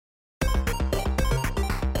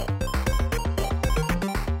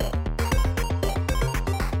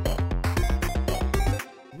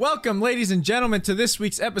Welcome, ladies and gentlemen, to this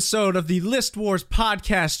week's episode of the List Wars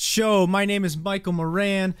podcast show. My name is Michael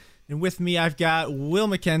Moran, and with me I've got Will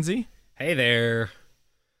McKenzie. Hey there.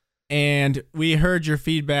 And we heard your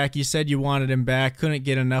feedback. You said you wanted him back. Couldn't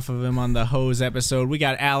get enough of him on the Hose episode. We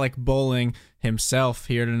got Alec Bowling himself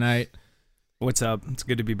here tonight. What's up? It's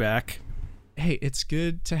good to be back. Hey, it's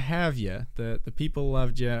good to have you. The people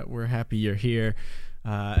loved you. We're happy you're here.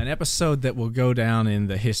 An episode that will go down in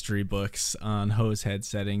the history books on hose head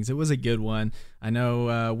settings. It was a good one. I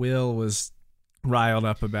know Will was riled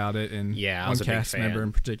up about it, and yeah, I one was a big cast fan. member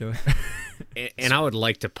in particular. And I would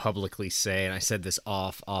like to publicly say, and I said this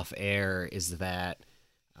off air, is that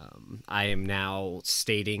I am now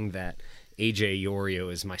stating that AJ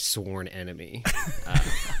Yorio is my sworn enemy.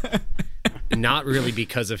 Not really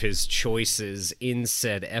because of his choices in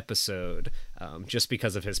said episode, just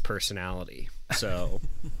because of his personality. So,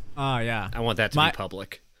 yeah, I want that to be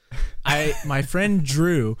public. My friend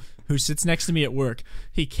Drew, who sits next to me at work,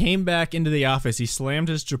 he came back into the office. He slammed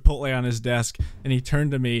his Chipotle on his desk, and he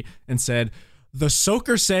turned to me and said, "The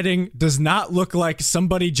soaker setting does not look like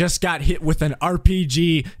somebody just got hit with an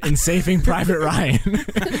RPG in Saving Private Ryan."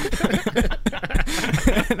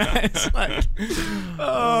 And I was like,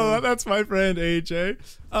 "Oh, that's my friend AJ."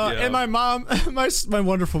 And my mom, my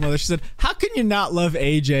wonderful mother, she said, "How can you not love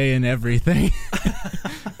AJ and everything?"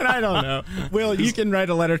 And I don't know. Will, you can write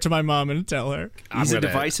a letter to my mom and tell her. He's a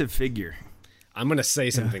divisive figure. I'm going to say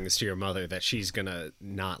some things to your mother that she's going to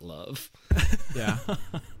not love. Yeah.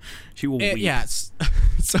 She will weep. Yeah.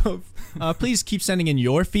 So please keep sending in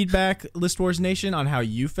your feedback, List Wars Nation, on how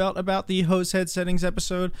you felt about the Hose Head Settings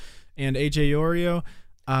episode and AJ Yorio.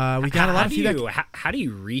 We got a lot of feedback. How do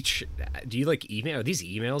you reach? Do you like email? Are these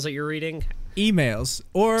emails that you're reading? Emails.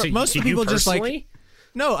 Or So most of the people just like...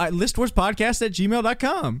 No,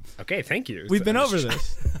 listwarspodcast@gmail.com. Okay, thank you. We've been over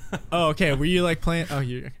this. Oh, okay. Were you like playing... Oh,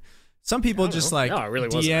 you... Some people just like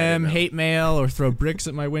DM hate mail or throw bricks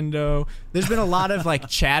at my window. There's been a lot of like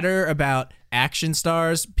chatter about action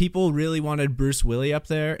stars. People really wanted Bruce Willis up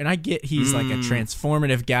there, and I get he's like a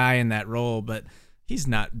transformative guy in that role, but he's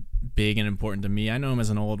not big and important to me. I know him as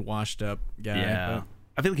an old washed up guy. Yeah. But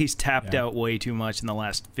I feel like he's tapped out way too much in the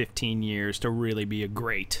last 15 years to really be a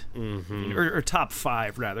great. Or top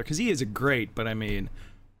 5, rather, because he is a great, but I mean,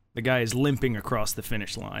 the guy is limping across the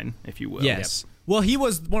finish line, if you will. Yes. Yep. Well, he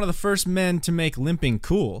was one of the first men to make limping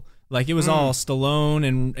cool. Like, it was all Stallone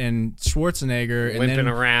and Schwarzenegger. Limping and then,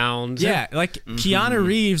 around. Yeah, like Keanu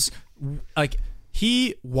Reeves, like,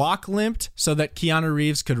 he walk limped so that Keanu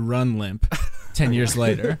Reeves could run limp 10 years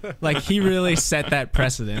later. Like, he really set that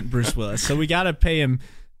precedent, Bruce Willis. So we got to pay him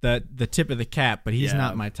the tip of the cap, but he's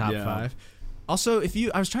not my top 5. Also,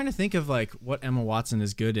 I was trying to think of like what Emma Watson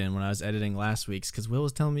is good in when I was editing last week's, because Will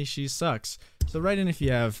was telling me she sucks. So write in if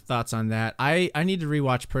you have thoughts on that. I need to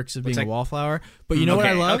rewatch Perks of Being a Wallflower, but you know what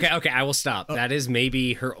I love? Okay, I will stop. That is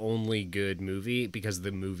maybe her only good movie because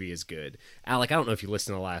the movie is good. Alec, I don't know if you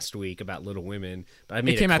listened to last week about Little Women, but I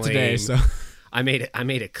made it came out today, so I made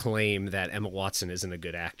a claim that Emma Watson isn't a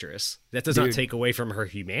good actress. That does not take away from her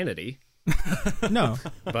humanity. No,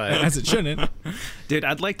 but as it shouldn't. Dude,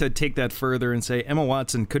 I'd like to take that further and say Emma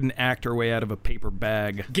Watson couldn't act her way out of a paper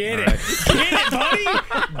bag. Get it, buddy,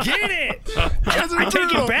 get it. I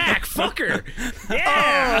take it back, fucker.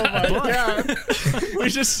 Yeah. Oh my god.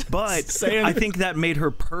 I think that made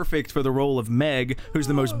her perfect for the role of Meg, who's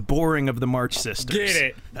the most boring of the March sisters. Get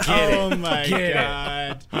it. Oh my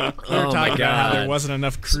god. We were talking about how there wasn't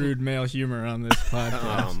enough crude male humor on this podcast.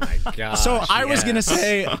 Oh my god. So I was gonna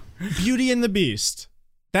say Beauty and the Beast.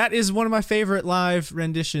 That is one of my favorite live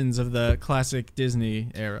renditions of the classic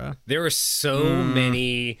Disney era. There were so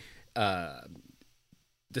many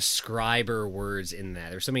describer words in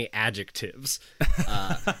that. There's so many adjectives.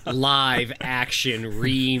 Live action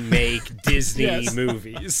remake Disney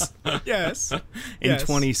movies. Yes. In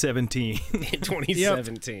 2017. In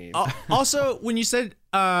 2017. Yep. Also, when you said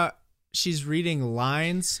she's reading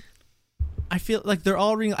lines, I feel like they're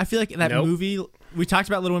all reading. I feel like that movie, we talked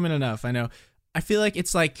about Little Women enough, I know. I feel like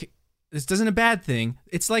it's like, this isn't a bad thing.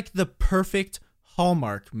 It's like the perfect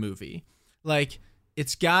Hallmark movie. Like,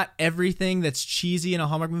 it's got everything that's cheesy in a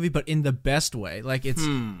Hallmark movie, but in the best way. Like,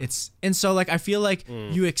 it's, and so, like, I feel like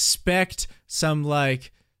you expect some,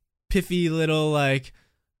 like, piffy little, like,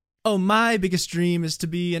 oh, my biggest dream is to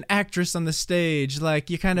be an actress on the stage. Like,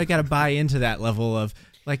 you kind of got to buy into that level of,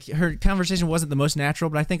 like, her conversation wasn't the most natural,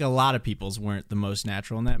 but I think a lot of people's weren't the most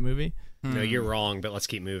natural in that movie. No, you're wrong, but let's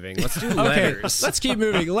keep moving. Let's do letters. Okay, let's keep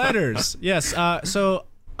moving. Letters. Yes. So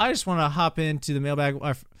I just want to hop into the mailbag.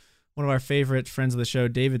 One of our favorite friends of the show,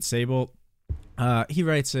 David Sable, he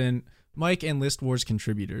writes in Mike and List Wars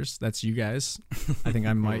contributors. That's you guys. I think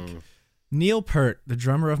I'm Mike. Neil Peart, the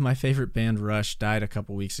drummer of my favorite band Rush, died a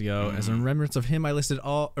couple weeks ago. As a remembrance of him, I listened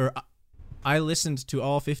to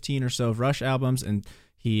all 15 or so of Rush albums, and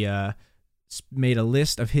he made a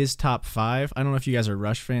list of his top 5. I don't know if you guys are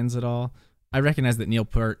Rush fans at all. I recognize that Neil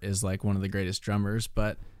Peart is like one of the greatest drummers,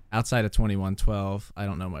 but outside of 2112, I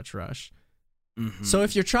don't know much Rush. So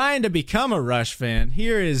if you're trying to become a Rush fan,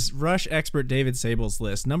 here is Rush expert David Sable's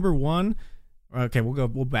list. Number 1, okay,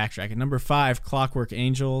 we'll backtrack it. Number 5, Clockwork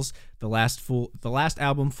Angels. The last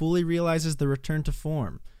album fully realizes the return to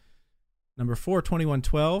form. Number 4,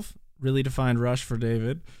 2112. Really defined Rush for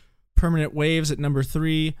David. Permanent Waves at number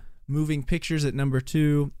 3. Moving Pictures at number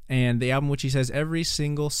 2. And the album which he says every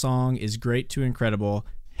single song is great to incredible,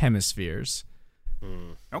 Hemispheres.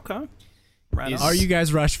 Okay. Are you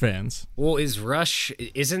guys Rush fans? Well,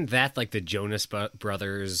 isn't that like the Jonas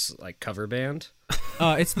Brothers like cover band?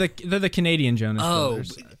 They're the Canadian Jonas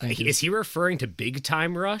Brothers. Is he referring to Big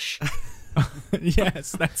Time Rush?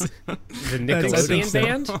 Yes, that's the Nickelodeon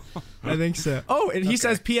band. I think so. Oh, and he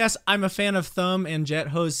says, "P.S. I'm a fan of thumb and jet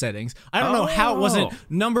hose settings." I don't know how it wasn't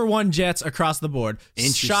number 1 jets across the board.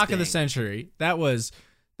 Shock of the century. That was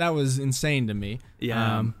insane to me.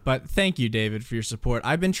 Yeah. But thank you, David, for your support.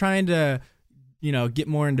 I've been trying to, get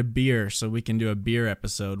more into beer so we can do a beer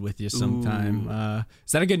episode with you sometime.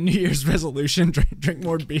 Is that a good New Year's resolution? Drink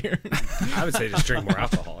more beer? I would say just drink more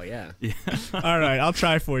alcohol, yeah. All right, I'll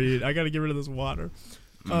try for you. I got to get rid of this water.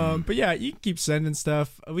 But yeah, you can keep sending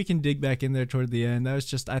stuff. We can dig back in there toward the end. I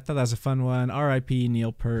thought that was a fun one. R.I.P.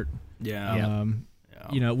 Neil Peart. Yeah.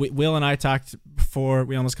 Will and I talked before.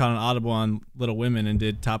 We almost caught an audible on Little Women and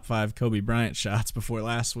did top 5 Kobe Bryant shots before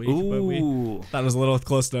last week. Ooh. But we thought it was a little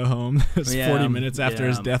close to home. It was 40 minutes after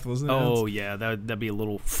his death was announced. Oh, yeah. That'd be a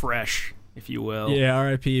little fresh, if you will. Yeah,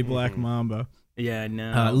 R.I.P. Black Mamba. Yeah,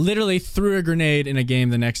 no. Literally threw a grenade in a game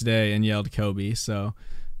the next day and yelled Kobe. So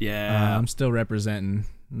yeah, I'm still representing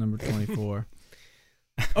number 24.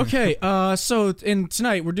 Okay, so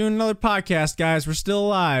tonight we're doing another podcast, guys. We're still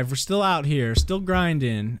alive. We're still out here, still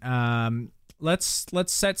grinding. Let's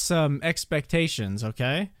set some expectations,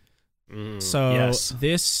 okay? So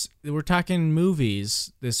yes. We're talking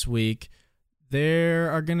movies this week.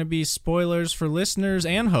 There are going to be spoilers for listeners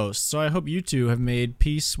and hosts. So I hope you two have made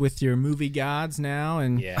peace with your movie gods now,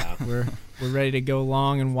 and we're ready to go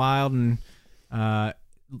long and wild. And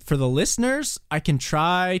for the listeners, I can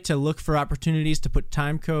try to look for opportunities to put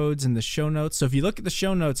time codes in the show notes. So if you look at the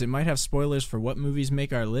show notes, it might have spoilers for what movies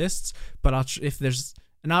make our lists. But if there's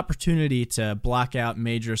an opportunity to block out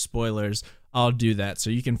major spoilers, I'll do that. So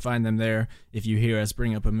you can find them there if you hear us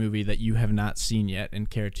bring up a movie that you have not seen yet and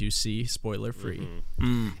care to see spoiler free.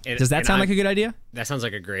 Does that sound like a good idea? That sounds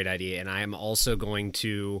like a great idea. And I am also going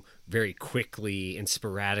to very quickly and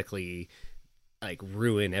sporadically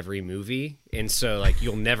ruin every movie, and so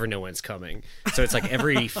you'll never know when it's coming. So it's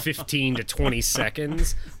every 15 to 20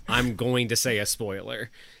 seconds I'm going to say a spoiler.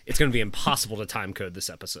 It's going to be impossible to time code this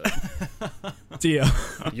episode. Deal.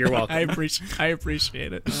 You're welcome. I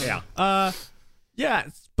appreciate it. Yeah. Yeah,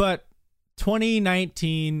 but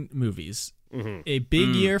 2019 movies, a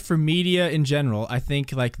big year for media in general. I think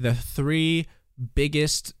the 3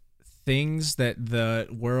 biggest things that the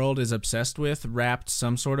world is obsessed with wrapped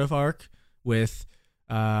some sort of arc with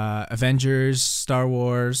Avengers, Star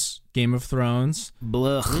Wars, Game of Thrones.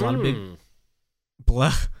 Blah. A lot of big...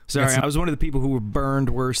 Blah. Sorry, I was one of the people who were burned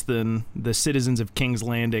worse than the citizens of King's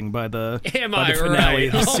Landing by the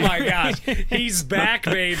finale. Oh my gosh, he's back,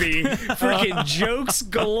 baby! Freaking jokes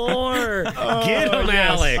galore. Get him,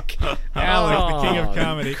 Alec. Alec, the king of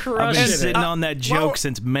comedy. I've been sitting on that joke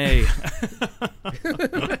since May.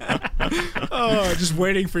 Just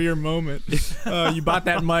waiting for your moment. You bought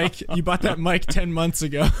that mic. You bought that mic 10 months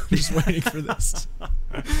ago. Just waiting for this.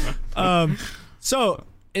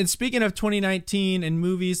 And speaking of 2019 and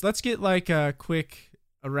movies, let's get a quick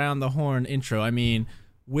around the horn intro. I mean,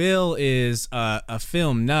 Will is a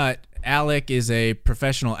film nut. Alec is a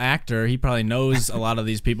professional actor. He probably knows a lot of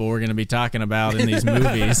these people we're going to be talking about in these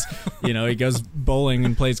movies. He goes bowling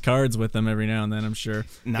and plays cards with them every now and then, I'm sure.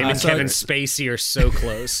 Him and Kevin Spacey are so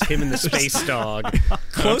close. Him and the space dog.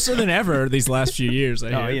 Closer than ever these last few years,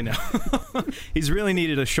 I hear. He's really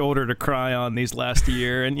needed a shoulder to cry on these last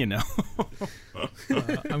year, and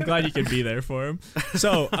I'm glad you could be there for him.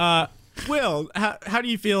 So, Will, how do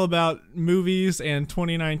you feel about movies and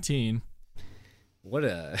 2019? What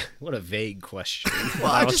a vague question.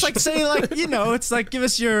 Well, I just say it's give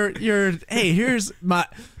us your hey, here's my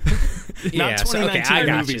not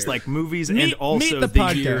 2019 movies, movies and also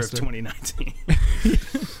the year of 2019.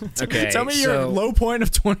 Okay, Tell me your low point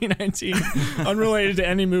of 2019, unrelated to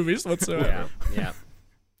any movies whatsoever. Yeah.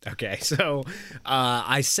 Okay, so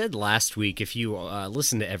I said last week, if you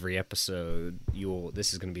listen to every episode,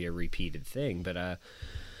 this is going to be a repeated thing, but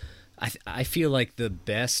I feel like the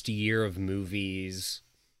best year of movies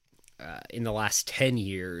in the last 10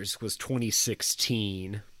 years was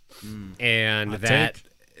 2016, and that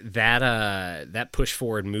pushed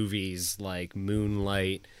forward movies like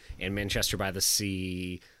Moonlight and Manchester by the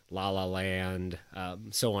Sea, La La Land,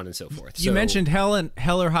 so on and so forth. You mentioned Hell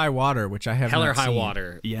or High Water, which I have Hell or not High seen.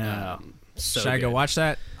 Water. Should I go watch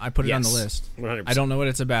that? I put it on the list. 100%. I don't know what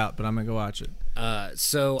it's about, but I'm gonna go watch it.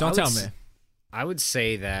 Don't tell me. I would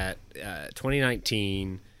say that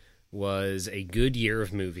 2019 was a good year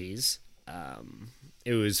of movies.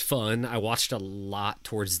 It was fun. I watched a lot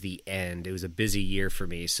towards the end. It was a busy year for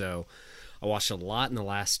me, so I watched a lot in the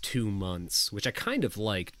last 2 months, which I kind of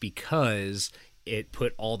liked because it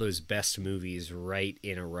put all those best movies right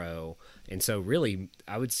in a row. And so really,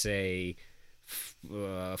 I would say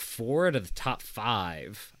 4 out of the top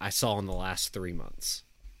 5 I saw in the last 3 months.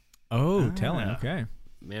 Oh, telling. Okay.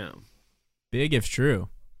 Yeah. Big if true.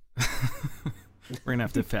 We're gonna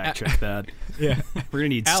have to fact check that. Yeah. We're gonna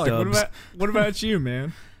need Alec, stubs. what about you,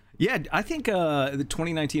 man? Yeah, I think the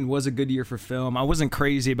 2019 was a good year for film. I wasn't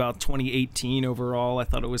crazy about 2018 overall. I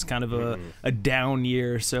thought it was kind of a down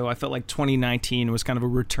year, so I felt like 2019 was kind of a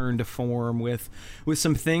return to form with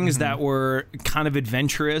some things that were kind of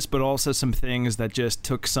adventurous, but also some things that just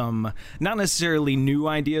took some, not necessarily new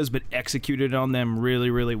ideas, but executed on them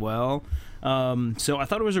really, really well. So I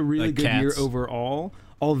thought it was a really good year overall.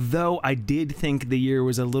 Although I did think the year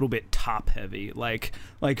was a little bit top heavy. Like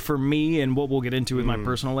for me, and what we'll get into with my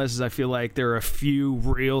personal list, is I feel like there are a few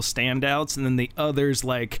real standouts, and then the others,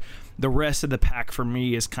 like the rest of the pack for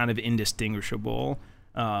me, is kind of indistinguishable.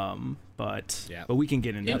 But we can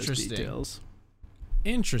get into those details.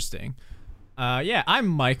 Interesting. I'm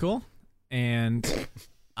Michael, and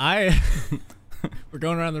we're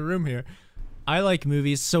going around the room here. I like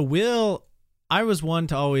movies. So I was one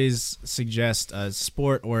to always suggest a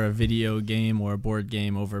sport or a video game or a board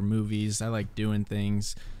game over movies. I like doing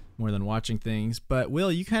things more than watching things. But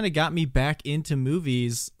Will, you kind of got me back into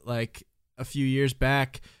movies like a few years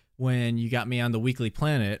back when you got me on the Weekly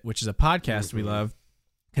Planet, which is a podcast we love,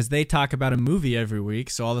 because they talk about a movie every week.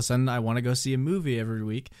 So all of a sudden I want to go see a movie every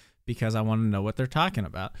week because I want to know what they're talking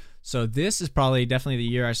about. So this is definitely the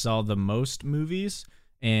year I saw the most movies.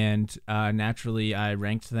 And naturally, I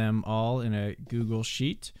ranked them all in a Google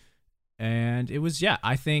sheet. And it was,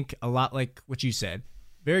 I think a lot like what you said.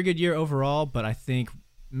 Very good year overall, but I think,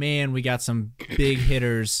 man, we got some big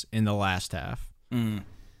hitters in the last half.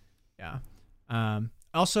 Yeah.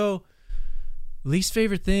 Also, least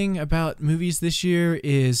favorite thing about movies this year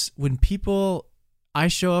is when I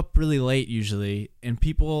show up really late usually, and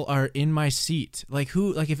people are in my seat. Like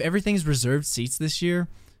if everything's reserved seats this year,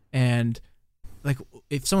 and like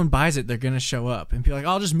if someone buys it, they're going to show up and be like,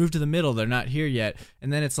 I'll just move to the middle. They're not here yet.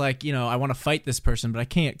 And then it's like, I want to fight this person, but I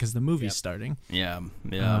can't because the movie's starting. Yeah.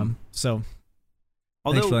 So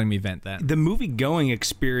thanks for letting me vent that. The movie going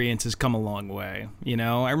experience has come a long way.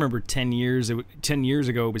 I remember 10 years ago,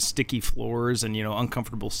 it was sticky floors and,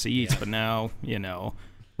 uncomfortable seats. But now,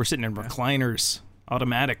 we're sitting in recliners,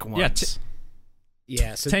 automatic ones.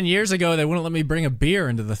 So 10 years ago, they wouldn't let me bring a beer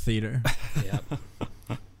into the theater.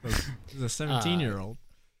 As a 17-year-old.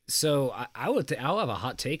 So I'll have a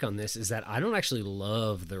hot take on this, is that I don't actually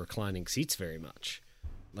love the reclining seats very much.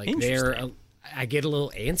 Like I get a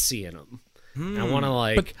little antsy in them. I want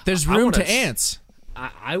to but there's room to ants.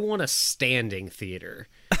 I want a standing theater,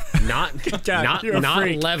 not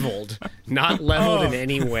freak. leveled, in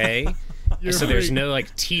any way. So there's freak. no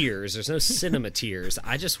tiers. There's no cinema tiers.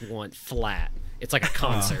 I just want flat. It's like a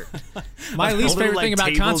concert. My least favorite thing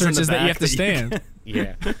about concerts is that you have to stand.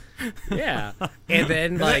 Yeah. And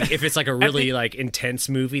then if it's like a really intense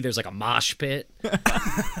movie, there's like a mosh pit.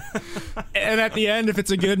 And at the end, if it's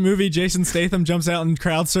a good movie, Jason Statham jumps out and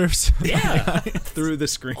crowd surfs. Yeah. Through the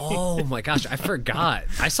screen. Oh my gosh, I forgot.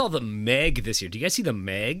 I saw the Meg this year. Do you guys see the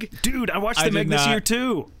Meg? Dude, I watched the Meg this year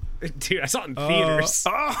too. Dude, I saw it in theaters.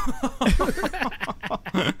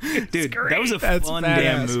 Dude, that was a fun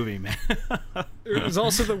damn movie, man. It was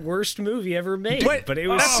also the worst movie ever made, but it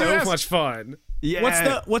was so much fun.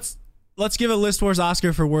 Yeah. Let's give a List Wars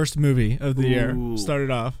Oscar for worst movie of the year. Start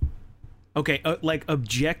it off. Okay,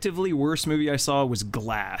 objectively worst movie I saw was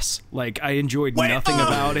Glass. I enjoyed nothing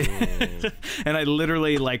about it, and I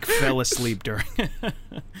literally fell asleep during it.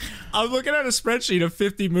 I'm looking at a spreadsheet of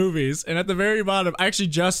 50 movies, and at the very bottom, I actually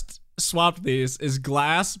just swapped these, is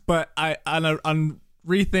Glass, but on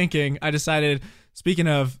rethinking, I decided speaking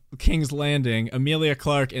of King's Landing, Emilia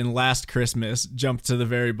Clarke in Last Christmas jumped to the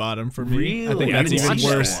very bottom for me. Really? I think I that's didn't even watch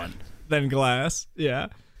that worse one. than Glass. Yeah.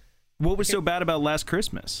 What was so bad about Last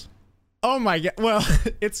Christmas? Oh my god. Well,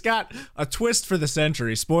 it's got a twist for the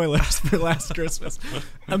century. Spoilers for Last Christmas.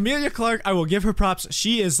 Emilia Clarke, I will give her props.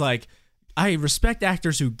 She is like, I respect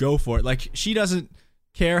actors who go for it. Like, she doesn't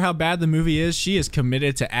care how bad the movie is. She is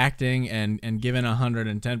committed to acting and giving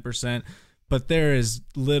 110%. But there is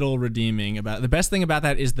little redeeming about it. The best thing about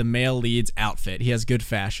that is the male lead's outfit. He has good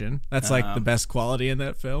fashion. That's like the best quality in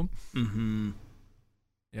that film. Mm-hmm.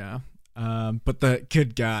 Yeah. But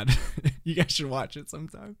good God, you guys should watch it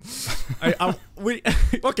sometime.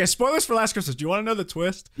 Okay, spoilers for Last Christmas. Do you want to know the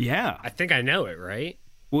twist? Yeah. I think I know it, right?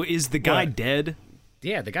 Well, is the guy What? dead?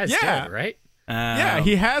 Yeah, the guy's Yeah. dead, right? Yeah,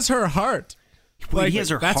 he has her heart. Wait, he has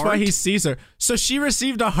her That's heart? why he sees her. So she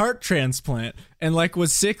received a heart transplant and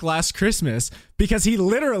was sick last Christmas because he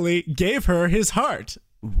literally gave her his heart.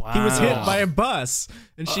 Wow. He was hit by a bus,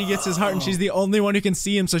 and she gets his heart, and she's the only one who can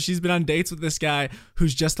see him. So she's been on dates with this guy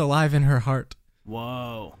who's just alive in her heart.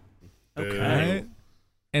 Whoa. Okay. Right?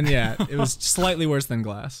 And yeah, it was slightly worse than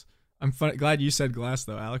Glass. I'm glad you said Glass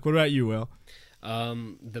though, Alec. What about you, Will?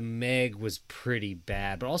 The Meg was pretty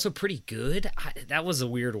bad, but also pretty good. That was a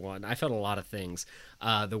weird one. I felt a lot of things.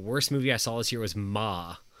 The worst movie I saw this year was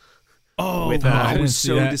Ma. Oh, With, that I didn't was see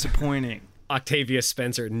so that. disappointing. Octavia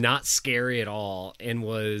Spencer, not scary at all, and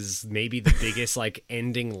was maybe the biggest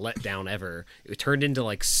ending letdown ever. It turned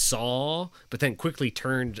into Saw, but then quickly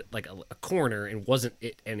turned a corner and wasn't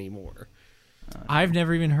it anymore. I've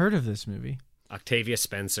never even heard of this movie. Octavia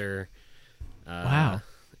Spencer. Wow.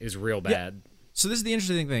 Is real bad. So this is the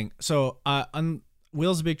interesting thing. So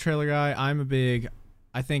Will's a big trailer guy.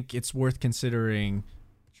 I think it's worth considering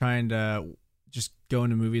trying to just go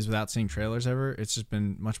into movies without seeing trailers ever. It's just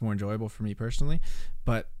been much more enjoyable for me personally.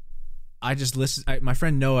 But I just listen. My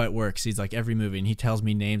friend Noah at work sees every movie, and he tells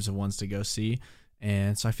me names of ones to go see.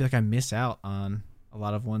 And so I feel like I miss out on a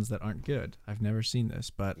lot of ones that aren't good. I've never seen this,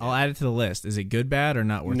 but I'll add it to the list. Is it good, bad, or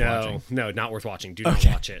not worth watching? No, not worth watching. Do not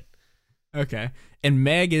watch it. Okay. And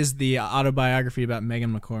Meg is the autobiography about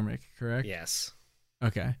Megan McCormick, correct? Yes.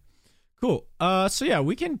 Okay. Cool. So yeah,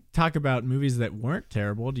 we can talk about movies that weren't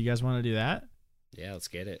terrible. Do you guys want to do that? Yeah, let's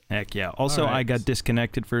get it. Heck yeah. Also, All right. I got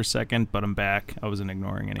disconnected for a second, but I'm back. I wasn't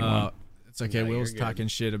ignoring anyone. It's okay. No, you're Will's good. talking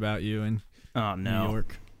shit about you in Oh, no. New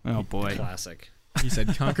York. Oh, boy. Classic. He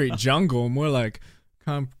said concrete jungle, more like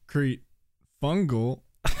concrete fungal.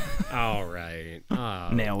 All right. Oh,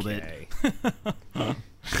 Nailed it.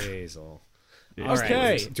 Hazel. Yeah. All right.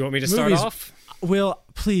 Okay. Do you want me to start Movies- off? Will,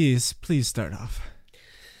 please start off.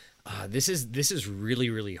 This is really,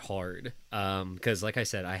 really hard because, like I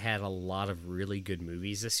said, I had a lot of really good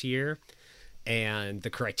movies this year, and the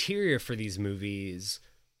criteria for these movies,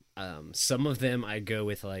 some of them I go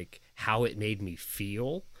with how it made me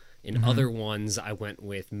feel, and other ones I went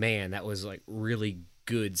with, man, that was really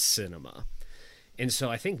good cinema. And so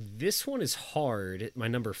I think this one is hard, my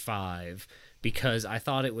number 5, because I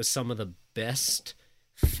thought it was some of the best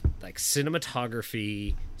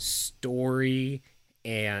cinematography, story,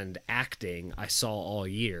 and acting I saw all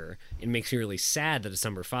year. It makes me really sad that it's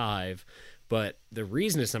number 5, but the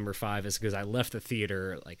reason it's number 5 is because I left the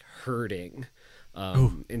theater hurting.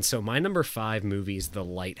 And so my number 5 movie is The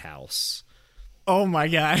Lighthouse. Oh my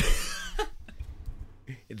god.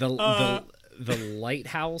 The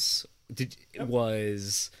Lighthouse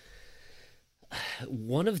was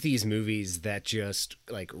one of these movies that just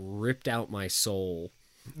ripped out my soul.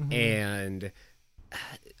 And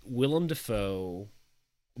Willem Dafoe,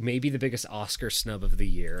 maybe the biggest Oscar snub of the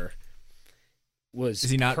year, was Is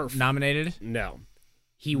he not nominated? No,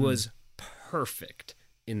 he was perfect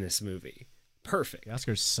in this movie. Perfect. The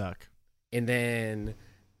Oscars suck. And then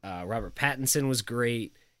Robert Pattinson was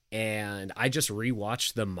great. And I just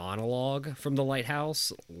rewatched the monologue from The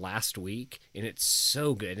Lighthouse last week, and it's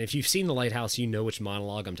so good. And if you've seen The Lighthouse, you know which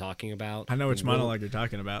monologue I'm talking about. I know which monologue you're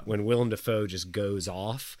talking about. When Willem Dafoe just goes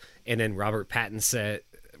off, and then Robert Pattinson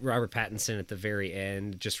at the very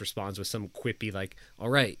end just responds with some quippy "All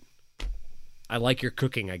right, I like your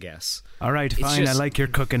cooking, I guess." All right, It's fine. just- I like your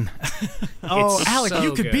cooking. Oh, It's Alec, so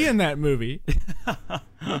you could be good. in that movie.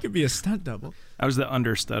 You could be a stunt double. I was the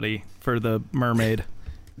understudy for the mermaid.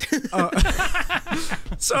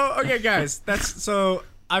 So okay, guys,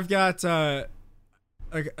 I've got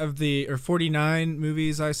of the 49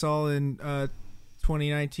 movies I saw in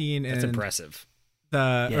 2019, That's and impressive.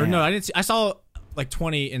 I didn't see. I saw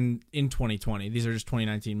 20 in 2020. These are just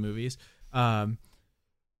 2019 movies. But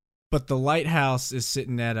The Lighthouse is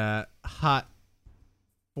sitting at a hot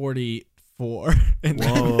 44.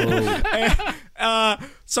 Whoa.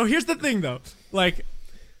 So here's the thing, though. like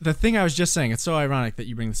the thing I was just saying, it's so ironic that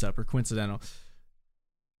you bring this up, or coincidental.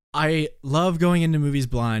 I love going into movies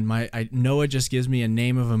blind. Noah just gives me a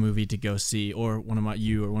name of a movie to go see, or one of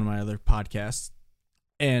my other podcasts,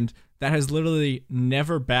 and that has literally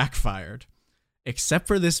never backfired, except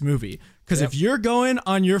for this movie. Because if you're going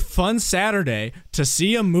on your fun Saturday to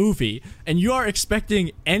see a movie and you are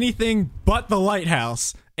expecting anything but The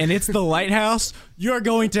Lighthouse, and it's The Lighthouse, you're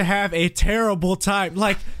going to have a terrible time.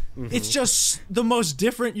 Like, it's just the most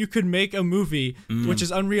different you could make a movie, which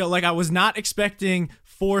is unreal. Like, I was not expecting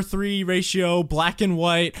 4:3 ratio, black and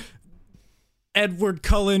white, Edward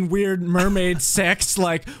Cullen, weird mermaid sex.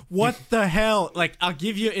 Like, what the hell? Like, I'll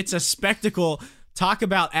give you, it's a spectacle. Talk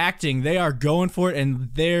about acting. They are going for it, and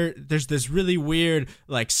there's this really weird,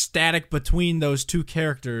 like, static between those two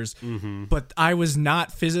characters. But I was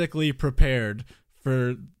not physically prepared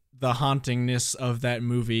for the hauntingness of that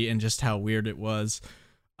movie and just how weird it was.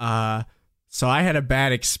 So I had a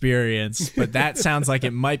bad experience, but that sounds like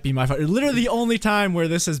it might be my fault. Literally the only time where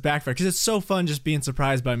this has backfired, because it's so fun just being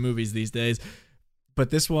surprised by movies these days. But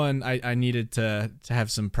this one, I needed to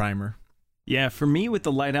have some primer. Yeah, for me with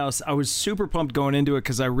The Lighthouse, I was super pumped going into it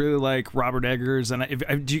because I really like Robert Eggers.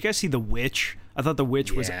 And do you guys see The Witch? I thought The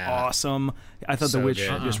Witch was awesome. I thought The Witch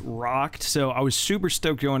just rocked. So I was super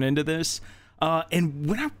stoked going into this. And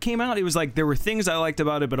when it came out, it was like there were things I liked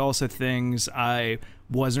about it, but also things I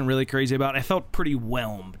wasn't really crazy about. I felt pretty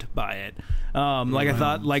whelmed by it. Like I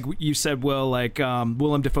thought, like you said, Will, like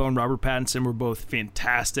Willem Dafoe and Robert Pattinson were both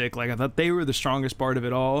fantastic. Like I thought they were the strongest part of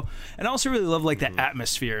it all. And I also really love like the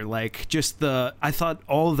atmosphere, like just I thought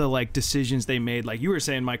all the like decisions they made, like you were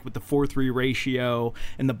saying, Mike, with the 4:3 ratio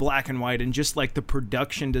and the black and white, and just like the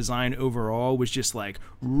production design overall was just like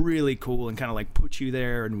really cool and kind of like put you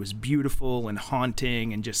there and was beautiful and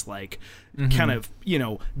haunting and just like kind of,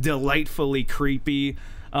 delightfully creepy.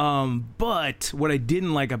 But what I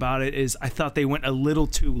didn't like about it is I thought they went a little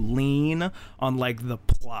too lean on like the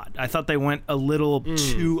plot. I thought they went a little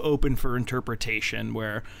too open for interpretation,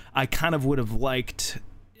 where I kind of would have liked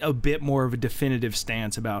a bit more of a definitive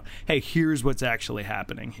stance about, hey, here's what's actually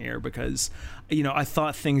happening here, because I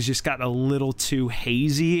thought things just got a little too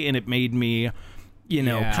hazy, and it made me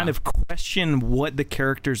kind of question what the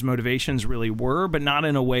characters' motivations really were, but not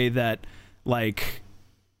in a way that I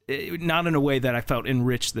felt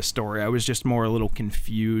enriched the story. I was just more a little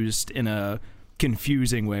confused in a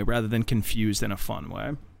confusing way rather than confused in a fun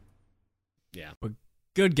way. Yeah. But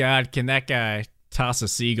good God, can that guy toss a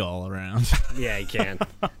seagull around? Yeah, he can.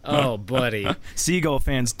 Oh, buddy. Seagull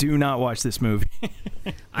fans, do not watch this movie.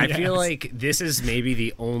 I feel like this is maybe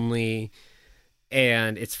the only...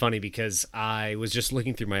 And it's funny because I was just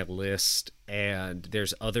looking through my list, and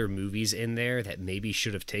there's other movies in there that maybe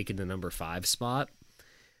should have taken the number 5 spot.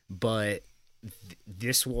 But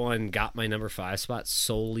this one got my number 5 spot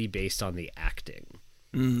solely based on the acting.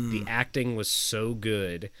 The acting was so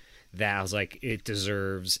good that I was like, it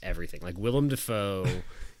deserves everything. Like, Willem Dafoe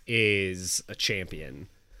is a champion.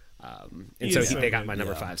 And so they got my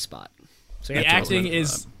number 5 spot. So the acting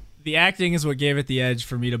is what gave it the edge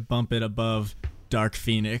for me to bump it above Dark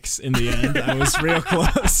Phoenix in the end. I was real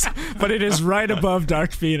close, but it is right above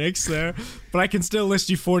Dark Phoenix there. But I can still list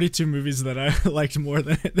you 42 movies that I liked more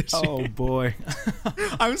than it this year. Oh boy.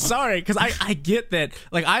 I'm sorry, because I get that.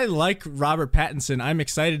 Like, I like Robert Pattinson. I'm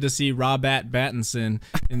excited to see Robert Pattinson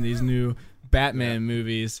in these new Batman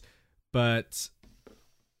movies, but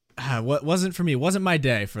what wasn't for me. It wasn't my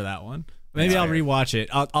day for that one. Maybe I'll rewatch it.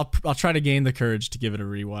 I'll try to gain the courage to give it a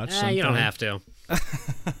rewatch. You don't have to.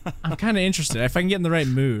 I'm kind of interested. If I can get in the right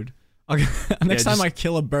mood, next time I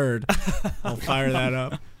kill a bird, I'll fire that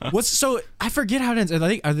up. So I forget how it ends.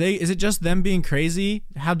 Is it just them being crazy?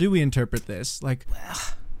 How do we interpret this? Like,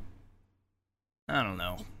 I don't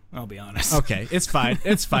know. I'll be honest. Okay, it's fine.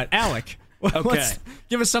 It's fine. Alec,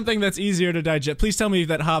 give us something that's easier to digest. Please tell me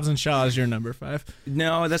that Hobbs and Shaw is your number 5.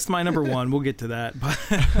 No, that's my number 1. We'll get to that. But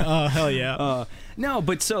oh, hell yeah. No,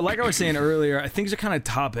 but so like I was saying earlier, things are kind of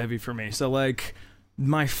top heavy for me. So like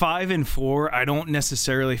my 5 and 4, I don't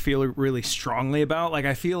necessarily feel really strongly about. Like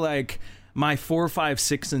I feel like my 4, 5,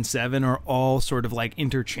 6, and 7 are all sort of like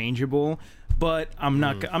interchangeable. But I'm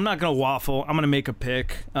not gonna waffle. I'm gonna make a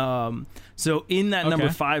pick. So in that number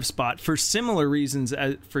 5 spot, for similar reasons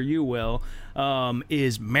as for you, Will,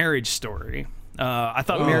 is Marriage Story. I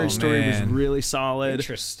thought Marriage Story was really solid.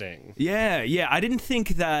 Interesting. Yeah. I didn't think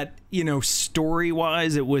that,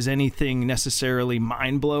 story-wise it was anything necessarily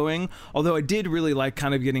mind-blowing, although I did really like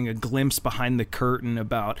kind of getting a glimpse behind the curtain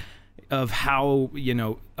of how,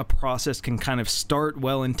 a process can kind of start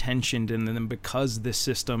well-intentioned, and then because this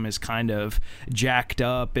system is kind of jacked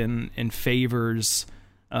up and favors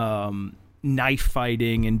knife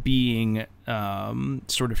fighting and being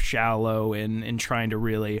sort of shallow and trying to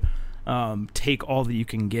really take all that you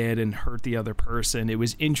can get and hurt the other person. It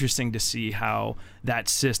was interesting to see how that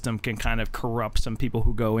system can kind of corrupt some people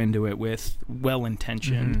who go into it with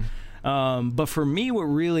well-intentioned. But for me, what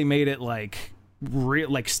really made it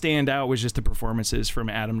stand out was just the performances from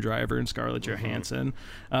Adam Driver and Scarlett Johansson.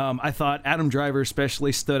 I thought Adam Driver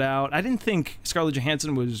especially stood out. I didn't think Scarlett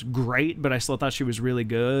Johansson was great, but I still thought she was really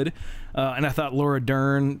good. And I thought Laura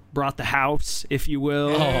Dern brought the house, if you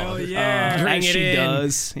will. Hell yeah. Bring as it she in.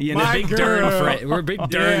 does. You know, My Big girl. Dern we're big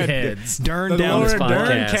Dern heads. Dern The down Laura this Dern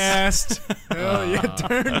podcast. cast. Hell yeah,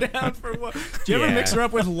 Dern down for what? Do you ever Yeah. mix her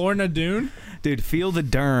up with Lorna Doone? Dude, feel the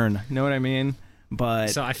Dern. Know what I mean? But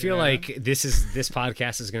So I feel like this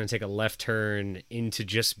podcast is going to take a left turn into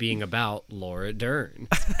just being about Laura Dern.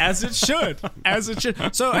 As it should. As it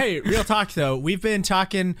should. So, hey, real talk, though. We've been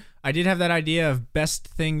talking. I did have that idea of best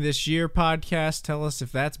thing this year podcast. Tell us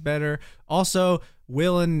if that's better. Also,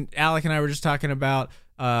 Will and Alec and I were just talking about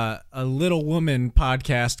a Little Woman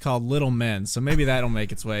podcast called Little Men. So maybe that'll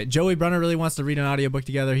make its way. Joey Brunner really wants to read an audiobook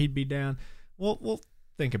together. He'd be down. We'll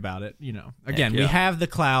think about it. You know, again, we have the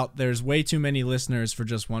clout. There's way too many listeners for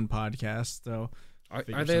just one podcast. So Are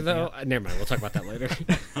there though? Never mind. We'll talk about that later.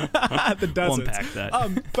 the we'll dozens. unpack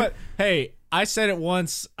that. But hey, I said it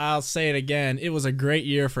once, I'll say it again. It was a great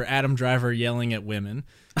year for Adam Driver yelling at women,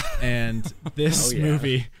 and this Oh, yeah.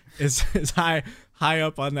 movie is high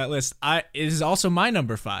up on that list. It is also my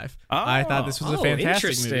number 5. I thought this was a fantastic movie.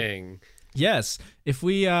 Interesting. Yes, if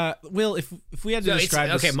we Will, if we had to So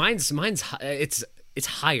describe okay, this, mine's it's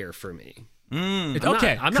higher for me. I'm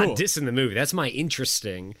okay, not cool. dissing the movie. That's my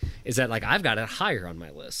interesting. Is that like I've got it higher on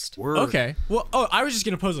my list? Okay, well, I was just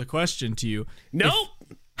gonna pose a question to you. No,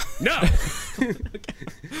 no.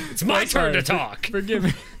 It's my turn to talk. Forgive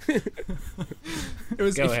me. It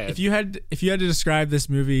was Go ahead. if you had to describe this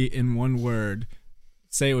movie in one word,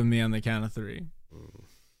 say it with me on the count of 3.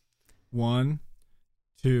 1,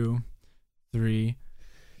 2, 3.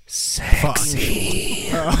 Sexy.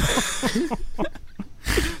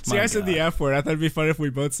 See, I said the F word. I thought it'd be fun if we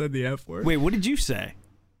both said the F word. Wait, what did you say?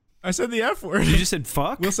 I said the F word. You just said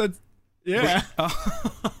fuck? Will said, yeah.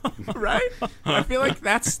 Right? I feel like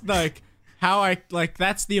that's like how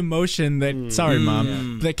that's the emotion that, sorry,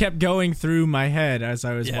 Mom, that kept going through my head as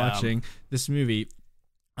I was watching this movie.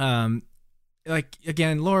 Like,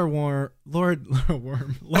 again, Laura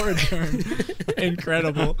Dern,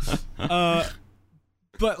 incredible.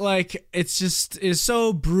 But like it's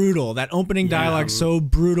so brutal. That opening dialogue so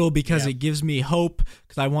brutal because it gives me hope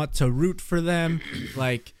because I want to root for them.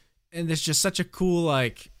 Like, and there's just such a cool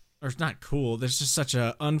or it's not cool. There's just such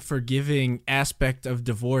a unforgiving aspect of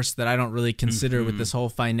divorce that I don't really consider with this whole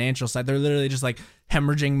financial side. They're literally just like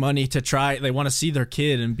hemorrhaging money to try. They want to see their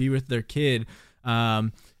kid and be with their kid.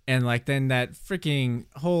 And like then that freaking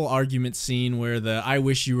whole argument scene where I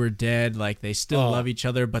wish you were dead, like they still love each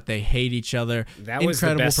other but they hate each other. That was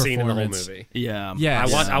the best scene in the whole performance. movie. Yeah. Yeah.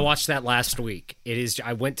 I watched that last week. It is.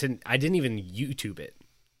 I didn't even YouTube it.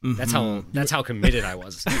 That's how committed I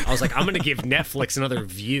was. I was like, I'm gonna give Netflix another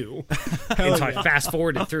view, and so I fast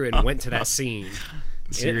forwarded through it and went to that scene.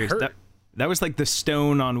 Serious. It hurt. That was like the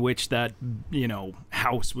stone on which that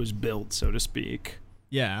house was built, so to speak.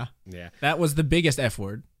 Yeah. Yeah. That was the biggest F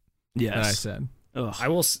word Yes. that I said. Ugh.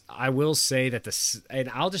 I will say that and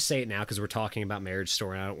I'll just say it now because we're talking about Marriage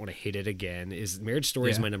Story and I don't want to hit it again. Is Marriage Story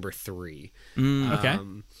is my number 3. Okay.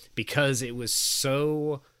 Because it was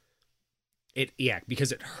so.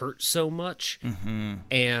 Because it hurt so much,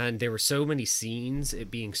 and there were so many scenes,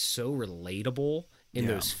 it being so relatable in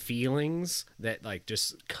those feelings that like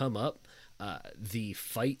just come up. The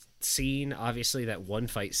fight scene, obviously that one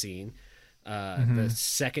fight scene. The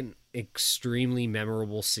second extremely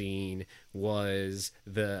memorable scene was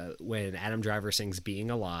when Adam Driver sings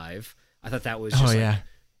 "Being Alive." I thought that was just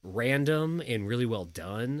random and really well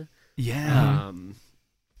done. Yeah.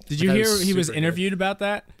 Did you that hear was he was super interviewed about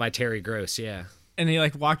that By Terry Gross, yeah. and he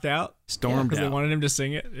like walked out Stormed because they out. wanted him to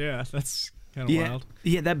sing it? Yeah, that's kind of wild.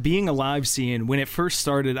 Yeah, that Being Alive scene, when it first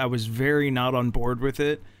started, I was very not on board with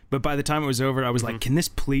it. But by the time it was over, I was like, can this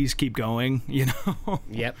please keep going? You know?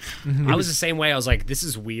 Yep. I was the same way. I was like, this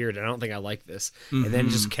is weird. I don't think I like this. And then it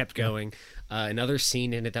just kept going. Another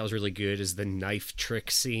scene in it that was really good is the knife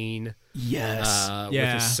trick scene. Yes.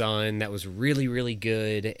 With his son. That was really, really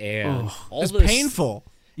good. And all It's those, painful.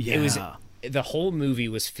 Yeah. It was. The whole movie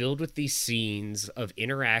was filled with these scenes of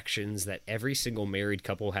interactions that every single married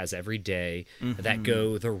couple has every day that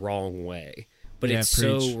go the wrong way. But Yeah, it's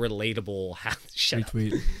preach. so relatable. How shut up.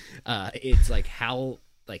 Retweet. It's like how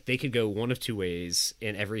like they could go one of two ways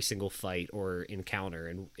in every single fight or encounter,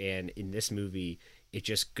 and in this movie it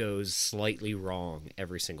just goes slightly wrong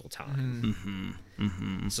every single time.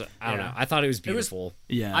 So I don't know, I thought it was beautiful.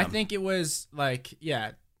 I think it was like,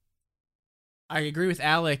 I agree with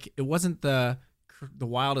Alec. It wasn't the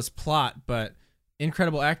wildest plot, but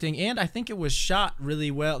incredible acting, and I think it was shot really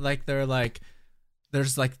well. Like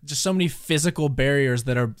there's like just so many physical barriers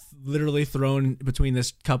that are literally thrown between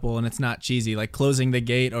this couple, and it's not cheesy, like closing the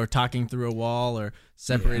gate or talking through a wall or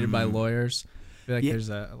separated by lawyers. I feel like there's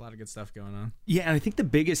a lot of good stuff going on. Yeah, and I think the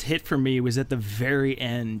biggest hit for me was at the very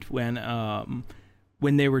end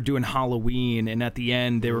when they were doing Halloween, and at the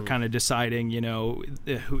end they were kind of deciding,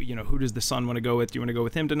 who does the son want to go with? Do you want to go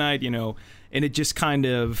with him tonight? And it just kind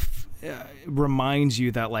of reminds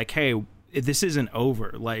you that, like, hey, this isn't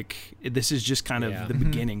over. Like, this is just kind of the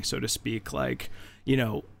beginning, so to speak. Like,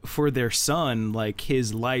 for their son, like,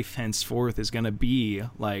 his life henceforth is going to be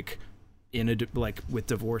like with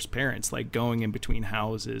divorced parents, like going in between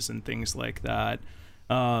houses and things like that.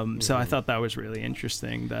 So I thought that was really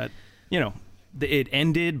interesting that, it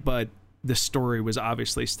ended, but the story was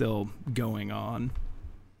obviously still going on.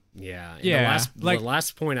 Yeah. The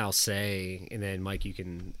last point I'll say, and then Mike, you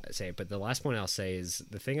can say it, but the last point I'll say is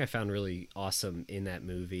the thing I found really awesome in that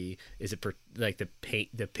movie is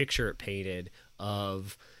the picture it painted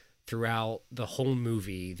of throughout the whole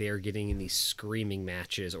movie, they're getting in these screaming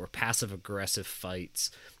matches or passive aggressive fights.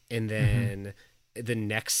 And then the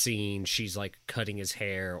next scene, she's like cutting his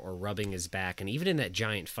hair or rubbing his back. And even in that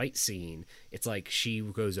giant fight scene, it's like she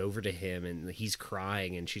goes over to him and he's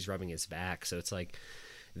crying and she's rubbing his back. So it's like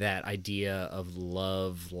that idea of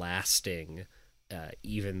love lasting,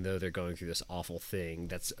 even though they're going through this awful thing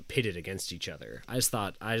that's pitted against each other. I just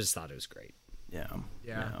thought it was great. Yeah.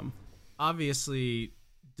 Obviously,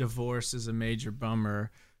 divorce is a major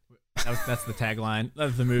bummer. That's the tagline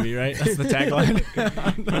of the movie, right? That's the tagline.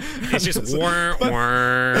 It's just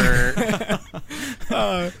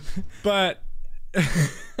but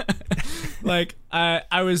like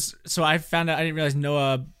I found out, I didn't realize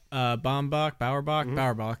Noah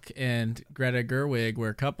Bauerbach and Greta Gerwig were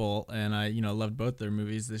a couple, and I loved both their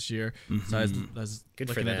movies this year. So I was good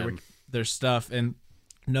looking for at them. their stuff, and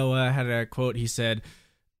Noah had a quote. He said,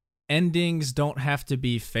 "Endings don't have to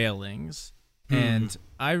be failings." And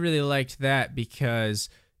I really liked that because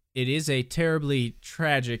it is a terribly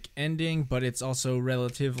tragic ending, but it's also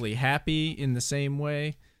relatively happy in the same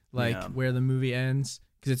way, like where the movie ends.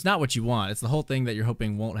 Because it's not what you want. It's the whole thing that you're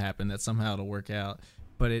hoping won't happen, that somehow it'll work out.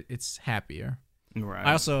 But it's happier. Right.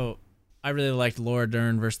 I really liked Laura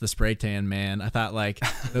Dern versus the Spray Tan Man. I thought like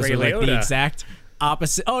those Ray are like Liotta. the exact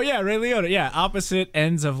opposite. Oh yeah, Ray Liotta. Yeah, opposite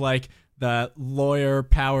ends of like the lawyer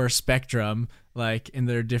power spectrum. Like, and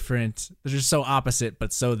they're different. They're just so opposite,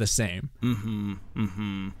 but so the same.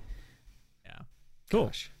 Yeah. Cool.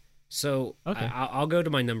 Gosh. So Okay. I'll go to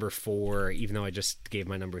my number 4, even though I just gave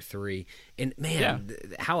my number 3. And man,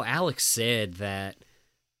 how Alex said that,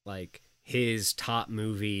 like, his top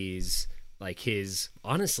movies, like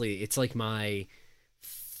honestly, it's like my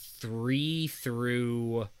 3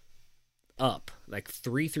 through up, like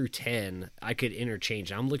 3 through 10, I could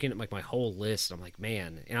interchange. I'm looking at like my whole list. I'm like,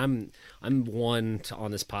 man, and I'm one on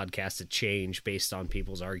this podcast to change based on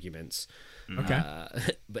people's arguments. Okay.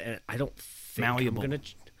 But I don't think Malleable.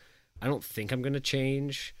 I don't think I'm gonna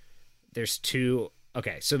change. There's 2.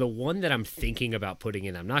 Okay, so the one that I'm thinking about putting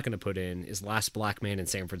in, I'm not gonna put in, is Last Black Man in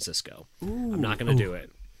San Francisco. I'm not gonna do it.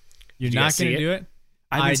 You're Did you not guys see going to it? do it?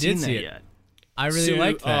 I haven't I seen did see that it. yet. I really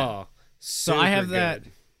like that. Oh, So I have super that.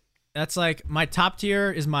 good. That's like my top tier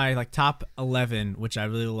is my like top 11, which I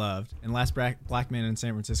really loved, and Last Black Man in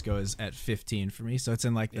San Francisco is at 15 for me. So it's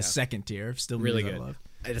in like the second tier of still Really movies I good. love.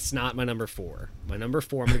 It's not my number 4. My number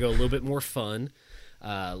 4, I'm gonna go a little bit more fun,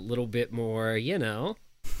 a little bit more, just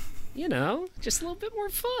a little bit more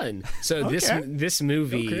fun. So Okay. this Go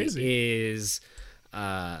movie crazy. is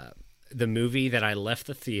the movie that I left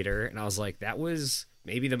the theater and I was like, that was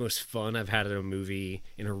maybe the most fun I've had at a movie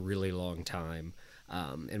in a really long time.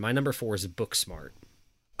 And my number 4 is Booksmart.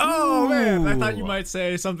 Oh man, I thought you might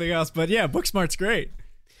say something else, but yeah, Booksmart's great.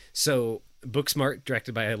 So Booksmart,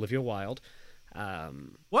 directed by Olivia Wilde,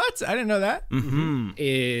 What? I didn't know that.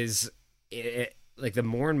 is like the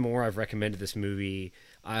more and more I've recommended this movie,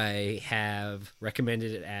 I have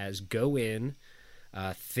recommended it as go in,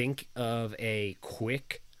 think of a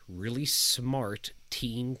quick, really smart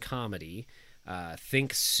teen comedy,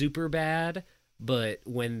 think Superbad, but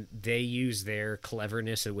when they use their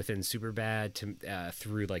cleverness within Superbad to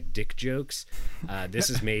through like dick jokes, this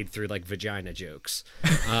is made through like vagina jokes.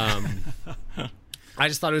 I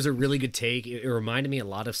just thought it was a really good take. It reminded me a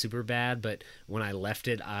lot of Superbad, but when I left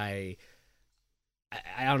it, I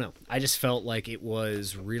don't know. I just felt like it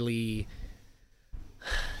was really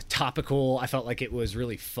topical. I felt like it was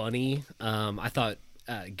really funny. I thought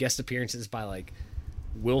guest appearances by like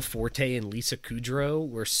Will Forte and Lisa Kudrow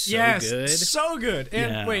were so good. So good.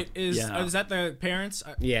 And Yeah. wait, is that the parents?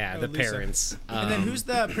 Yeah, the Lisa. parents. And then who's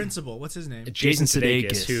the principal? What's his name? Jason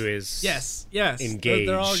Sudeikis, Sudeikis. who is Yes. engaged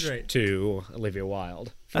They're all great. to Olivia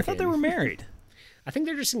Wilde. I thought they were married. I think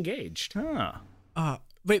they're just engaged. Huh.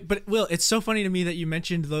 Wait, but Will, it's so funny to me that you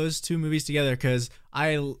mentioned those two movies together because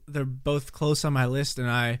they're both close on my list and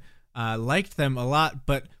I liked them a lot.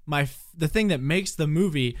 But the thing that makes the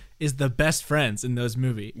movie is the best friends in those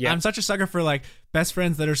movies. Yeah. I'm such a sucker for like best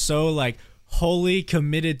friends that are so like wholly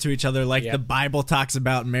committed to each other, like the Bible talks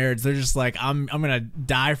about marriage. They're just like, I'm gonna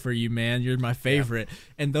die for you, man. You're my favorite.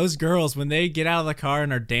 And those girls, when they get out of the car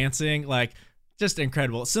and are dancing, like. Just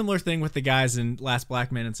incredible. Similar thing with the guys in Last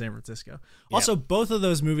Black Man in San Francisco. Also, both of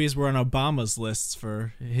those movies were on Obama's lists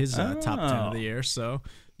for his top 10 of the year. So,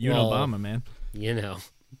 and Obama, man. You know,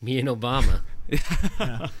 me and Obama.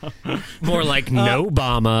 More like no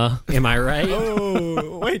Obama. Am I right?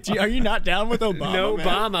 Oh, wait, are you not down with Obama? No man?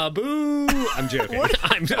 Obama. Boo. I'm joking.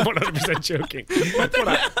 I'm 100% joking.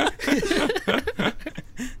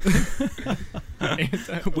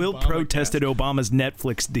 Will protested Obama's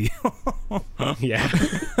Netflix deal. Yeah.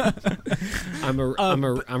 I'm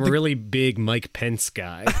a really big Mike Pence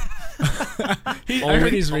guy. I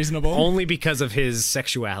heard he's reasonable. Only because of his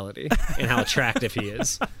sexuality and how attractive he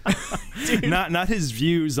is. Not his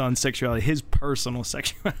views on sexuality, his personal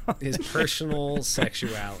sexuality. His personal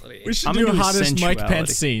sexuality. We should I'm do into his hottest Mike sensuality.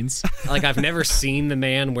 Pence scenes. Like, I've never seen the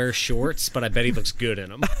man wear shorts, but I bet he looks good in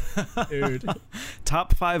them. Dude.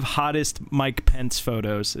 Top 5 hottest Mike Pence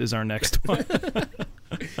photos is our next one.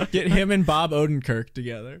 Get him and Bob Odenkirk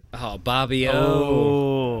together. Oh, Bobby O.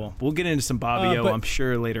 Oh, we'll get into some Bobby O, but- I'm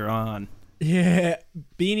sure, later on. Yeah.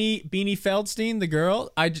 Beanie Feldstein, the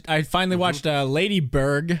girl. I finally watched Lady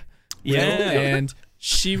Berg. Yeah. And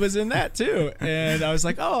she was in that too. And I was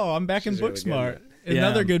like, oh, I'm back in really good Booksmart. at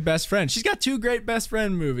Another good best friend. She's got 2 great best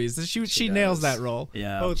friend movies. She nails does. that role.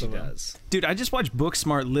 Yeah, both She of them. does. Dude, I just watched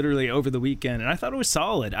Booksmart literally over the weekend, and I thought it was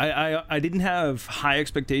solid. I didn't have high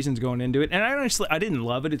expectations going into it, and I didn't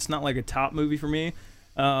love it. It's not like a top movie for me,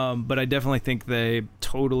 but I definitely think they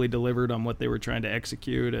totally delivered on what they were trying to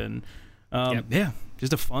execute, and yeah,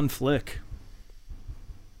 just a fun flick.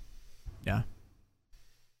 Yeah.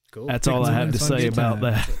 Cool. That's all I have to say about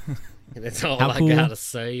that. That's all How I cool. gotta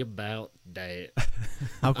say about that.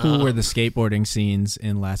 How cool were the skateboarding scenes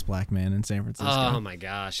in Last Black Man in San Francisco? Oh my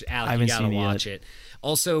gosh, I Alec, haven't you gotta seen it watch it.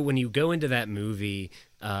 Also, when you go into that movie,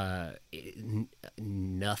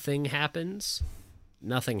 nothing happens.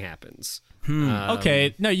 Nothing happens.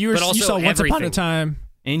 Okay, no, you but also saw Once Upon a everything. Time.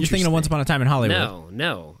 You're thinking of Once Upon a Time in Hollywood.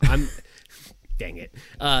 No, I'm. Dang it.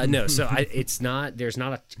 No, so it's not. There's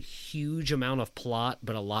not a huge amount of plot,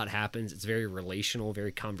 but a lot happens. It's very relational,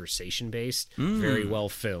 very conversation based, very well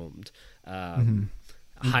filmed.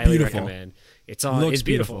 Highly Beautiful. recommend. It's on. Looks It's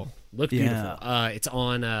beautiful. beautiful. Look beautiful. It's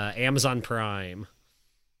on Amazon Prime.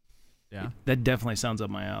 Yeah, That definitely sounds up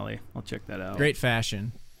my alley. I'll check that out. great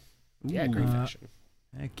fashion, Yeah, great fashion.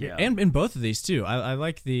 Heck yeah. and in both of these too. I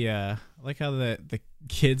like I like how the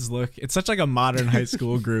kids look. It's such like a modern high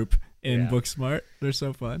school group in Yeah. Booksmart. They're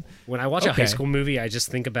so fun. When I watch a high Okay. school movie, I just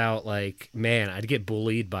think about like, man, I'd get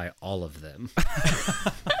bullied by all of them.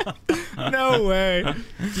 No way.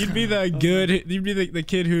 You'd be the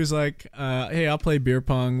kid who's like, hey, I'll play beer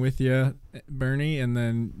pong with you, Bernie, and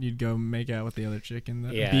then you'd go make out with the other chick in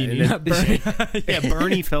the Yeah, beanie. and then- Not Bernie. yeah,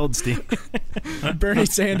 Bernie Feldstein. Bernie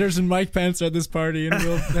Sanders and Mike Pence are at this party, and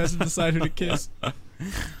Will has to decide who to kiss.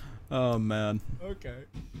 Oh man. Okay.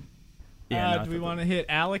 Yeah, Do we want to hit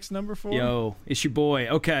Alex number 4? Yo, it's your boy.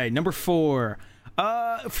 Okay, number 4.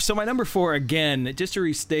 So my number 4 again, just to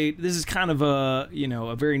restate, this is kind of a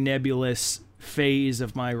very nebulous phase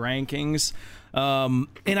of my rankings, and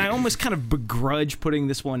I almost kind of begrudge putting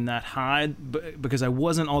this one that high because I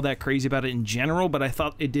wasn't all that crazy about it in general, but I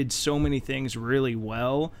thought it did so many things really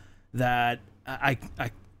well that I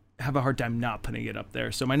have a hard time not putting it up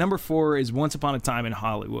there. So my number 4 is Once Upon a Time in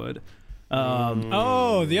Hollywood.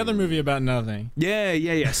 Oh, the other movie about nothing.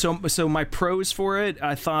 Yeah. So my pros for it,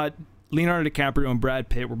 I thought Leonardo DiCaprio and Brad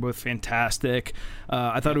Pitt were both fantastic.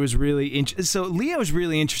 I thought it was really so Leo is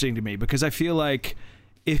really interesting to me because I feel like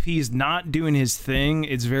if he's not doing his thing,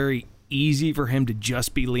 it's very easy for him to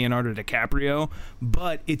just be Leonardo DiCaprio.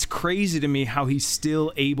 But it's crazy to me how he's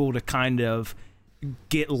still able to kind of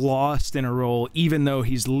get lost in a role, even though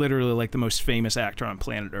he's literally like the most famous actor on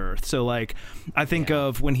planet Earth. So like, I think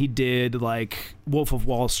of when he did like Wolf of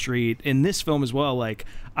Wall Street, in this film as well, like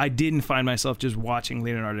I didn't find myself just watching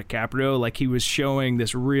Leonardo DiCaprio. Like he was showing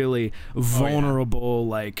this really vulnerable,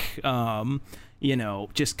 like, you know,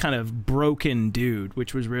 just kind of broken dude,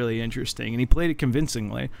 which was really interesting. And he played it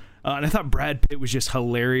convincingly. And I thought Brad Pitt was just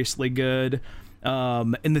hilariously good.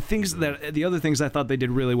 And the other things I thought they did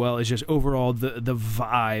really well is just overall the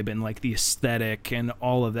vibe and like the aesthetic and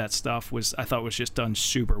all of that stuff I thought was just done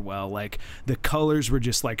super well. Like the colors were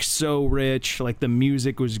just like so rich, like the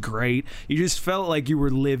music was great. You just felt like you were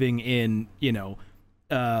living in, you know,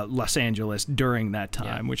 Los Angeles during that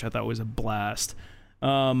time, which I thought was a blast. It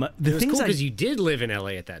was cool because you did live in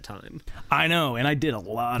LA at that time. I know, and I did a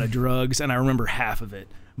lot of drugs, and I remember half of it.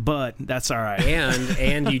 But that's all right.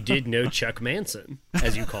 And you did know Chuck Manson,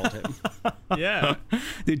 as you called him. Yeah.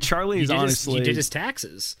 Dude, Charlie is honestly... You did his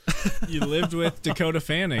taxes. You lived with Dakota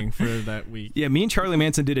Fanning for that week. Yeah, me and Charlie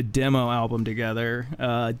Manson did a demo album together.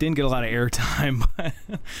 Didn't get a lot of airtime, but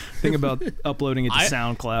think about uploading it to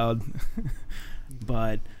SoundCloud.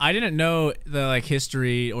 But I didn't know the like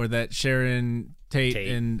history or that Sharon Tate.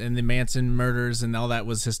 And the Manson murders and all that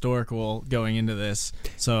was historical going into this.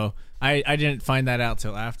 So... I didn't find that out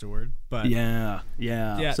till afterward, but yeah,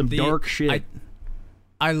 some dark shit.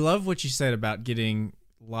 I love what you said about getting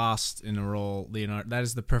lost in a role, Leonardo. That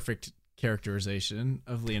is the perfect characterization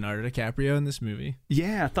of Leonardo DiCaprio in this movie.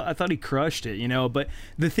 Yeah, I thought he crushed it, you know. But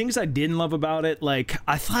the things I didn't love about it, like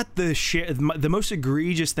I thought the most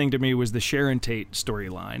egregious thing to me was the Sharon Tate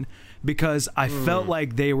storyline, because I felt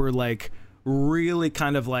like they were like really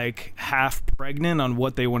kind of like half pregnant on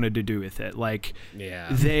what they wanted to do with it. Like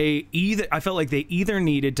I felt like they either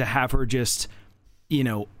needed to have her just, you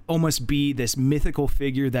know, almost be this mythical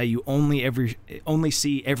figure that you only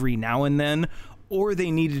see every now and then, or they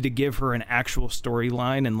needed to give her an actual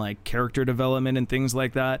storyline and like character development and things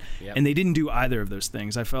like that. And they didn't do either of those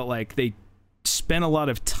things. I felt like they spent a lot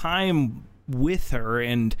of time with her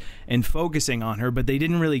and focusing on her, but they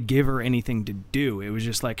didn't really give her anything to do. It was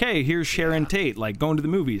just like, hey, here's Sharon Tate, like going to the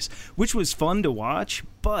movies, which was fun to watch,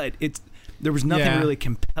 but there was nothing really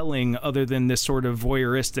compelling other than this sort of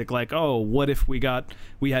voyeuristic, like, oh, what if we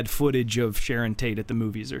had footage of Sharon Tate at the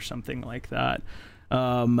movies or something like that.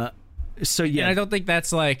 So yeah, and I don't think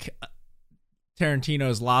that's like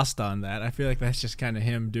Tarantino's lost on that. I feel like that's just kind of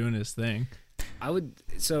him doing his thing.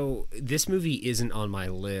 So this movie isn't on my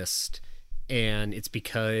list, and it's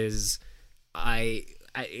because and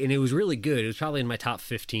it was really good. It was probably in my top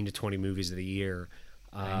 15 to 20 movies of the year.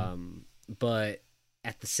 But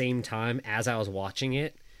at the same time, as I was watching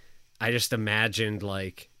it, I just imagined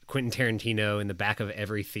like Quentin Tarantino in the back of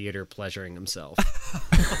every theater pleasuring himself.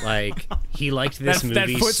 Like he liked this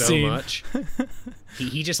movie so much.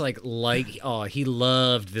 He just he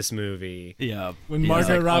loved this movie. Yeah. When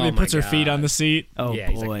Margot Robbie puts her feet on the seat. Oh yeah,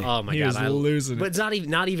 he's boy. like, oh my he god, was losing it. But it's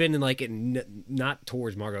not even like not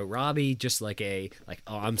towards Margot Robbie, just like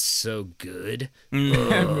oh, I'm so good.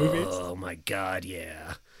 Oh my god,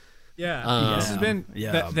 yeah. Yeah, this has been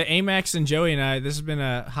the Amax and Joey and I. This has been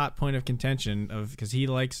a hot point of contention because he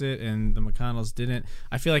likes it and the McConnells didn't.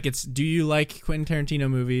 I feel like it's, do you like Quentin Tarantino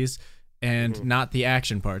movies and not the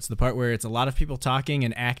action parts, the part where it's a lot of people talking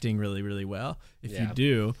and acting really, really well? If you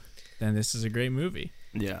do, then this is a great movie.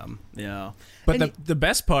 Yeah. But the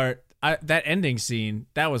best part, that ending scene,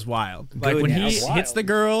 that was wild. Like when he hits the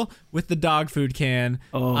girl with the dog food can,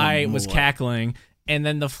 I was cackling. And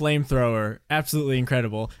then the flamethrower, absolutely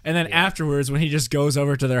incredible. And then afterwards, when he just goes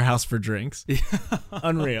over to their house for drinks,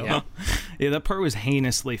 unreal. Yeah, that part was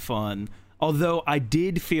heinously fun. Although I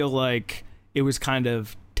did feel like it was kind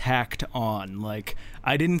of tacked on. Like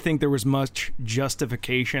I didn't think there was much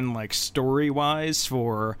justification, like story-wise,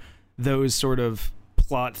 for those sort of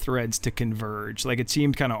plot threads to converge. Like it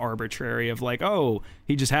seemed kind of arbitrary of like, oh,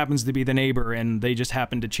 he just happens to be the neighbor and they just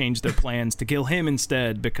happened to change their plans to kill him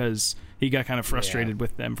instead because he got kind of frustrated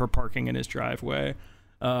with them for parking in his driveway.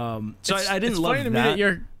 So I didn't love funny to that.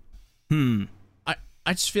 Me that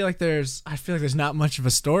I just feel like there's not much of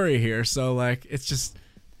a story here. So like it's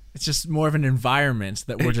just more of an environment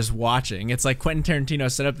that we're just watching. It's like Quentin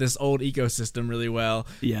Tarantino set up this old ecosystem really well.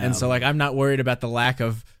 Yeah. And so like I'm not worried about the lack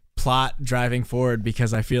of plot driving forward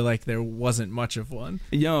because I feel like there wasn't much of one.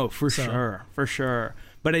 For sure.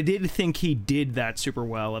 But I did think he did that super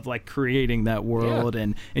well of like creating that world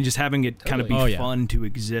and just having it kind of be fun to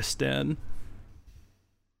exist in.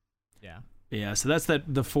 Yeah. So that's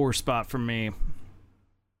the 4 spot for me.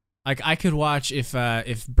 Like I could watch if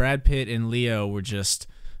Brad Pitt and Leo were just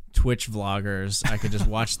Twitch vloggers. I could just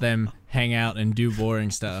watch them hang out and do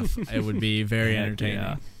boring stuff. It would be very entertaining.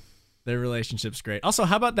 Yeah. Their relationship's great. Also,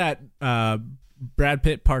 how about that Brad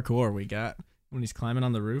Pitt parkour we got when he's climbing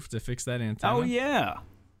on the roof to fix that antenna? Oh yeah,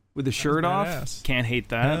 with the shirt off. badass. Can't hate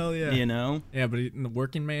that. Hell yeah. You know. Yeah, but in the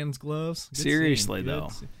working man's gloves. Good Seriously, scene. Good though.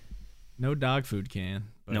 scene. No dog food can.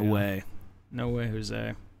 But No way. No way,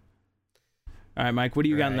 Jose. All right, Mike. What do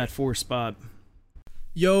you got in Right. that 4 spot?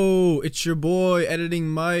 Yo, it's your boy, Editing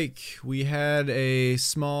Mike. We had a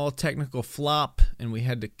small technical flop, and we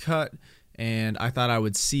had to cut, and I thought I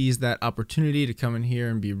would seize that opportunity to come in here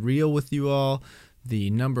and be real with you all. The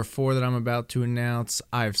number 4 that I'm about to announce,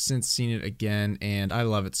 I've since seen it again, and I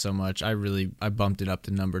love it so much. I bumped it up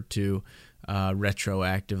to number 2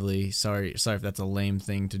 retroactively. Sorry if that's a lame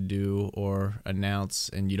thing to do or announce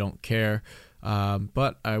and you don't care,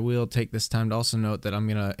 but I will take this time to also note that I'm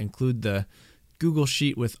going to include the Google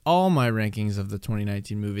Sheet with all my rankings of the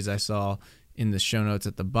 2019 movies I saw in the show notes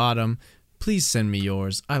at the bottom. Please send me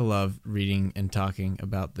yours. I love reading and talking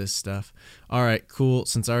about this stuff. All right, cool.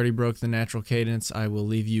 Since I already broke the natural cadence, I will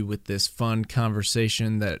leave you with this fun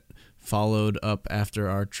conversation that followed up after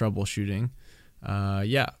our troubleshooting.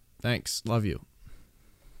 Yeah, thanks. Love you.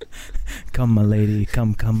 Come, my lady.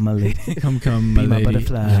 Come, my lady. Come, Be my my lady.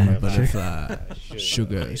 butterfly. Be my butterfly.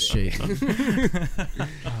 Sugar shake. Also,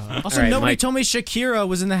 All right, nobody Mike. told me Shakira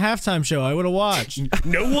was in the halftime show. I would have watched.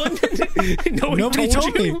 No one. Nobody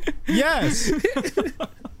told you? me. Yes.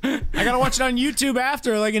 I gotta watch it on YouTube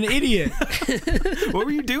after, like an idiot. What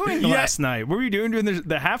were you doing last night? What were you doing during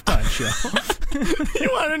the halftime show? You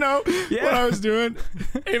want to know Yeah. what I was doing?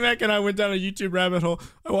 Amac and I went down a YouTube rabbit hole.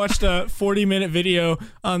 I watched a 40-minute video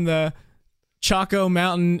on the Chaco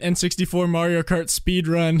Mountain N64 Mario Kart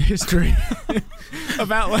speedrun history.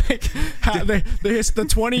 About like how the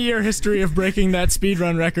 20-year history of breaking that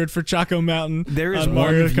speedrun record for Chaco Mountain. There is on one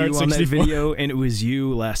Mario view Kart on that 64. video, and it was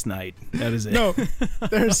you last night. That is it. No,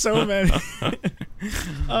 there's so many.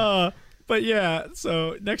 But yeah,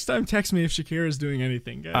 so next time text me if Shakira's doing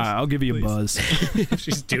anything, guys. I'll give you Please. a buzz. If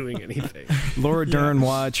she's doing anything. Laura Dern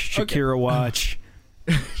watch, Shakira watch.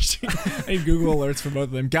 I need Google alerts for both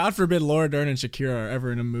of them. God forbid Laura Dern and Shakira are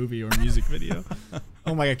ever in a movie or music video.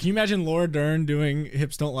 Oh my god, can you imagine Laura Dern doing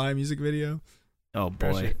Hips Don't Lie music video? Oh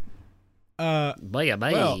boy. Bye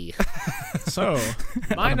bye. Well, So,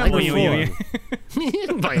 my Bye, number bye,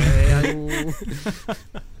 4. bye.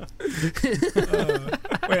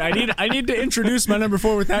 Wait, I need to introduce my number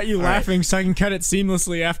 4 without you laughing so I can cut it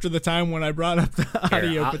seamlessly after the time when I brought up the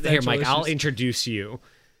audio potential Here, Mike, I'll issues. introduce you.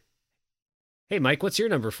 Hey, Mike, what's your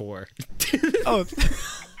number 4? Oh.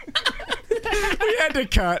 We had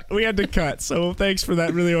to cut. So thanks for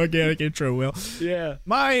that really organic intro, Will. Yeah.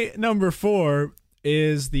 My number 4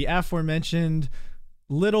 is the aforementioned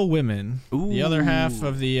Little Women, the other half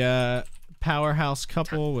of the powerhouse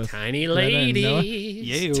couple with Tiny Greta and Noah.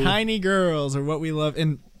 ladies. Yeah. Tiny girls are what we love.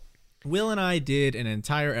 And Will and I did an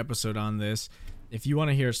entire episode on this. If you want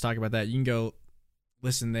to hear us talk about that, you can go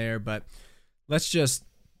listen there. But let's just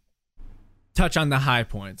touch on the high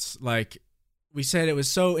points. Like we said, it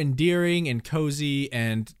was so endearing and cozy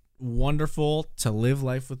and wonderful to live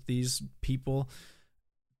life with these people.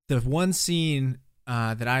 The one scene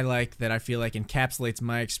that I like, that I feel like encapsulates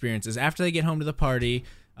my experience, is after they get home to the party,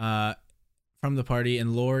 from the party,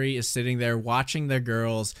 and Lori is sitting there watching their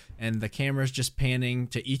girls, and the camera's just panning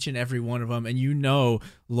to each and every one of them, and you know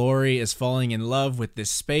Lori is falling in love with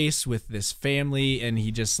this space, with this family, and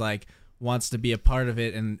he just like wants to be a part of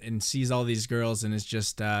it, and sees all these girls and is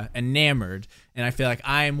just enamored. And I feel like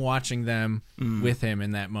I'm watching them with him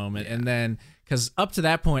in that moment. And then, because up to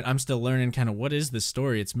that point, I'm still learning kind of what is this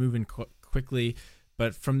story. It's moving quickly,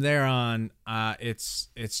 but from there on, it's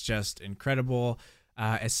just incredible.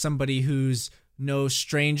 As somebody who's no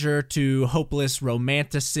stranger to hopeless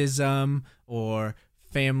romanticism or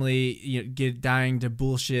family dying to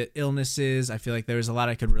bullshit illnesses, I feel like there was a lot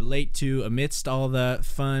I could relate to amidst all the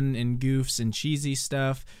fun and goofs and cheesy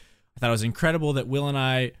stuff. I thought it was incredible that Will and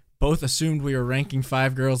I both assumed we were ranking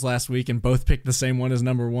 5 girls last week and both picked the same one as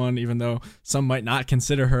number 1, even though some might not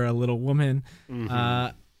consider her a little woman.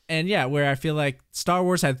 And yeah, where I feel like Star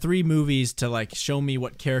Wars had 3 movies to like show me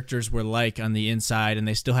what characters were like on the inside, and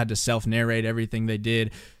they still had to self-narrate everything they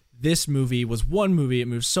did. This movie was one movie. It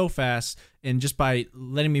moves so fast, and just by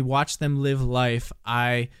letting me watch them live life,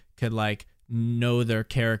 I could like know their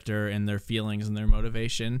character and their feelings and their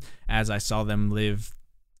motivation as I saw them live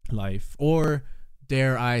life, or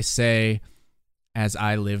dare I say, as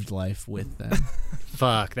I lived life with them.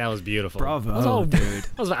 Fuck, that was beautiful. Bravo, dude.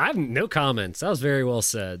 I have no comments. That was very well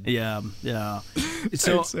said. Yeah.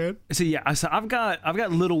 So yeah, so I've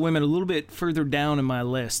got Little Women a little bit further down in my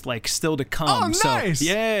list, like still to come. Oh, nice. So,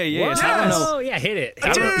 yeah. Wow. So I don't know. Oh, yeah, hit it.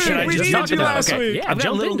 Should I we just needed jump you into it? last Okay. week. Yeah, I've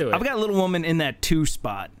jump into it. I've got Little Woman in that 2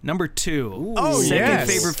 spot, number 2. Ooh. Oh, Second yes.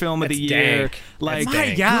 favorite film of the That's year. dank. Like, That's dank.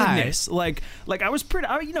 My God. goodness, like I was pretty,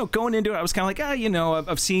 going into it, I was kind of like,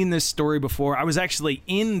 I've seen this story before. I was actually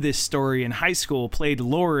in this story in high school. Played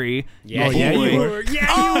Lori. Yeah, you were.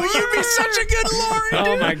 Yeah, you'd be such a good Lori.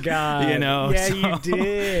 Oh my god. Yeah, so, you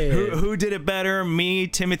did. Who did it better? Me,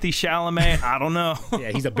 Timothy Chalamet? I don't know.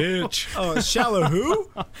 Yeah, he's a bitch. Oh, shallow who?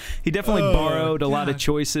 He definitely borrowed a lot of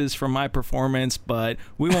choices from my performance, but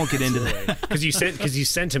we won't get into that. Because you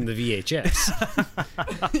sent him the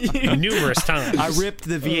VHS numerous times. I ripped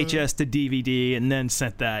the VHS to DVD and then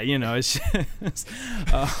sent that. It's just,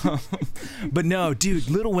 but no, dude,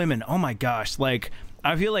 Little Women. Oh my gosh, like.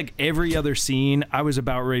 I feel like every other scene, I was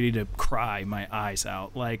about ready to cry my eyes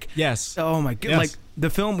out. Like, Yes. oh my god, Yes. like the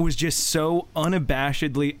film was just so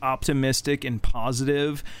unabashedly optimistic and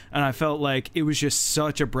positive, and I felt like it was just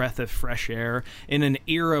such a breath of fresh air in an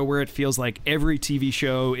era where it feels like every TV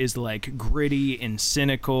show is like gritty and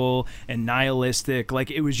cynical and nihilistic. Like,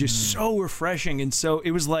 it was just so refreshing, and so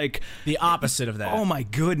it was like The opposite of that. oh my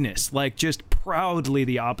goodness, like just proudly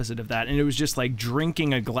the opposite of that. And it was just like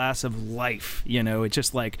drinking a glass of life, it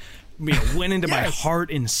just like went into my heart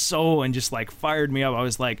and soul and just like fired me up. I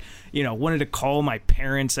was like, wanted to call my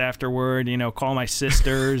parents afterward, call my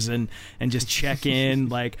sisters and just check in,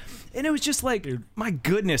 like, and it was just like, my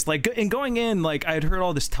goodness, like, and going in, like, I had heard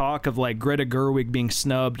all this talk of like Greta Gerwig being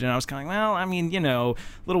snubbed, and I was kind of like, well, I mean,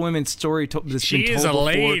 Little Women's story that's She been told is a before,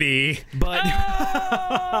 lady. but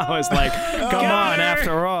I was like, come on,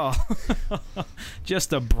 after all,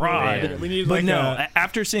 just a broad. Man. We need But like no,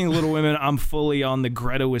 after seeing Little Women, I'm fully on the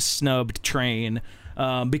Greta was snubbed train.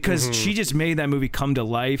 Because she just made that movie come to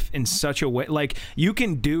life in such a way. Like, you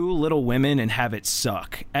can do Little Women and have it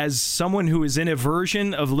suck. As someone who is in a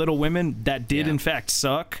version of Little Women that did in fact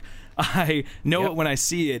suck, I know it when I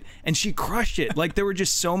see it, and she crushed it. Like, there were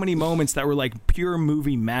just so many moments that were like pure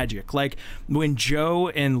movie magic. Like when Joe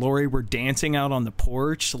and Lori were dancing out on the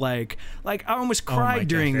porch, like I almost cried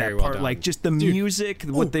during very that well part. done. Like, just the music,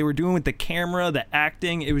 what they were doing with the camera, the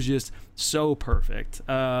acting, it was just so perfect.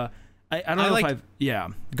 I don't know if I've... Yeah,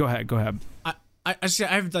 go ahead. I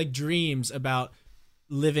have like dreams about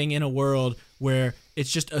living in a world where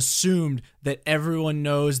it's just assumed that everyone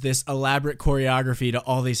knows this elaborate choreography to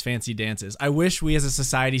all these fancy dances. I wish we as a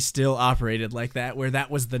society still operated like that, where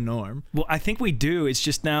that was the norm. Well, I think we do. It's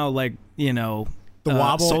just now, like, The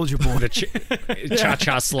wobble. Soldier Boy. The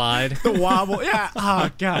cha-cha slide. The wobble. Yeah.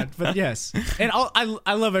 Oh, God. But yes. And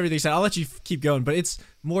I love everything you said. I'll let you keep going, but it's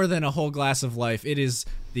more than a whole glass of life. It is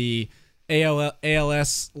the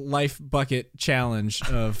ALS life bucket challenge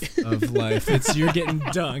of life. It's you're getting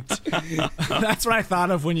dunked. That's what I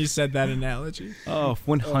thought of when you said that analogy. Oh,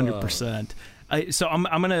 100%. So I'm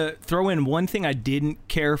gonna throw in one thing I didn't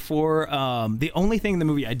care for. The only thing in the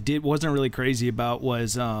movie I wasn't really crazy about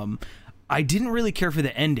was I didn't really care for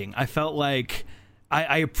the ending. I felt like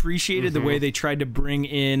I appreciated the way they tried to bring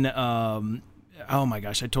in. Oh my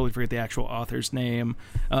gosh, I totally forget the actual author's name.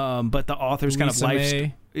 But the author's kind of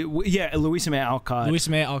life. Louisa May Alcott. Louisa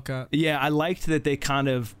May Alcott. Yeah, I liked that they kind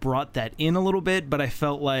of brought that in a little bit, but I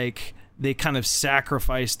felt like they kind of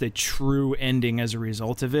sacrificed the true ending as a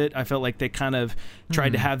result of it. I felt like they kind of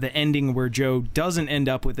tried to have the ending where Joe doesn't end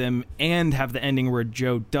up with him and have the ending where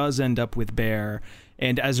Joe does end up with Bear.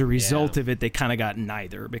 And as a result of it, they kind of got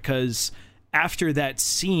neither, because after that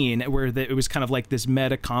scene where it was kind of like this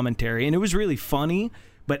meta commentary, and it was really funny,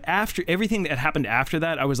 but after everything that happened after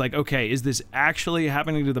that, I was like, okay, is this actually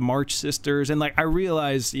happening to the March sisters? And like, I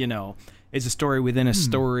realized, it's a story within a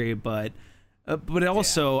story, but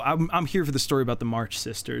also I'm here for the story about the March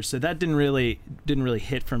sisters. So that didn't really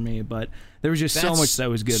hit for me, but there was just so much that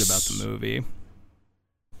was good about the movie.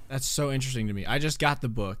 That's so interesting to me. I just got the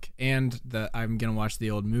book, and I'm gonna watch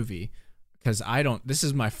the old movie, because this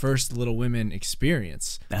is my first Little Women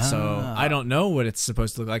experience. So I don't know what it's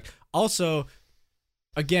supposed to look like. Also,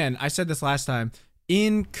 again, I said this last time,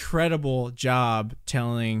 incredible job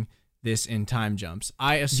telling this in time jumps.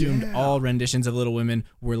 I assumed all renditions of Little Women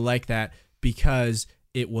were like that because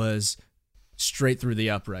it was straight through the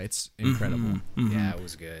uprights. Incredible. Yeah, it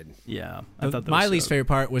was good. Yeah. I thought that my was least favorite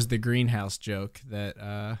part was the greenhouse joke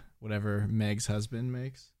that whatever Meg's husband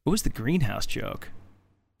makes. What was the greenhouse joke?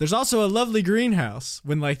 There's also a lovely greenhouse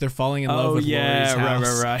when like they're falling in love with Lori's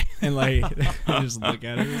house. Right. And like I just look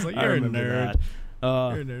at it, it's like, you're a nerd. You're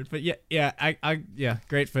a nerd. But yeah,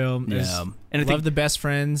 great film. Yeah. And I love the best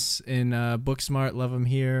friends in Booksmart. Love them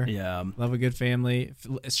here. Yeah. Love a good family.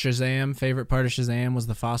 Shazam, favorite part of Shazam was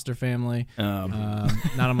the Foster family. Not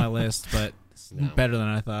on my list, but better than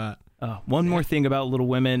I thought. One more thing about Little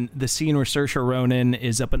Women, the scene where Saoirse Ronan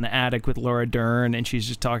is up in the attic with Laura Dern, and she's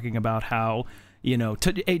just talking about how,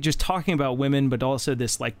 just talking about women, but also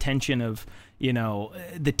this like tension of,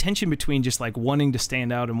 the tension between just like wanting to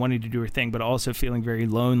stand out and wanting to do her thing, but also feeling very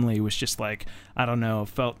lonely was just like, I don't know,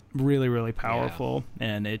 felt really, really powerful. Yeah.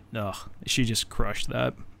 And she just crushed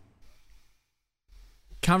that.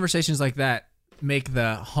 Conversations like that make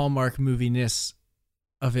the Hallmark movie-ness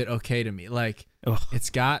of it okay to me. Like, it's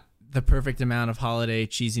got the perfect amount of holiday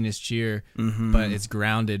cheesiness cheer, but it's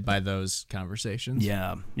grounded by those conversations.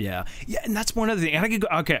 Yeah, and that's one other thing. And I could go,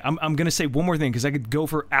 I'm going to say one more thing because I could go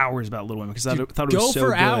for hours about Little Women because I thought it was so good. Go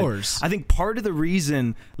for hours. I think part of the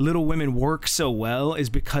reason Little Women works so well is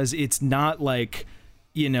because it's not like,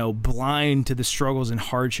 blind to the struggles and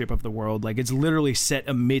hardship of the world. Like, it's literally set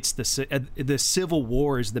amidst the Civil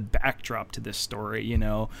War is the backdrop to this story,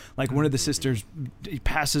 Like, one of the sisters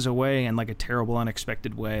passes away in, like, a terrible,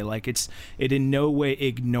 unexpected way. Like, it in no way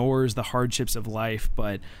ignores the hardships of life,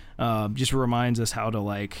 but just reminds us how to,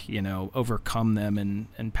 like, overcome them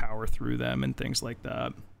and power through them and things like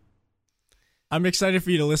that. I'm excited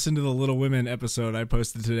for you to listen to the Little Women episode I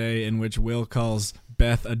posted today in which Will calls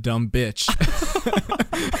Beth a dumb bitch.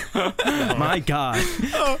 My God.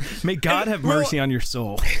 May God have mercy on your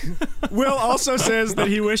soul. Will also says that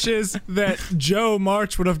he wishes that Joe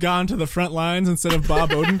March would have gone to the front lines instead of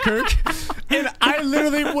Bob Odenkirk. And I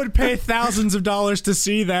literally would pay thousands of dollars to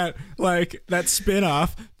see that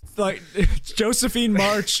spinoff. Like Josephine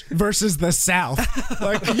March versus the South.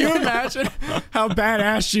 Like, can you imagine how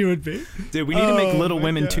badass she would be? Dude, we need to make Little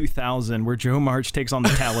Women 2000 where Joe March takes on the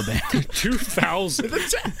Taliban. 2000.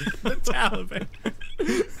 the Taliban.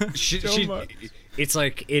 It's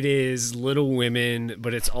like it is Little Women,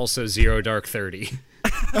 but it's also Zero Dark 30.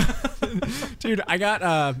 Dude, I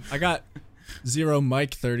got Zero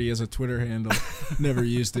Mike 30 as a Twitter handle. Never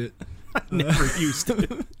used it. Never used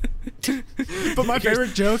it. But my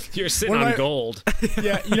favorite joke, you're sitting on gold.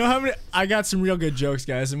 Yeah, you know how many? I got some real good jokes,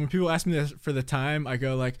 guys. And when people ask me for the time, I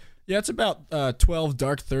go like, "Yeah, it's about 12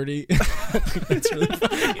 dark 30." That's really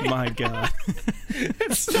funny. My God,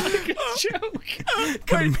 it's not a good joke.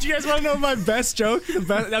 Wait, do you guys want to know my best joke?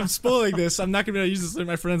 I'm spoiling this. I'm not gonna be able to use this with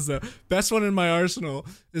my friends though. Best one in my arsenal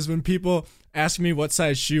is when people ask me what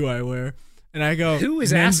size shoe I wear, and I go, "Who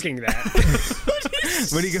is asking that?"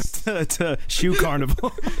 When you go to Shoe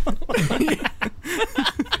Carnival.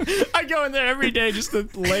 I go in there every day just to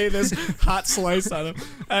lay this hot slice on them.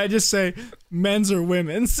 I just say, men's or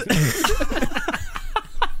women's. Isn't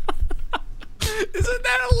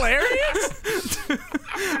that hilarious?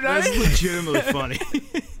 That's legitimately funny.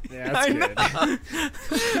 Yeah, that's good.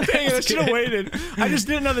 Dang it, I should have waited. I just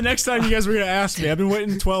didn't know the next time you guys were going to ask me. I've been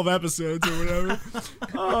waiting 12 episodes or whatever.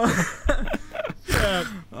 Yeah.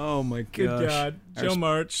 Oh my gosh. Good God. Joe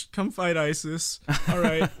March, come fight ISIS. All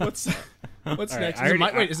right. What's next?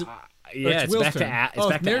 Is it Yeah, it's Will's back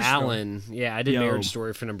turn. to Alan. Yeah, I did Marriage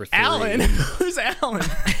Story for number 3. Alan? Who's Alan?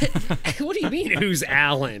 What do you mean, who's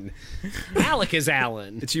Alan? Alec is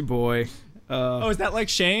Alan. It's your boy. Is that like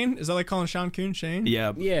Shane? Is that like calling Sean Coon Shane?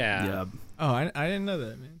 Yeah. Yeah. Oh, I didn't know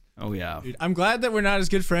that, man. Oh, yeah. Dude, I'm glad that we're not as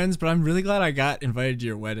good friends, but I'm really glad I got invited to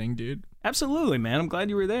your wedding, dude. Absolutely, man. I'm glad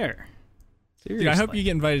you were there. Seriously. Dude, I hope you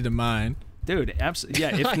get invited to mine. Dude, absolutely.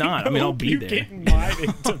 Yeah, if not, I'll be there. Get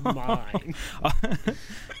invited to mine.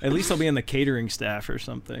 At least I'll be in the catering staff or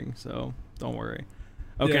something, so don't worry.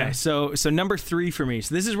 Okay, Yeah. so number 3 for me.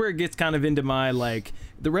 So this is where it gets kind of into my, like,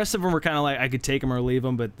 the rest of them are kind of like I could take them or leave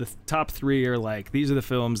them, but the top 3 are like, these are the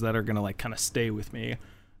films that are going to, like, kind of stay with me.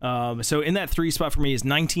 So in that 3 spot for me is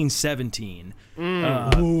 1917.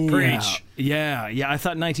 Preach. Yeah. I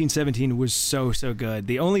thought 1917 was so good.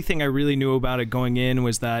 The only thing I really knew about it going in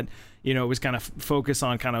was that, it was kind of focused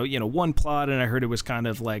on kind of, one plot, and I heard it was kind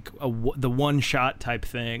of like the one shot type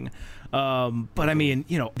thing. But I mean,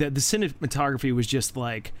 the cinematography was just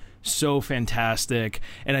like so fantastic,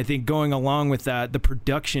 and I think going along with that, the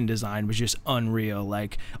production design was just unreal.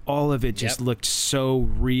 Like, all of it just looked so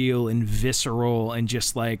real and visceral, and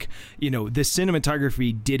just like, the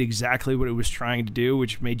cinematography did exactly what it was trying to do,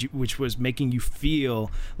 which was making you feel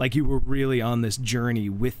like you were really on this journey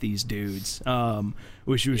with these dudes,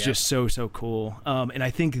 which was just so cool. And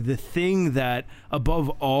I think the thing that above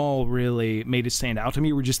all really made it stand out to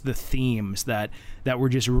me were just the themes that were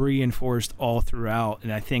just reinforced all throughout,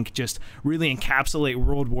 and I think just really encapsulate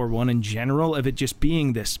World War I in general, of it just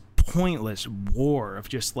being this pointless war of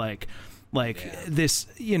just like, this,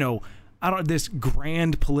 this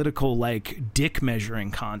grand political like dick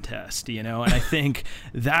measuring contest, and I think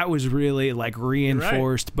that was really like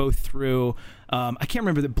reinforced both through I can't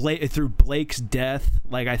remember through Blake's death,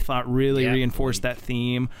 like I thought really reinforced that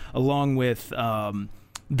theme, along with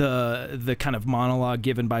the kind of monologue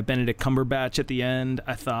given by Benedict Cumberbatch at the end.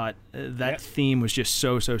 I thought that theme was just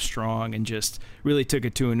so strong and just really took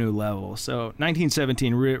it to a new level. So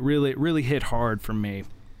 1917 really hit hard for me.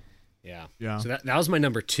 Yeah. So that was my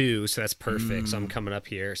number 2, so that's perfect. So I'm coming up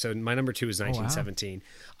here. So my number 2 is 1917.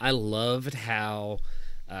 I loved how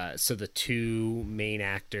so the two main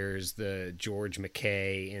actors, the George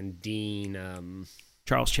McKay and Dean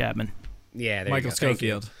Charles Chapman. Yeah, Michael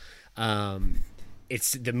Scofield.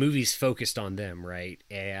 It's the movie's focused on them, right?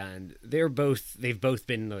 And they've both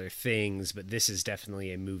been in other things, but this is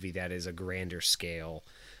definitely a movie that is a grander scale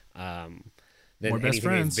than anything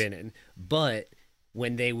they've been in. But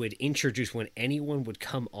when they would when anyone would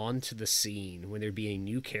come onto the scene, when there'd be a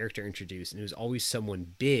new character introduced, and it was always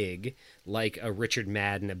someone big, like a Richard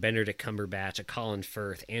Madden, a Benedict Cumberbatch, a Colin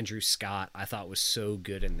Firth, Andrew Scott, I thought was so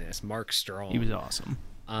good in this. Mark Strong. He was awesome.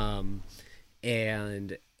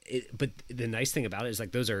 But the nice thing about it is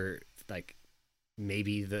like those are like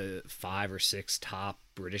maybe the 5 or 6 top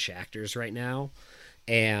British actors right now,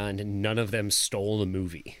 and none of them stole the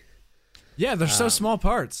movie. Yeah, they're so small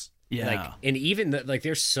parts. Yeah, and even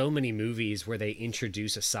there's so many movies where they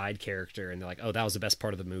introduce a side character and they're like, oh, that was the best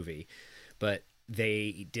part of the movie, but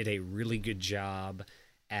they did a really good job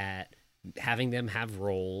at having them have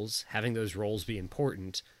roles, having those roles be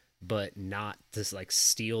important, but not to like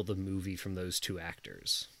steal the movie from those two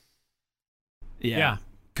actors. Yeah.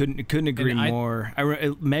 Couldn't agree more.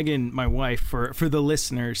 Megan, my wife, for the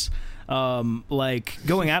listeners, like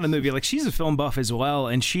going out of the movie, like she's a film buff as well,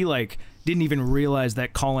 and she like didn't even realize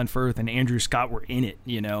that Colin Firth and Andrew Scott were in it,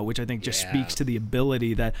 which I think just speaks to the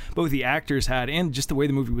ability that both the actors had and just the way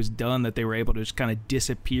the movie was done, that they were able to just kind of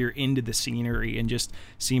disappear into the scenery and just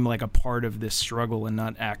seem like a part of this struggle and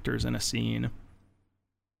not actors in a scene.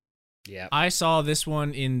 Yeah, I saw this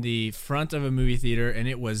one in the front of a movie theater, and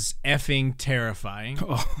it was effing terrifying.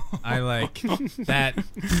 I like that,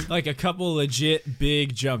 like a couple legit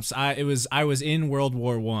big jumps. I was in World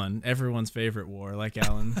War I, everyone's favorite war, like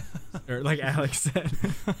Alan or like Alex said.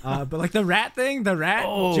 But like the rat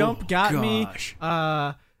jump got me.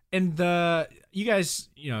 And you guys,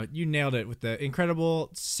 you nailed it with the incredible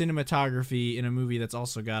cinematography in a movie that's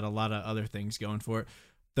also got a lot of other things going for it.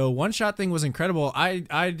 The one-shot thing was incredible. I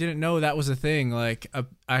didn't know that was a thing. Like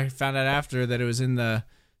I found out after that it was in the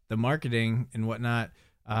marketing and whatnot.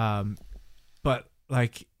 But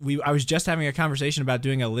like I was just having a conversation about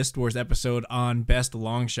doing a List Wars episode on best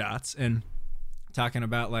long shots and talking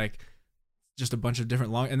about like just a bunch of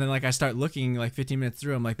different and then like I start looking like 15 minutes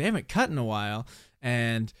through, I'm like, they haven't cut in a while.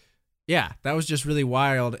 And yeah, that was just really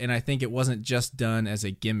wild, and I think it wasn't just done as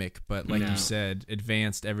a gimmick, but like you said,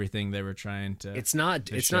 advanced everything they were trying to. It's not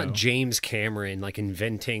James Cameron like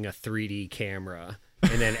inventing a 3D camera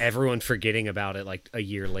and then everyone forgetting about it like a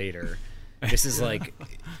year later. This is like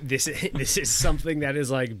this is something that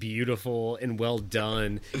is like beautiful and well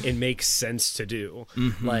done and makes sense to do.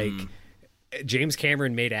 Mm-hmm. Like James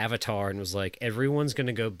Cameron made Avatar and was like, everyone's going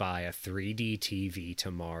to go buy a 3D TV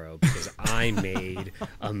tomorrow because I made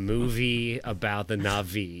a movie about the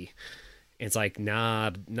Na'vi. It's like, nah,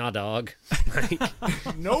 dog. Like,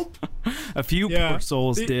 nope. A few poor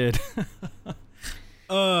souls did.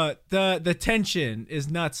 The tension is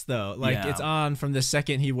nuts though. Like it's on from the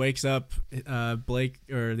second he wakes up, Blake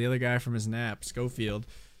or the other guy from his nap, Schofield.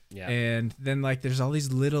 Yeah. And then like there's all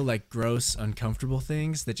these little like gross, uncomfortable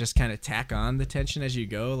things that just kind of tack on the tension as you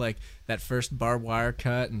go. Like that first barbed wire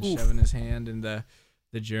cut and shoving his hand in the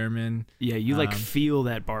German. Yeah, you like feel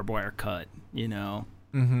that barbed wire cut,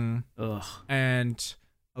 Mm-hmm. Ugh. And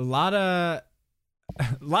a lot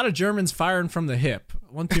of Germans firing from the hip.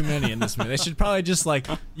 One too many in this movie. They should probably just like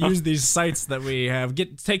use these sights that we have.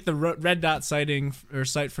 Take the red dot sighting or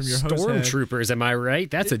sight from your host head. Stormtroopers, am I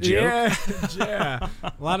right? That's a joke. Yeah.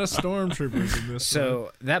 A lot of stormtroopers in this.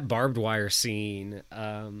 So that barbed wire scene,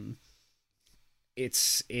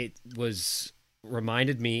 it was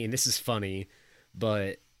reminded me, and this is funny,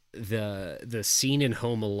 but the scene in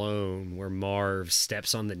Home Alone where Marv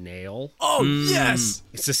steps on the nail. Oh yes,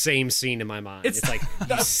 it's the same scene in my mind. It's like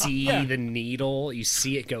you see the needle, you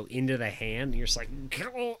see it go into the hand, and you're just like,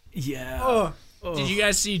 yeah. Did you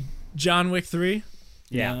guys see John Wick 3?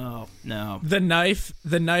 Yeah. No. The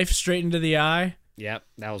knife straight into the eye. Yep,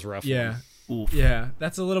 that was rough. Yeah. Oof. Yeah,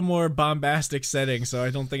 that's a little more bombastic setting, so I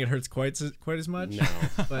don't think it hurts quite as much. No,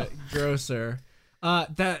 but grosser.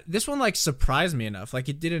 This one like surprised me enough. Like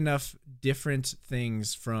it did enough different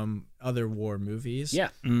things from other war movies. Yeah.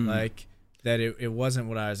 Like that it wasn't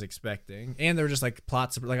what I was expecting. And there were just like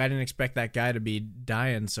plots like I didn't expect that guy to be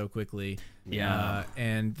dying so quickly. Yeah.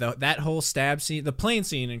 And that whole stab scene, the plane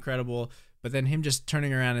scene, incredible, but then him just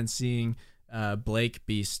turning around and seeing Blake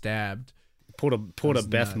be stabbed. Pulled a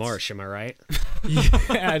Beth nuts. Marsh, am I right?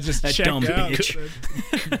 Yeah, just That checked dumb out.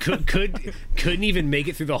 bitch. Couldn't even make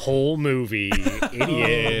it through the whole movie.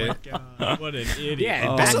 Idiot. Oh my God, what an idiot. Yeah,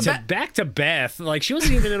 Also, back to Beth. Like she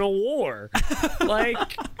wasn't even in a war.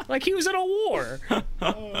 like he was in a war.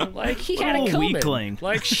 Like he had Oh, it coming. weakling.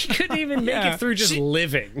 Like she couldn't even make Yeah, it through just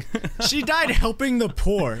living. she died helping the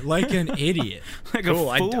poor like an idiot. Like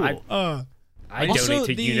Cool. a fool. I Also, donate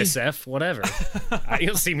to the- UNICEF. Whatever.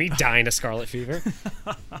 You'll see me dying of scarlet fever.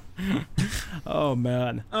 Oh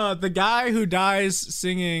man. The guy who dies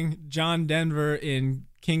singing John Denver in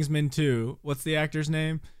Kingsman 2. What's the actor's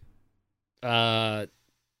name?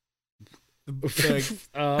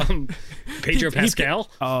 Pedro Pascal.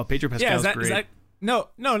 Oh, Pedro Pascal's is great. that no,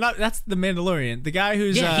 not that's the Mandalorian. The guy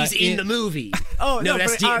who's Yeah, he's in the movie. Oh No, no,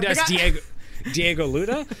 that's but, the guy- Diego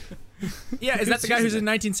Luna. Yeah, is that the guy who's in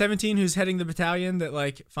 1917 who's heading the battalion that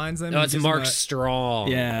like finds them? No, and it's gives them Mark a- Strong.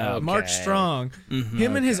 Yeah. Okay. Mark Strong.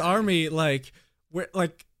 Him and his army, like, where,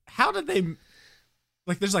 like, how did they,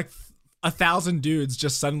 like, there's like 1,000 dudes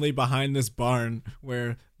just suddenly behind this barn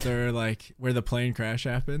where they're like, where the plane crash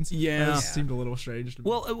happens. Yeah. That just seemed a little strange to me.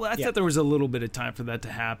 Well, I thought there was a little bit of time for that to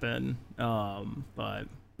happen. But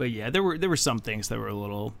yeah, there were some things that were a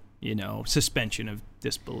little, suspension of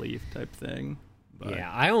disbelief type thing. But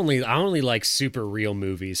Yeah, I only like super real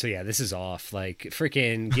movies. So yeah, this is off. Like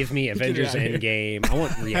freaking give me Avengers outta here. Endgame. I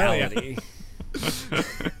want reality.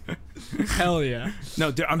 Hell yeah.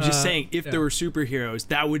 No, I'm just saying, if yeah. there were superheroes,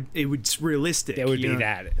 it would realistic. It would you be know?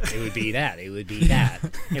 that. It would be that. It would be that.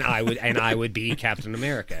 And I would be Captain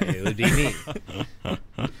America. It would be me.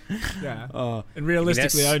 Yeah. And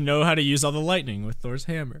realistically, that's- I know how to use all the lightning with Thor's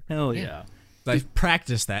hammer. Hell yeah. I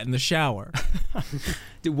practiced that in the shower.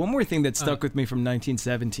 Dude, one more thing that stuck with me from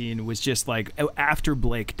 1917 was just like after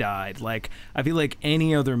Blake died. Like I feel like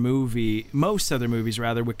most other movies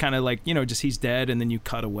rather, would kind of like just he's dead and then you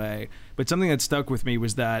cut away. But something that stuck with me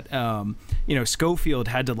was that Schofield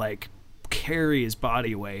had to like carry his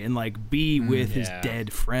body away and like be with his Yeah.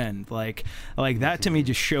 dead friend. Like that to me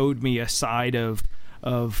just showed me a side of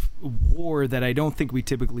war that I don't think we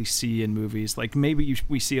typically see in movies. Like maybe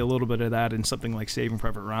we see a little bit of that in something like Saving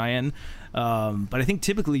Private Ryan, but I think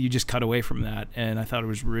typically you just cut away from that, and I thought it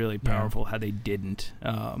was really powerful how they didn't.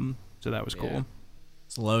 So that was cool. Yeah.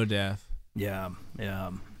 Slow death. Yeah. It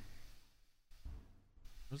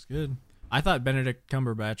was good. I thought Benedict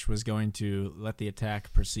Cumberbatch was going to let the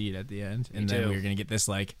attack proceed at the end, and then too. we were going to get this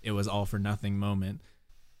like it was all for nothing moment.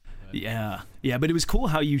 Yeah, but it was cool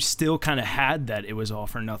how you still kind of had that it was all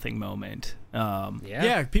for nothing moment.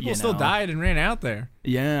 Yeah, people You still know. died and ran out there.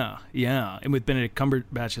 Yeah, and with Benedict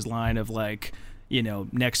Cumberbatch's line of like,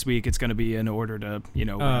 next week it's going to be in order to,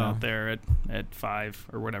 run out there at 5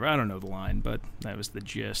 or whatever. I don't know the line, but that was the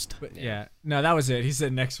gist. But yeah, no, that was it. He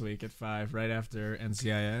said next week at 5, right after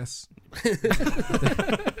NCIS.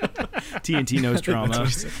 TNT knows drama.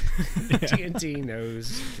 TNT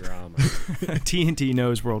knows drama. TNT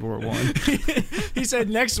knows World War One. He said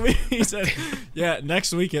next week. He said, yeah,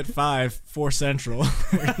 next week at 5, 4 Central.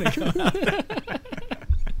 We're gonna go out there.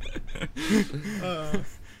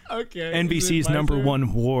 Okay. NBC's My number turn.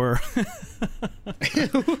 one war.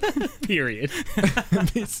 Period.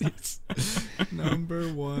 NBC's number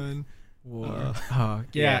one war.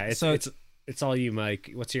 Yeah, so it's all you,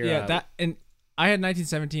 Mike. What's your that and I had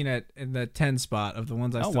 1917 in the 10 spot of the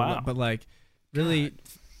ones I Oh, still wow. but like really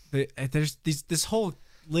there's this whole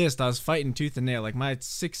list I was fighting tooth and nail. Like my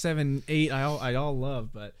 6, 7, 8 I all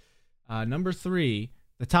love, but number 3,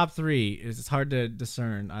 the top 3 it's hard to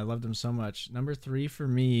discern. I loved them so much. Number 3 for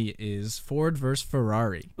me is Ford versus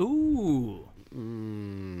Ferrari. Ooh,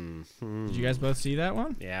 Did you guys both see that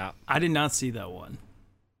one? Yeah. I did not see that one.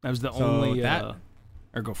 That was the So only. that-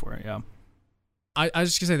 Or go for it. Yeah. I was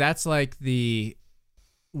just gonna say that's like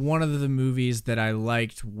one of the movies that I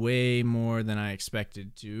liked way more than I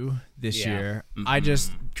expected to this Yeah. year.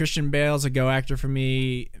 Christian Bale's a go actor for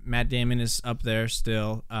me. Matt Damon is up there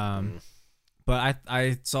still. But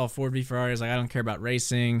I saw Ford v Ferrari. I was like, I don't care about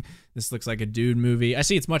racing. This looks like a dude movie. I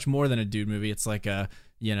see it's much more than a dude movie. It's like it's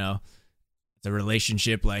a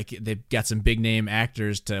relationship. Like they've got some big name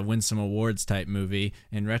actors to win some awards type movie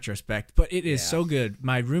in retrospect. But it is so good.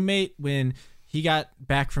 My roommate, when he got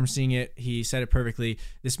back from seeing it, he said it perfectly.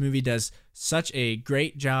 This movie does such a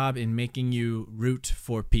great job in making you root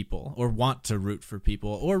for people or want to root for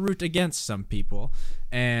people or root against some people.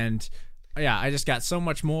 And yeah, I just got so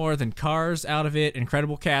much more than Cars out of it.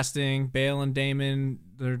 Incredible casting, Bale and Damon,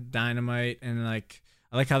 they're dynamite, and like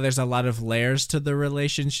I like how there's a lot of layers to the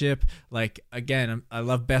relationship. Like again, I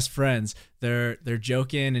love best friends. They're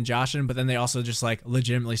joking and joshing, but then they also just like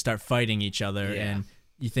legitimately start fighting each other, and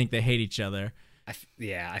you think they hate each other.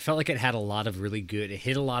 I felt like it hit a lot of really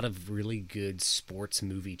good sports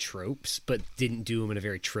movie tropes, but didn't do them in a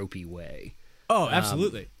very tropey way. Oh,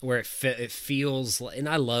 absolutely. Where it feels, and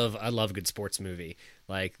I love a good sports movie.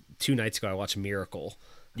 Like 2 nights ago, I watched Miracle.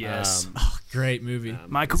 Yes, great movie.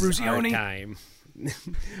 Michael Ruzioni. Time.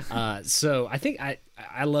 So I think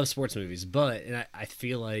I love sports movies, but I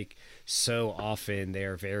feel like so often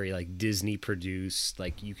they're very like Disney produced.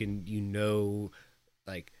 Like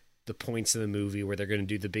like the points of the movie where they're going to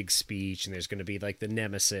do the big speech, and there's going to be like the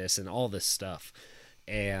nemesis and all this stuff.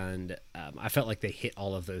 And I felt like they hit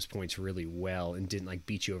all of those points really well and didn't like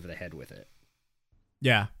beat you over the head with it.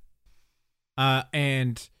 Yeah.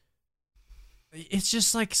 And it's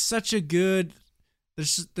just like such a good,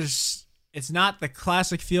 it's not the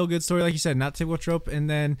classic feel good story, like you said, not typical trope. And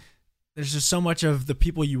then there's just so much of the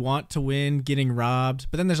people you want to win getting robbed,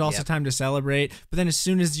 but then there's also time to celebrate. But then as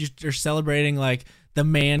soon as you're celebrating, like the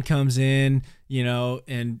man comes in,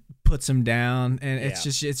 and puts him down, and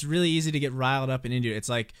it's really easy to get riled up and into it. It's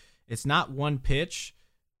like, it's not one pitch.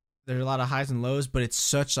 There's a lot of highs and lows, but it's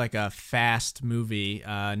such like a fast movie.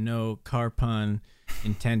 No car pun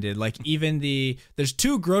intended. Like even there's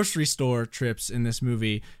 2 grocery store trips in this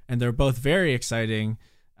movie, and they're both very exciting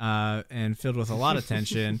and filled with a lot of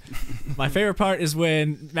tension. My favorite part is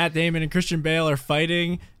when Matt Damon and Christian Bale are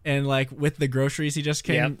fighting, and like with the groceries he just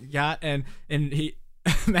got, and he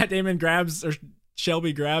Matt Damon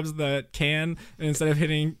Shelby grabs the can, and instead of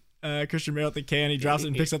hitting Christian Bale with the can, he drops it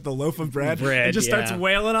and picks up the loaf of bread and just starts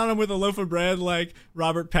wailing on him with a loaf of bread, like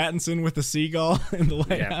Robert Pattinson with the seagull in the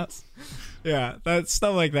lighthouse. Yeah, that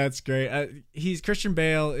stuff like that's great. Christian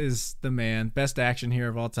Bale is the man, best action hero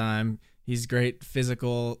of all time. He's great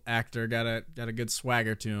physical actor, got a good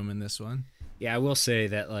swagger to him in this one. Yeah, I will say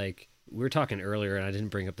that like we were talking earlier, and I didn't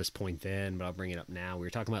bring up this point then, but I'll bring it up now. We were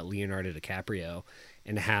talking about Leonardo DiCaprio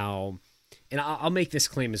and how, and I'll make this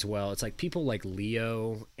claim as well. It's like people like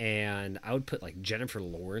Leo, and I would put like Jennifer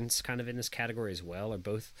Lawrence kind of in this category as well, are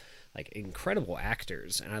both like incredible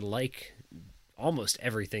actors, and I like almost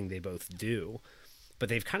everything they both do, but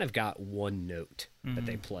they've kind of got one note that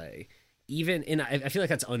they play. Even, and I feel like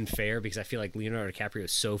that's unfair, because I feel like Leonardo DiCaprio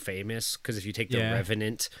is so famous, because if you take The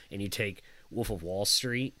Revenant and you take Wolf of Wall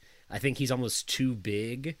Street, I think he's almost too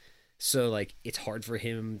big. So like it's hard for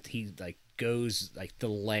him. He like goes like the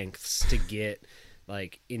lengths to get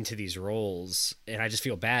like into these roles, and I just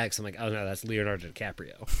feel bad because I'm like, oh no, that's Leonardo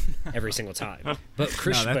DiCaprio every single time. But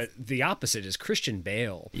but the opposite is Christian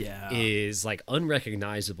Bale. Is like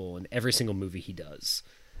unrecognizable in every single movie he does.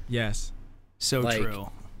 Yes, so like, true.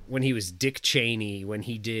 When he was Dick Cheney, when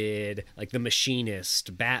he did like The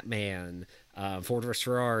Machinist, Batman, Ford vs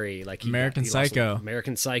Ferrari, like American Psycho,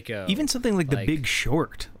 even something like The Big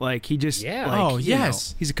Short. Like he just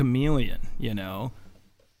he's a chameleon,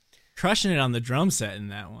 crushing it on the drum set in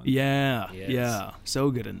that one. Yeah,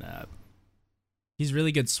 so good in that. He's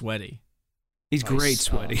really good sweaty. He's great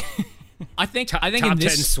sweaty. I think top in 10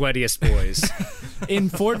 sweatiest boys. In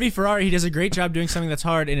Ford v Ferrari, he does a great job doing something that's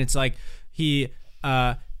hard, and it's like he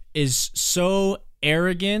is so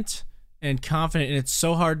arrogant and confident, and it's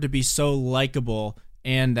so hard to be so likable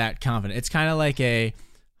and that confident. It's kind of like a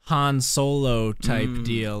Han Solo type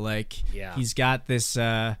deal. Like he's got this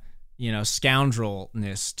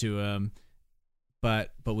scoundrelness to him,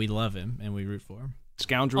 but we love him and we root for him.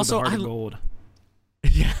 Scoundrel with the heart of gold.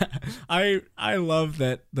 Yeah, I love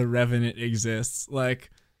that The Revenant exists. Like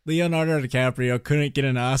Leonardo DiCaprio couldn't get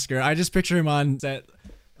an Oscar. I just picture him on set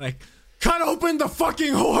like, cut open the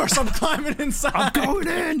fucking horse. I'm climbing inside. I'm going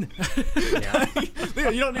in.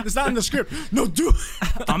 Leo, you don't need this. Not in the script. No, do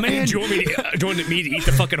I'm in. Do you want me to eat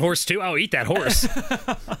the fucking horse too? I'll eat that horse.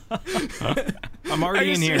 I'm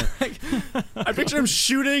already in here. I picture him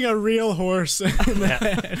shooting a real horse.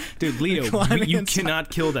 Dude, Leo, you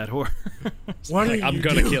cannot kill that horse. I'm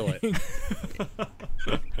gonna kill it.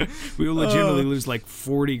 We will legitimately lose like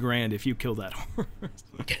 $40,000 if you kill that horse.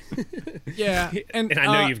 Yeah, and I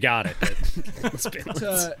know you've got it. Let's be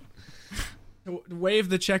honest. Wave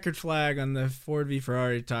the checkered flag on the Ford v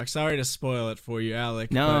Ferrari talk. Sorry to spoil it for you,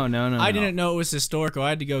 Alec. No. I didn't know it was historical. I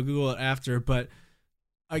had to go Google it after, but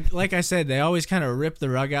like I said, they always kind of rip the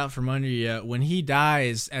rug out from under you. When he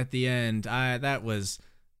dies at the end, I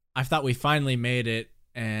thought we finally made it,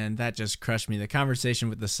 and that just crushed me. The conversation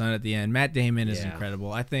with the son at the end. Matt Damon is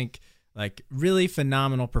incredible. I think like really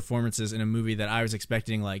phenomenal performances in a movie that I was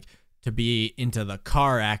expecting like to be into the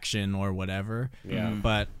car action or whatever. Yeah.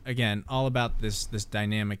 But again, all about this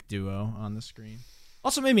dynamic duo on the screen.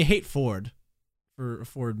 Also made me hate Ford for a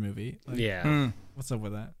Ford movie. Like, Yeah. what's up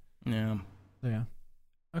with that? Yeah. So, yeah.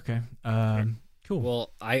 Okay. Cool.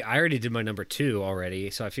 Well, I already did my number 2 already,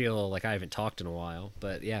 so I feel like I haven't talked in a while.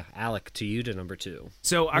 But yeah, Alec, to you to number 2.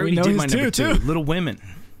 So I We already know did his my number two, 2. too. Little Women.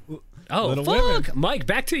 Oh, Little fuck. Women. Mike,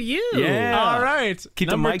 back to you. Yeah. All right. Keep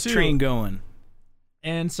Number the Mike 2. train going.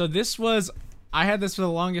 And so I had this for the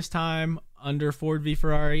longest time under Ford v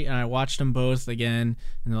Ferrari, and I watched them both again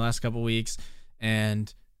in the last couple weeks,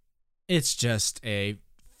 and it's just a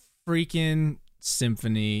freaking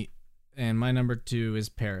symphony. And my number 2 is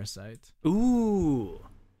Parasite. Ooh,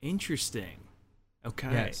 interesting. Okay.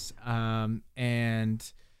 Yes.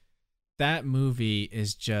 And that movie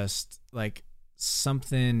is just like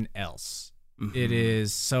something else. Mhm. It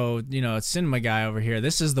is so, it's Cinema Guy over here.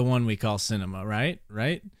 This is the one we call cinema, right?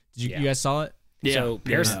 Did you guys saw it? Yeah. So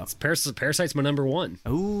Parasite's my number 1.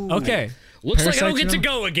 Ooh. Okay. Looks like I don't Parasite's get to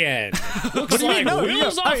your- go again. Looks like No,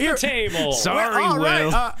 wheels yeah. off Here. the table. Sorry, All right,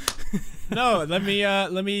 Will. no, let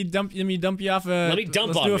me dump you off a. Let me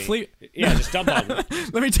dump let's on do a me. fleet. Yeah, just dump on me.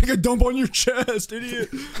 Let me take a dump on your chest, idiot.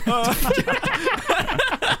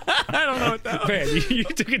 I don't know what that was. Man, you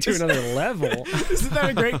took it to another level. Isn't that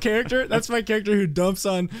a great character? That's my character who dumps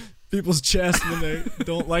on people's chest when they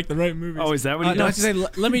don't like the right movies. Oh, is that what he No, I does? have to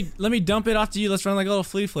say, let me dump it off to you. Let's run like a little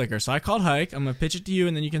flea flicker. So I called Hike. I'm gonna pitch it to you,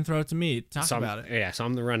 and then you can throw it to me. Talk about it. Yeah, so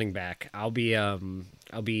I'm the running back. I'll be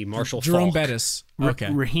Marshall Jerome Falk. Bettis. Okay,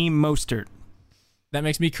 Raheem Mostert. that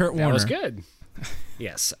makes me Kurt Warner. That was good.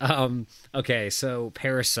 Yes. Okay, so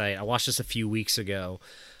Parasite. I watched this a few weeks ago.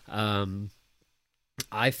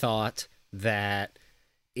 I thought that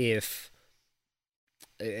if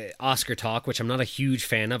Oscar Talk, which I'm not a huge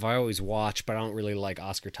fan of, I always watch, but I don't really like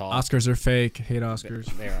Oscar Talk. Oscars are fake. Hate Oscars.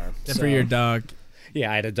 They are. They're for your dog.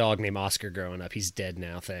 Yeah, I had a dog named Oscar growing up. He's dead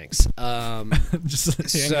now. Thanks. Just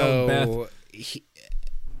hang out with Beth. So,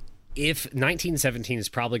 if 1917 is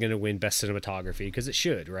probably going to win Best Cinematography, because it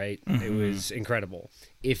should, right? Mm-hmm. It was incredible.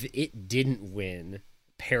 If it didn't win,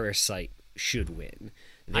 Parasite should win.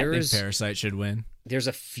 I think Parasite should win. There's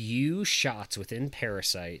a few shots within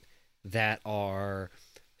Parasite that are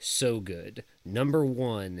so good. Number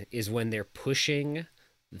 1 is when they're pushing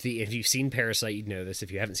if you've seen Parasite, you'd know this. If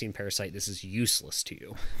you haven't seen Parasite, this is useless to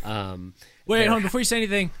you. Wait, hold on. Before you say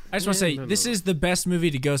anything, I just want to say this is the best movie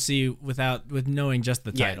to go see with knowing just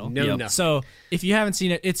the title. Nothing. So if you haven't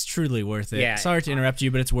seen it, it's truly worth it. Yeah. Sorry to interrupt you,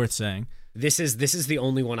 but it's worth saying. This is the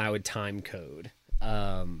only one I would time code.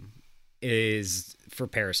 Is for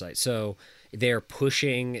Parasite. So they're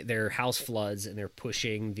pushing their house floods, and they're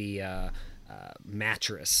pushing the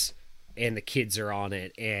mattress, and the kids are on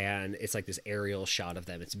it, and it's like this aerial shot of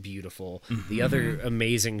them. It's beautiful. Mm-hmm. The other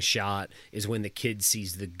amazing shot is when the kid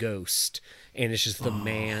sees the ghost, and it's just the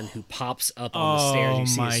man who pops up on the stairs. You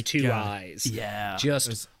see my his 2 God. eyes. Yeah. Just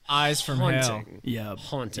There's eyes from hell. haunting. Yeah.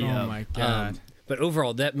 Haunting. Oh my God. But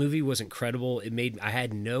overall, that movie was incredible. I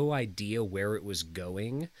had no idea where it was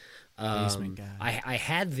going. Basement guy. I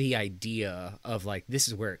had the idea of like, this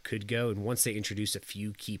is where it could go. And once they introduced a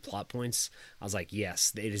few key plot points, I was like,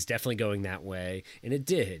 yes, it is definitely going that way. And it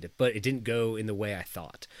did, but it didn't go in the way I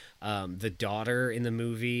thought. The daughter in the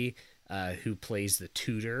movie, who plays the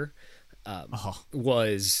tutor,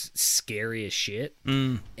 was scary as shit.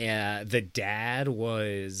 The dad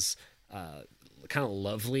was kind of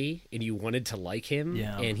lovely, and you wanted to like him.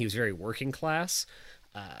 Yeah. And he was very working class.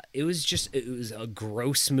 It was a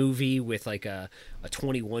gross movie with like a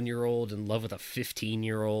 21-year-old in love with a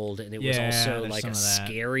 15-year-old, and it was also there's like some a of that.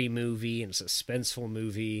 scary movie and a suspenseful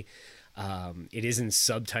movie. It is in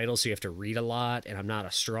subtitles, so you have to read a lot, and I'm not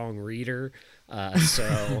a strong reader,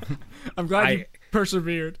 so I'm glad you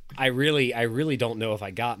persevered. I really don't know if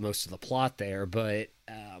I got most of the plot there, but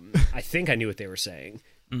I think I knew what they were saying.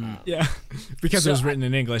 Yeah, because So it was written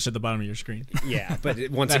in English at the bottom of your screen. Yeah, but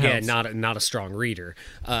once That again, helps. not a strong reader.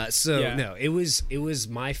 No, it was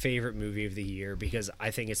my favorite movie of the year because I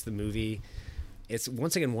think it's the movie. It's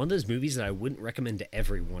once again one of those movies that I wouldn't recommend to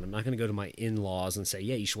everyone. I'm not going to go to my in-laws and say,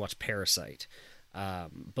 "Yeah, you should watch Parasite."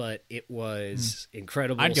 But it was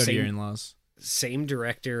incredible. I'd go to your in-laws. Same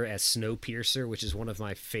director as Snowpiercer, which is one of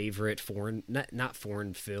my favorite foreign, not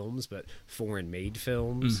foreign films, but foreign made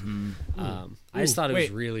films. I just thought it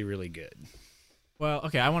was really, really good. Well,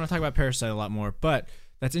 okay, I want to talk about Parasite a lot more, but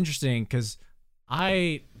that's interesting because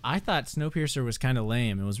I thought Snowpiercer was kind of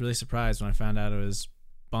lame. I was really surprised when I found out it was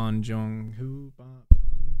Bong Joon-ho.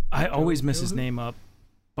 I always mess his name up.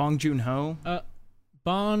 Bong Joon-ho.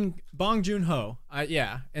 Bong Joon-ho.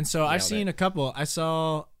 Yeah, and so I've seen a couple. I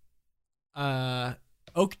saw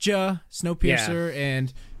Okja, Snowpiercer,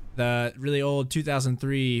 and the really old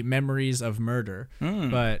 2003 Memories of Murder.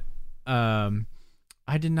 But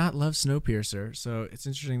I did not love Snowpiercer, so it's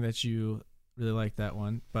interesting that you really like that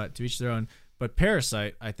one. But to each their own. But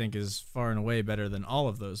Parasite, I think, is far and away better than all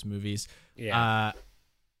of those movies. Yeah.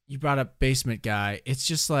 You brought up Basement Guy. It's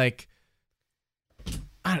just like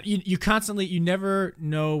you never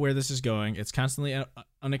know where this is going. It's constantly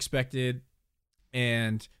unexpected,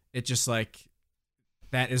 and it just like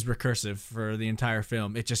that is recursive for the entire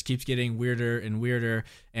film. It just keeps getting weirder and weirder.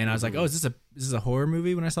 And I was like, oh, is this a horror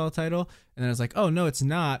movie when I saw the title? And then I was like, oh no, it's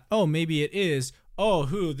not. Oh, maybe it is. Oh,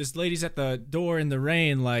 this lady's at the door in the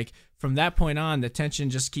rain. Like from that point on, the tension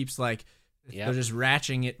just keeps like they're just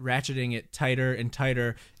ratcheting it tighter and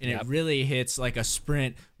tighter, and it really hits like a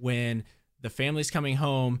sprint when the family's coming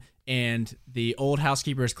home and the old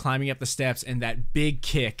housekeeper is climbing up the steps, and that big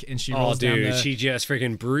kick, and she rolls down she just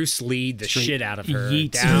freaking Bruce Lee'd the shit out of her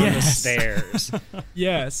yeets down the stairs.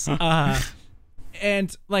 Yes.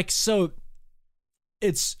 And like, so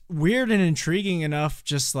it's weird and intriguing enough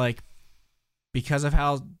just like because of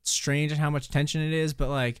how strange and how much tension it is, but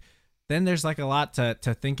like then there's like a lot to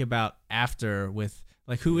think about after with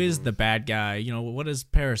like who is the bad guy? You know, what does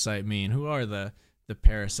Parasite mean? Who are the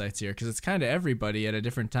parasites here? Because it's kind of everybody at a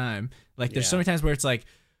different time. Like there's so many times where it's like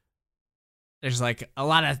there's like a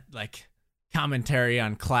lot of like commentary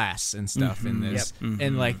on class and stuff in this,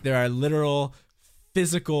 and like there are literal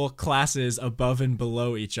physical classes above and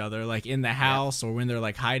below each other, like in the house or when they're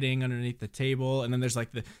like hiding underneath the table, and then there's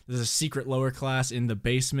like there's a secret lower class in the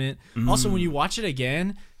basement. Also, when you watch it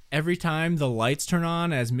again, every time the lights turn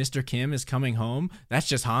on as Mr. Kim is coming home, that's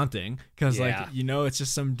just haunting because like it's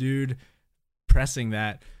just some dude pressing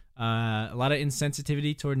that. A lot of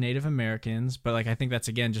insensitivity toward Native Americans, but like I think that's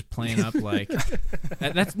again just playing up like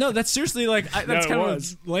that's seriously like that's kind of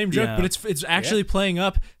a lame joke, but it's actually playing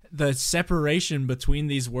up the separation between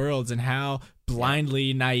these worlds and how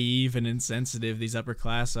blindly naive and insensitive these upper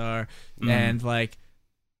class are. And like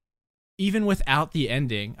even without the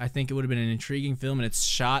ending, I think it would have been an intriguing film, and it's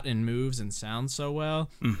shot and moves and sounds so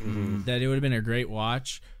well that it would have been a great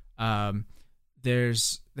watch.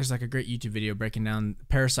 There's like a great YouTube video breaking down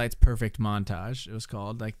Parasite's perfect montage. It was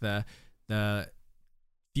called like the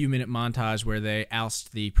few minute montage where they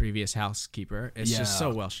oust the previous housekeeper. It's just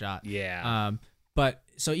so well shot. But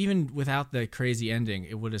so even without the crazy ending,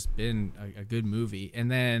 it would have been a good movie.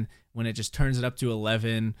 And then when it just turns it up to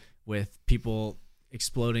 11 with people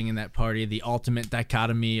exploding in that party, the ultimate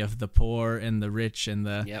dichotomy of the poor and the rich and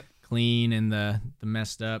the clean and the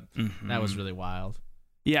messed up, that was really wild.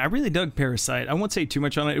 Yeah, I really dug Parasite. I won't say too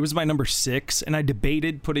much on it. It was my number 6, and I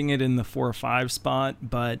debated putting it in the 4 or 5 spot,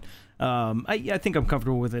 but I think I'm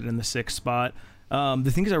comfortable with it in the 6 spot.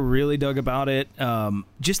 The things I really dug about it,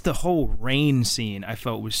 just the whole rain scene I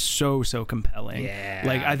felt was so compelling.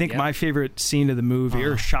 Like I think my favorite scene of the movie,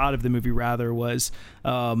 or shot of the movie rather, was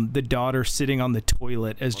the daughter sitting on the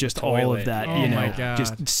toilet as just all of that,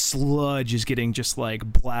 just sludge is getting just like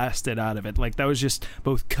blasted out of it. Like that was just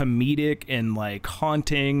both comedic and like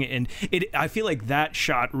haunting, and I feel like that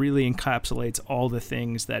shot really encapsulates all the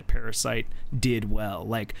things that Parasite did well.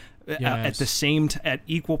 Like at the same at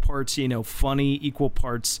equal parts, funny, equal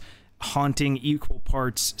parts haunting, equal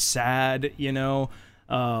parts sad, and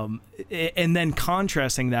then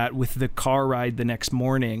contrasting that with the car ride the next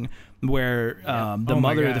morning where the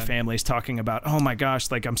mother of the family is talking about, oh my gosh,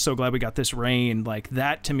 like I'm so glad we got this rain. Like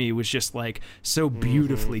that to me was just like so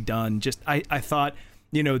beautifully done. Just I thought,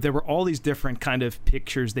 there were all these different kind of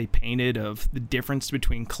pictures they painted of the difference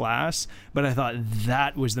between class, but I thought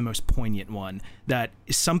that was the most poignant one. That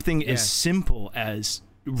something as simple as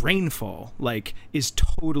rainfall, like, is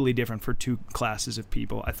totally different for two classes of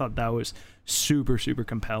people. I thought that was super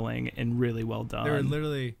compelling and really well done. They were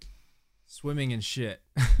literally swimming in shit.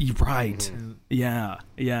 Right. Yeah.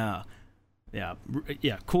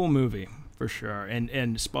 Cool movie for sure.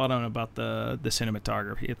 And spot on about the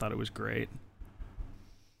cinematography. I thought it was great.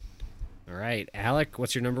 All right, Alec,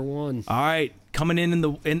 what's your number 1? All right, coming in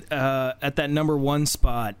at that number 1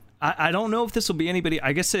 spot. I don't know if this will be anybody.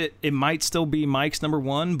 I guess it might still be Mike's number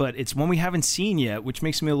 1, but it's one we haven't seen yet, which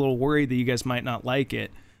makes me a little worried that you guys might not like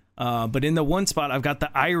it. But in the 1 spot, I've got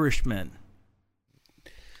The Irishman.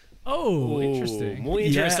 Oh, interesting. Muy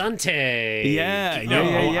interesante. Yeah.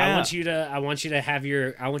 I want you to have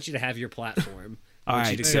your platform. All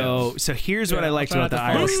right, so here's what I liked about The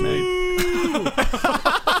Irishman.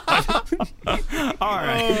 All All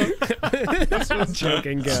right. I'm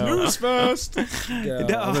joking. Go. Snooze fest. Go. I'm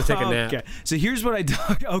gonna take a nap. Okay. So here's what I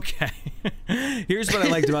okay. Here's what I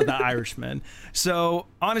liked about The Irishman. So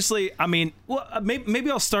honestly, I mean, well, maybe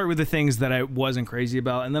I'll start with the things that I wasn't crazy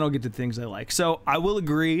about, and then I'll get to things I like. So I will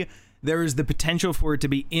agree there is the potential for it to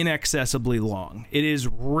be inaccessibly long. It is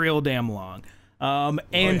real damn long.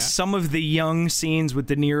 And some of the young scenes with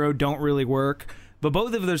De Niro don't really work. But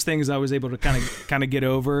both of those things I was able to kind of get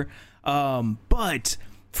over. But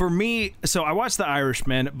for me, so I watched The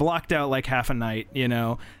Irishman, blocked out like half a night, you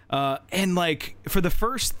know, and like for the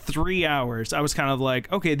first 3 hours, I was kind of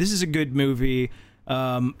like, okay, this is a good movie.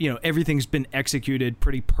 You know, everything's been executed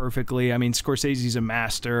pretty perfectly. I mean, Scorsese's a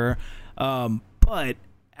master. But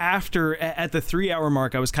at the 3 hour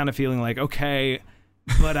mark, I was kind of feeling like, okay,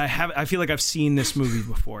 but I feel like I've seen this movie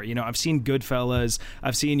before. You know, I've seen Goodfellas.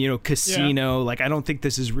 I've seen, you know, Casino. Yeah. Like, I don't think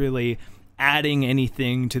this is really adding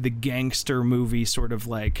anything to the gangster movie sort of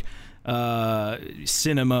like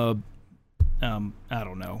cinema, I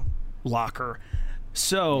don't know, locker.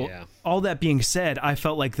 So all that being said, I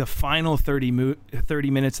felt like the final 30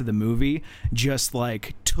 minutes of the movie just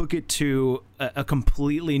like took it to a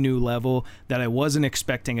completely new level that I wasn't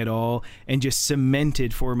expecting at all, and just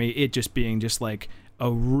cemented for me it just being just like a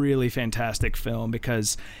really fantastic film.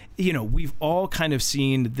 Because, you know, we've all kind of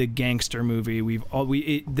seen the gangster movie.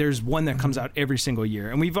 There's one that comes out every single year,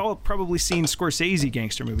 and we've all probably seen Scorsese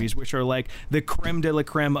gangster movies, which are like the creme de la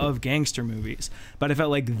creme of gangster movies. But I felt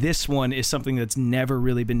like this one is something that's never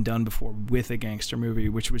really been done before with a gangster movie,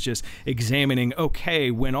 which was just examining, okay,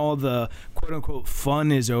 when all the quote unquote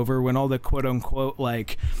fun is over, when all the quote unquote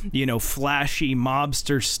like, you know, flashy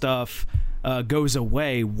mobster stuff goes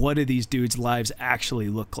away, what do these dudes' lives actually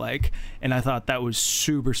look like? And I thought that was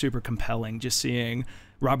super, super compelling, just seeing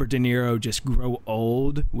Robert De Niro just grow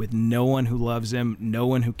old with no one who loves him, no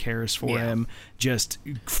one who cares for him, just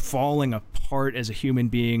falling apart as a human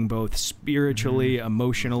being, both spiritually,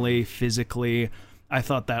 emotionally, physically. I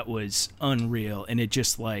thought that was unreal, and it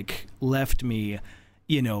just like left me,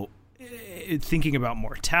 you know, thinking about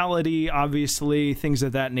mortality, obviously, things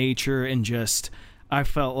of that nature, and just I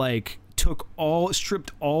felt like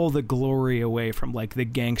stripped all the glory away from like the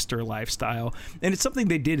gangster lifestyle. And it's something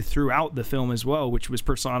they did throughout the film as well, which was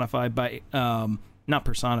personified by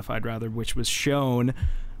which was shown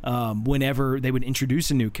whenever they would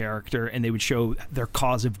introduce a new character and they would show their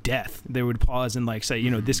cause of death. They would pause and like say,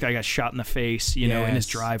 you know, this guy got shot in the face, you know, in his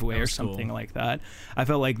driveway or something like that. I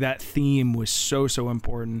felt like that theme was so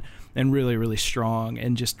important and really, really strong,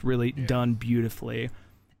 and just really done beautifully.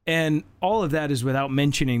 And all of that is without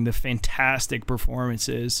mentioning the fantastic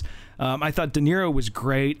performances. I thought De Niro was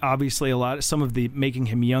great. Obviously, some of the making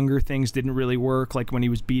him younger things didn't really work. Like when he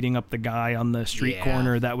was beating up the guy on the street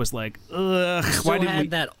corner, that was like, ugh.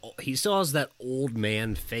 He still has that old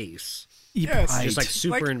man face. Yes, just like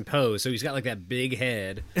superimposed. So he's got like that big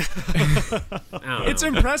head. It's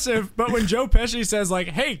impressive, but when Joe Pesci says like,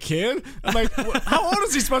 "Hey kid," I'm like, how old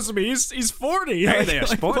is he supposed to be? He's 40.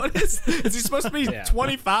 What is he supposed to be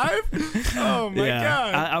 25? Oh my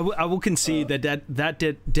god! I will concede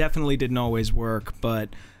that definitely didn't always work, but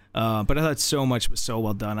I thought so much was so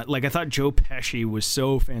well done. Like I thought Joe Pesci was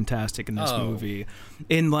so fantastic in this movie,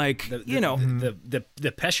 in like the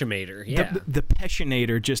Pescimator, the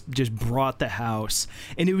Pescinator just brought the house,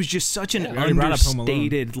 and it was just such an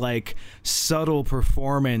understated, like subtle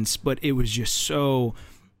performance, but it was just so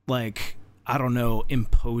like, I don't know,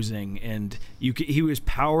 imposing, and he was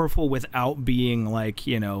powerful without being like,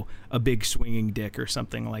 you know, a big swinging dick or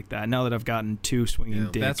something like that. Now that I've gotten two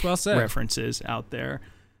swinging dick that's well said. References out there.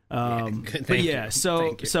 So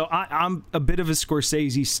I'm a bit of a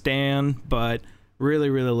Scorsese stan, but really,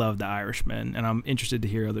 really love The Irishman, and I'm interested to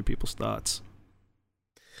hear other people's thoughts.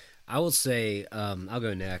 I will say, I'll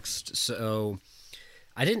go next. So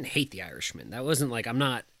I didn't hate The Irishman. That wasn't like, I'm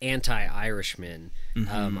not anti-Irishman.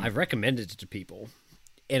 I've recommended it to people,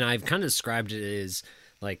 and I've kind of described it as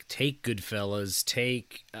like, take Goodfellas,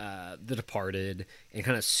 take The Departed, and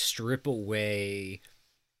kind of strip away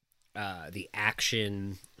the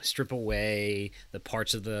action, strip away the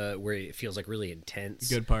parts of where it feels like really intense,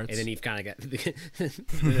 good parts, and then you've kind of got the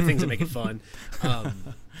things that make it fun.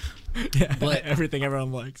 But everything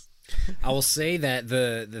everyone likes. I will say that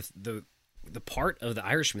the part of The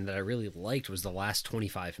Irishman that I really liked was the last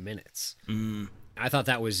 25 minutes. I thought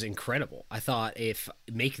that was incredible. I thought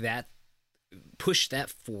push that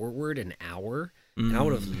forward an hour, and I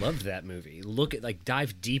would have loved that movie.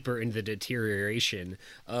 Dive deeper into the deterioration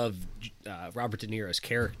of Robert De Niro's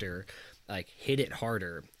character, like hit it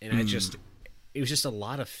harder. And it was just a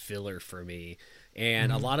lot of filler for me,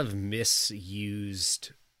 and a lot of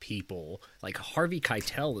misused people. Like Harvey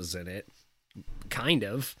Keitel is in it, kind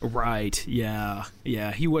of. Right. Yeah.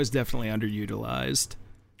 Yeah. He was definitely underutilized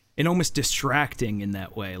and almost distracting in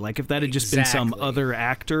that way. Like if that had just been some other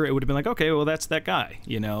actor, it would have been like, okay, well, that's that guy,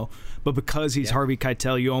 you know? But because he's Harvey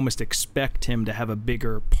Keitel, you almost expect him to have a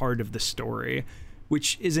bigger part of the story,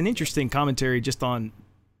 which is an interesting commentary just on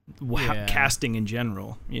casting in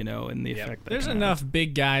general, you know, and the effect. There's enough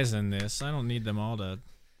big guys in this. I don't need them all to.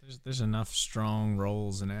 There's enough strong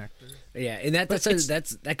roles and actors. Yeah, and that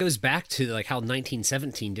goes back to like how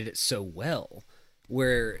 1917 did it so well,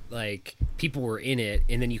 where like people were in it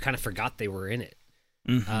and then you kind of forgot they were in it.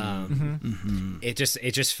 It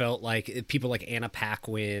just felt like people like Anna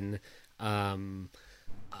Paquin.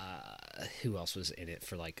 Who else was in it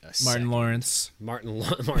for like a Martin Lawrence. Martin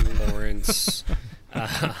Lawrence.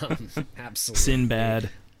 Absolutely.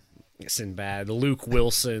 Sinbad. Luke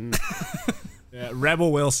Wilson. Yeah,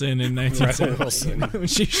 Rebel Wilson in 1917 when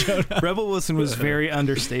she showed up. Rebel Wilson was very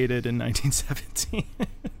understated in 1917.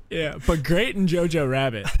 Yeah, but great in Jojo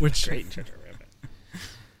Rabbit, which great in Jojo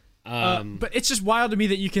Rabbit. But it's just wild to me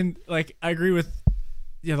that you can like. I agree with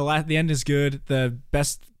the end is good. The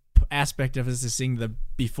best aspect of it is seeing the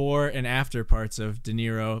before and after parts of De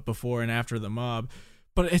Niro before and after the mob.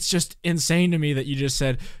 But it's just insane to me that you just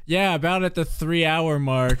said, yeah, about at the 3-hour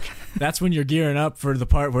mark, that's when you're gearing up for the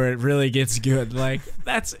part where it really gets good. Like,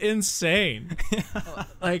 that's insane.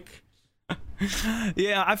 Like,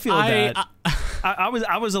 yeah, I feel that.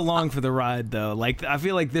 I was along for the ride though. Like, I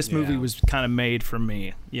feel like this movie was kind of made for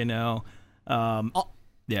me, you know.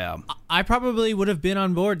 Yeah, I probably would have been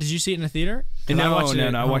on board. Did you see it in the theater? No, I watched it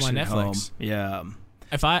on at Netflix. Home. Yeah.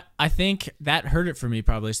 If I think that hurt it for me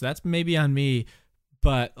probably, so that's maybe on me.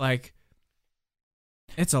 But like,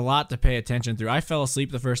 it's a lot to pay attention through. I fell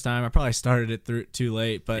asleep the first time. I probably started it through too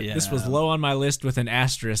late, but this was low on my list with an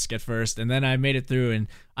asterisk at first, and then I made it through, and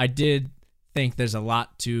I did think there's a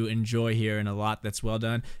lot to enjoy here and a lot that's well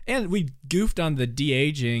done. And we goofed on the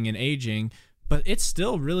de-aging and aging, but it's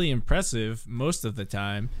still really impressive most of the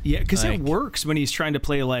time. Yeah, because it works when he's trying to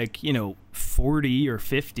play like, 40 or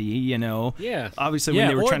 50, Yeah. Obviously, when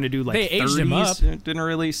they were trying to do like 30s, him up. It didn't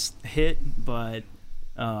really hit, but...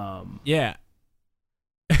 Yeah.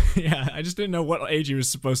 Yeah, I just didn't know what age he was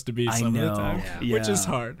supposed to be some of the time, which is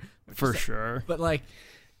hard. For sure. But like...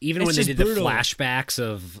 Even when they did the flashbacks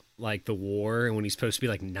of like the war and when he's supposed to be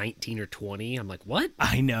like 19 or 20, I'm like, what?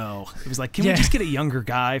 I know. It was like, can we just get a younger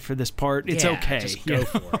guy for this part? It's okay. Just go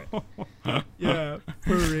for it. Yeah,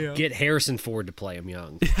 for real. Get Harrison Ford to play him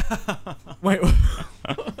young. Wait.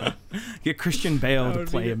 Get Christian Bale to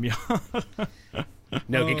play him young.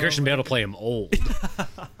 No, get Christian Bale to play him old.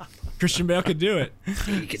 Christian Bale could do it.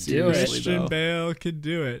 He could do it. Christian Bale could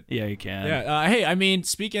do it. Yeah, he can. Yeah. Hey, I mean,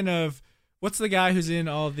 speaking of... What's the guy who's in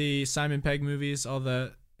all the Simon Pegg movies, all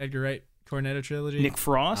the Edgar Wright Cornetto trilogy? Nick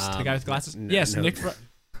Frost? The guy with glasses? No, yes, no. Nick Frost.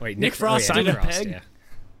 Wait, Nick Frost did Simon Pegg? Yeah.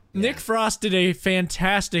 Nick Frost did a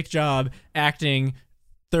fantastic job acting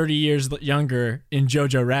 30 years younger in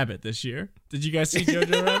Jojo Rabbit this year. Did you guys see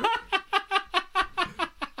Jojo Rabbit?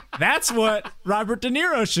 That's what Robert De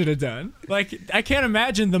Niro should have done. Like, I can't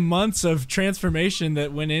imagine the months of transformation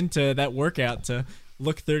that went into that workout to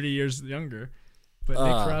look 30 years younger. But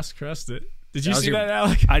Nick Frost crushed it. Did you see that,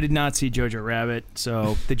 Alec? I did not see Jojo Rabbit,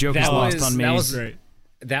 so the joke is lost on me. That was great.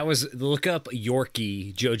 That was look up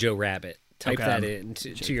Yorkie Jojo Rabbit. Type that in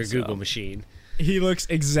to your Google machine. He looks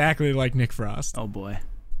exactly like Nick Frost. Oh boy!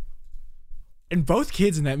 And both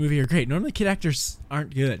kids in that movie are great. Normally, kid actors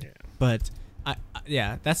aren't good, but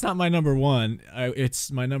that's not my number one.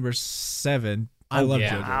 It's my number 7. I love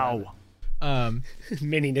Jojo Rabbit.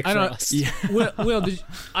 Mini Nick Frost. Yeah. Will,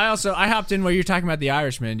 I hopped in while you're talking about The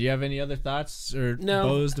Irishman. Do you have any other thoughts or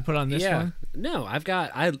bows to put on this one? No,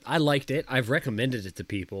 I liked it. I've recommended it to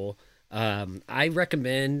people. I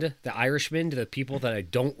recommend The Irishman to the people that I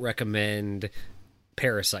don't recommend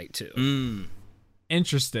Parasite to.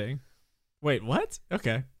 Interesting. Wait, what?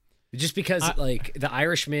 Okay. Just because like The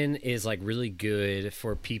Irishman is like really good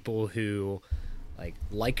for people who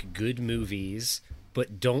like good movies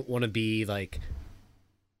but don't want to be like,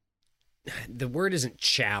 the word isn't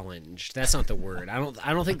challenged. That's not the word. I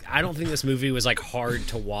don't think this movie was like hard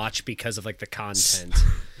to watch because of like the content.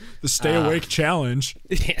 The Stay Awake Challenge.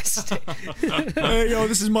 Yes. Hey, yo,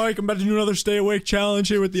 this is Mike. I'm about to do another Stay Awake Challenge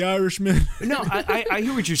here with The Irishman. No, I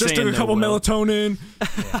hear what you're Just saying. took a couple melatonin.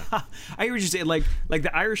 I hear what you're saying. Like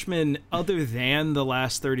The Irishman, other than the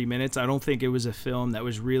last 30 minutes, I don't think it was a film that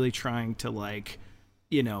was really trying to like,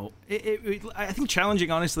 I think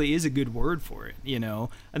challenging, honestly, is a good word for it. I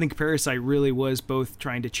think Parasite really was both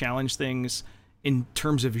trying to challenge things in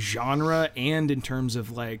terms of genre and in terms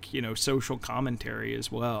of like, you know, social commentary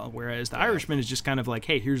as well. Whereas The Irishman is just kind of like,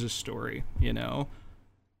 hey, here's a story, you know.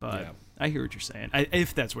 But I hear what you're saying.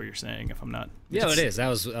 If that's what you're saying, if I'm not. Yeah, it is. That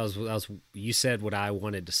was. You said what I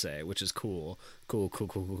wanted to say, which is cool. Cool.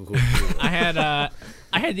 I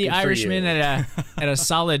had The Irishman at a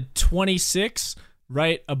solid 26.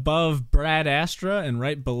 Right above Brad Astra and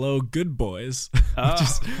right below Good Boys, which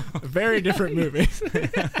is a very different movie.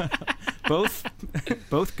 both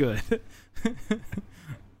good.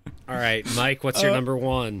 All right, Mike, what's your number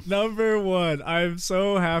one? Number one. I'm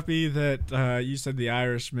so happy that you said The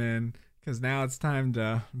Irishman, because now it's time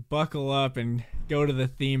to buckle up and go to the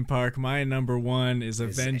theme park. My number one is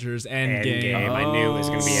Avengers Endgame. I knew it was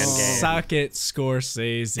going to be Endgame. Suck it,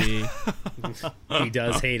 Scorsese. He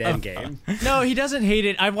does hate Endgame. No, he doesn't hate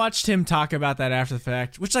it. I watched him talk about that after the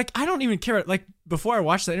fact, which, like, I don't even care. Like, before I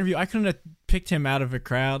watched that interview, I couldn't have picked him out of a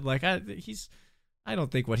crowd. Like, I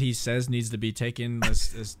don't think what he says needs to be taken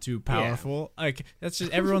as too powerful. Yeah. Like, that's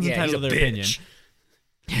just everyone's entitled to their opinion.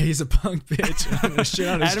 Yeah, he's a punk bitch. I'm gonna shit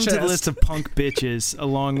on his Add him chest. to the list of punk bitches,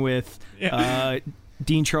 along with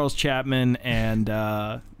Dean Charles Chapman and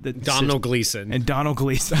Donald Gleason. And Donald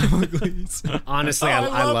Gleason. Honestly,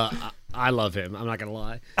 I love him. I'm not gonna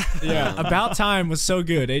lie. Yeah, About Time was so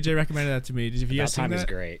good. AJ recommended that to me. Did you guys see that? About Time is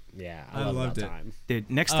great. Yeah, I loved About Time. Dude,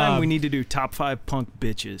 next time we need to do top 5 punk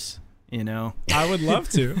bitches. You know, I would love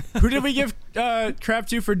to. Who did we give crap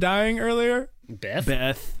to for dying earlier?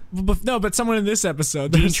 Beth. No, but someone in this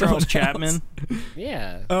episode. Dean Charles Chapman.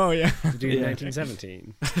 Yeah. Oh, yeah. Dude, in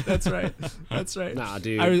 1917. That's right. That's right. Nah,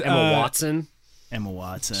 dude. Emma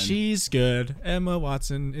Watson. She's good. Emma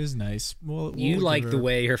Watson is nice. You like the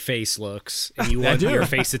way her face looks, and you want your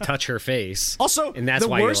face to touch her face. Also, and that's the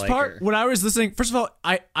why worst you like part, her. when I was listening, first of all,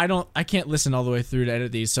 I can't listen all the way through to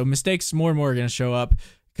edit these, so mistakes more and more are going to show up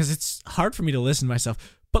because it's hard for me to listen to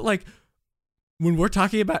myself. But like, when we're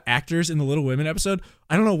talking about actors in the Little Women episode,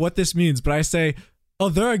 I don't know what this means, but I say, oh,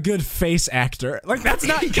 they're a good face actor. Like, that's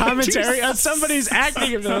not commentary on somebody's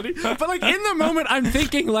acting ability. But like, in the moment, I'm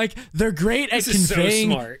thinking like they're great at conveying.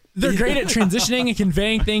 So smart. They're great at transitioning and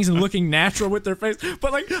conveying things and looking natural with their face.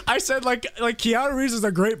 But like I said, like Keanu Reeves is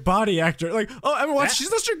a great body actor. Like, oh, Emma Watson, she's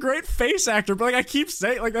such a great face actor. But like, I keep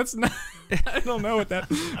saying, like, that's not. I don't know what that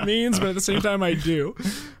means, but at the same time, I do.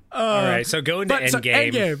 All right, so go into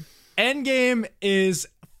Endgame. Endgame is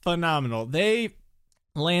phenomenal. They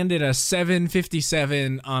landed a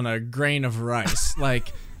 757 on a grain of rice.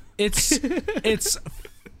 Like, it's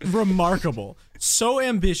remarkable. So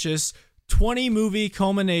ambitious. 20 movie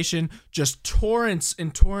culmination, just torrents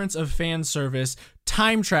and torrents of fan service,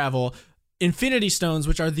 time travel, Infinity Stones,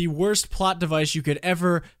 which are the worst plot device you could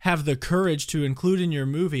ever have the courage to include in your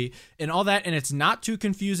movie, and all that. And it's not too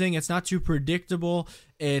confusing. It's not too predictable.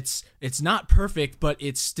 It's not perfect, but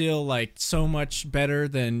it's still like so much better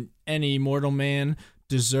than any mortal man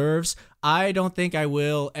deserves. I don't think I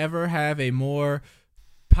will ever have a more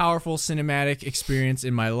powerful cinematic experience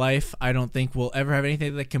in my life. I don't think we'll ever have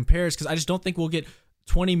anything that compares, because I just don't think we'll get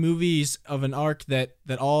 20 movies of an arc that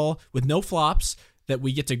all with no flops that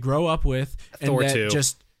we get to grow up with. Thor and that 2.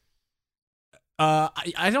 Just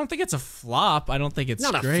I don't think it's a flop. I don't think it's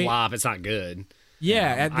not great. a flop. It's not good.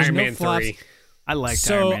 Yeah, there's Iron no Man flops. 3. I liked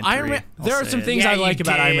So Iron Man 3. there are some things I like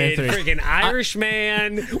about Iron Man 3. Freaking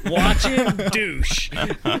Irishman, watch him douche.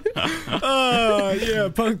 Oh, yeah,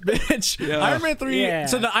 punk bitch. Yeah. Iron Man 3. Yeah.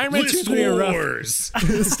 So the Iron Man 2 List 3 are rough. Wars.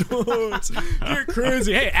 Wars. You're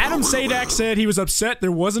crazy. Hey, Adam Sadak said he was upset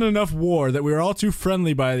there wasn't enough war, that we were all too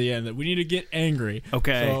friendly by the end, that we need to get angry.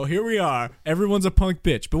 Okay. So here we are. Everyone's a punk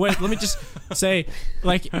bitch. But wait, let me just say,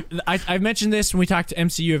 like, I mentioned this when we talked to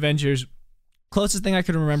MCU Avengers. Closest thing I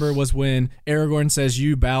could remember was when Aragorn says,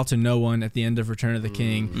 "You bow to no one" at the end of Return of the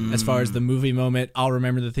King. As far as the movie moment, I'll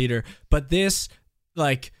remember the theater. But this,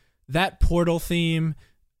 like, that portal theme,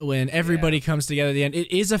 when everybody comes together at the end,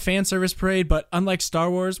 it is a fan service parade, but unlike Star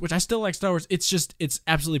Wars, which I still like Star Wars, it's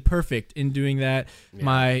absolutely perfect in doing that. Yeah.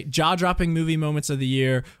 My jaw-dropping movie moments of the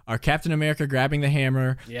year are Captain America grabbing the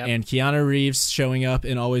hammer and Keanu Reeves showing up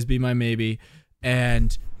in Always Be My Maybe.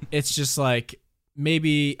 And it's just like,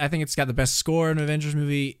 maybe I think it's got the best score in an Avengers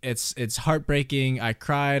movie. It's heartbreaking. I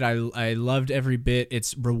cried. I loved every bit.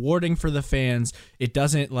 It's rewarding for the fans. It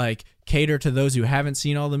doesn't like cater to those who haven't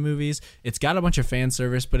seen all the movies. It's got a bunch of fan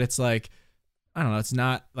service, but it's like, I don't know, it's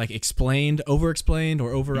not like over explained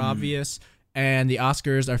or over obvious. And the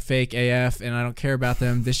Oscars are fake AF, and I don't care about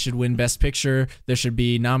them. This should win Best Picture. There should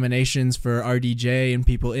be nominations for RDJ and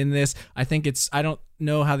people in this. I think I don't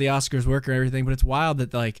know how the Oscars work or everything, but it's wild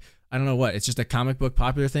that like I don't know what. It's just a comic book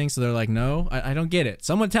popular thing. So they're like, no, I don't get it.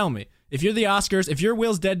 Someone tell me. If you're the Oscars, if you're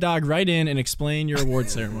Will's Dead Dog, write in and explain your award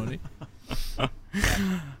ceremony.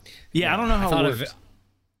 Yeah, I don't know how it works.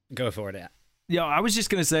 Go for it. Yeah, I was just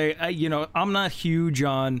gonna say, I'm not huge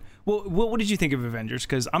on. Well, what did you think of Avengers?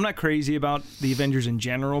 Because I'm not crazy about the Avengers in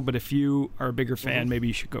general, but if you are a bigger fan, maybe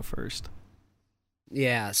you should go first.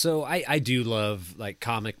 Yeah, so I do love like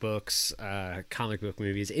comic book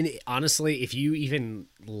movies, and honestly, if you even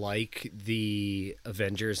like the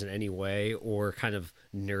Avengers in any way or kind of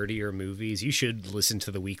nerdier movies, you should listen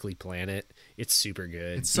to the Weekly Planet. It's super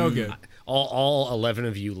good. It's so good. All 11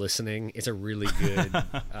 of you listening, it's a really good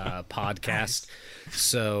podcast.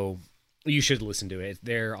 So you should listen to it.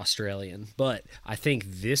 They're Australian, but I think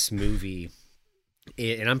this movie,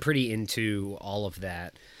 and I'm pretty into all of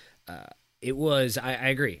that. It was, I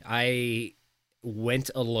agree. I went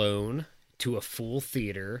alone to a full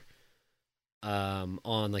theater on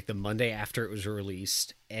like the Monday after it was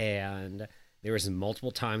released, and there was multiple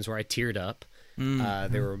times where I teared up.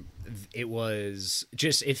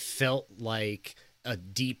 It felt like a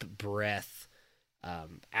deep breath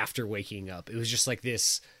after waking up. It was just like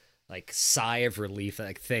this like sigh of relief that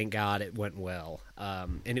like, thank God it went well.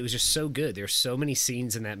 And it was just so good. There's so many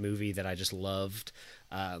scenes in that movie that I just loved.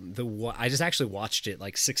 I just actually watched it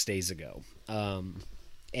like 6 days ago.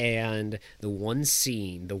 And the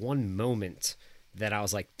one moment that I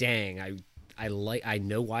was like, dang, I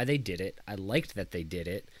know why they did it. I liked that they did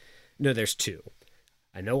it. No, there's two.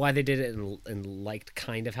 I know why they did it and liked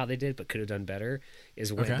kind of how they did, but could have done better,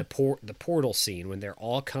 is when the portal scene, when they're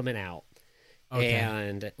all coming out. Okay.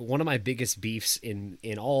 And one of my biggest beefs in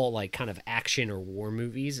all like kind of action or war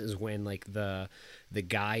movies is when like the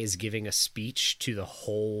guy is giving a speech to the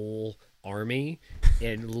whole army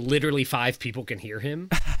and literally 5 people can hear him.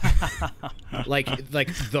 like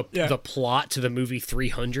the plot to the movie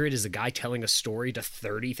 300 is a guy telling a story to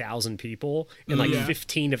 30,000 people and like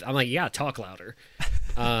 15 of I'm like, yeah, talk louder.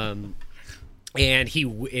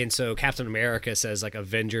 And so Captain America says like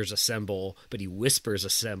Avengers assemble, but he whispers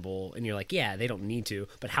assemble, and you're like, yeah, they don't need to.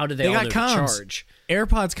 But how do they all know to charge?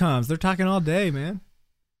 AirPods comms. They're talking all day, man.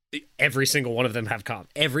 Every single one of them have comm.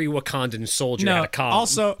 Every Wakandan soldier had a comm.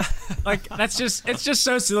 Also, like it's just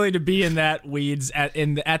so silly to be in that weeds at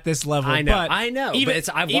this level. I know, but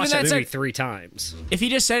I've watched that movie 3 times. If he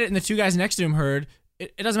just said it and the 2 guys next to him heard,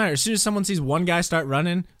 it doesn't matter. As soon as someone sees one guy start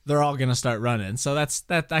running, they're all gonna start running. So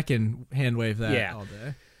I can hand wave that all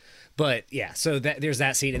day. But yeah, so there's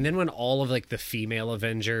that scene, and then when all of like the female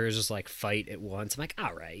Avengers like fight at once, I'm like,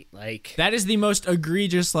 all right, like that is the most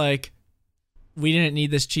egregious. Like, we didn't need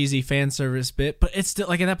this cheesy fan service bit, but it's still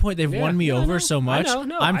like at that point they've won me over so much.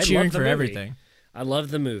 I'm cheering for everything. I love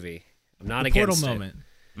the movie. I'm not against it. Portal moment.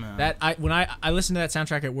 That when I listen to that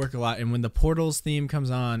soundtrack at work a lot, and when the Portals theme comes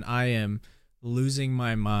on, I am losing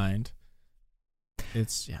my mind.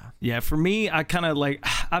 It's for me, I kind of like,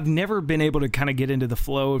 I've never been able to kind of get into the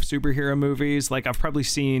flow of superhero movies. Like, I've probably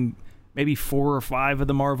seen maybe 4 or 5 of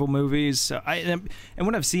the Marvel movies, so and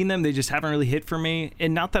when I've seen them, they just haven't really hit for me.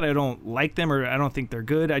 And not that I don't like them or I don't think they're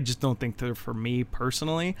good, I just don't think they're for me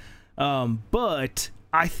personally. But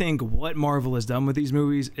I think what Marvel has done with these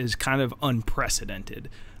movies is kind of unprecedented.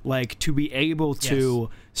 Like, to be able to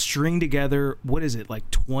string together, what is it, like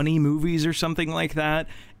 20 movies or something like that,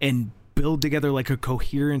 and build together like a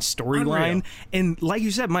coherent storyline. And like you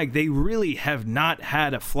said, Mike, they really have not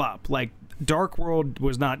had a flop. Like, Dark World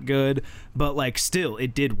was not good, but like still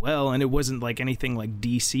it did well, and it wasn't like anything like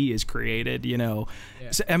DC has created, you know.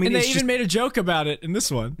 So, I mean, and they even made a joke about it in this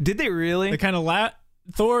one. Did they really? They kind of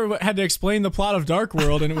Thor had to explain the plot of Dark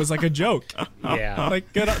World, and it was like a joke. Yeah,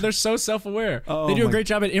 like they're so self-aware. They do a great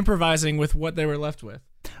job at improvising with what they were left with.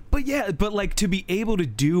 But like to be able to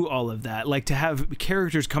do all of that, like to have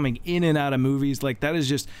characters coming in and out of movies, like that is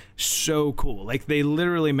just so cool. Like, they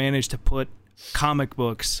literally managed to put comic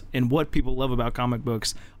books and what people love about comic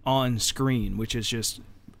books on screen, which is just,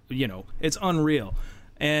 you know, it's unreal.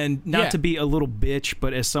 And not to be a little bitch,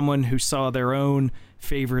 but as someone who saw their own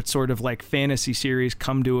favorite sort of like fantasy series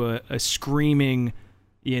come to a screaming,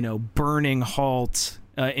 you know, burning halt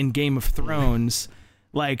in Game of Thrones,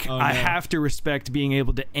 like, I have to respect being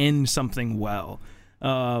able to end something well.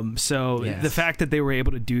 The fact that they were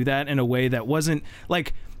able to do that in a way that wasn't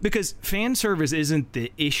like, because fan service isn't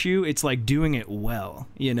the issue, it's like doing it well,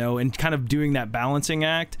 you know, and kind of doing that balancing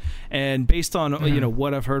act. And based on you know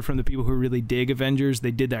what I've heard from the people who really dig Avengers, they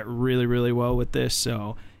did that really, really well with this.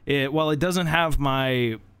 So while it doesn't have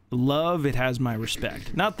my love, it has my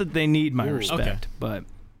respect. Not that they need my respect, but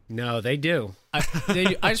no, they do. I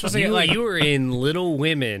just was saying, you were in Little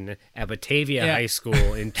Women at Batavia High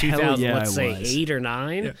School in 2000, let's say 8 or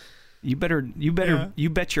 9. You better, Yeah. you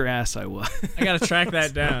bet your ass I will. I gotta track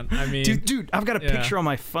that down. I mean, Dude, I've got a Yeah. picture on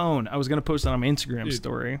my phone. I was gonna post it on my Instagram Dude.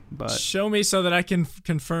 story, but show me so that I can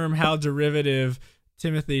confirm how derivative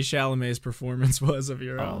Timothy Chalamet's performance was of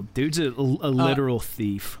your own. dude's a literal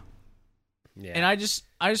thief. Yeah. And I just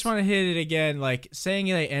want to hit it again. Like, saying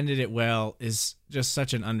they ended it well is just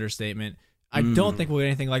such an understatement. I don't think we'll get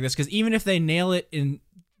anything like this, because even if they nail it in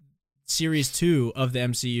series 2 of the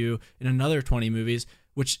MCU in another 20 movies,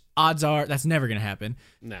 which odds are that's never going to happen,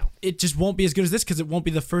 no. it just won't be as good as this, because it won't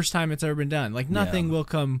be the first time it's ever been done. Like, nothing will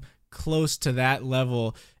come close to that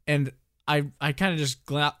level. And I kind of just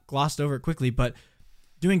glossed over it quickly, but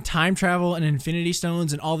doing time travel and Infinity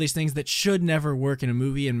Stones and all these things that should never work in a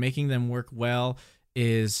movie and making them work well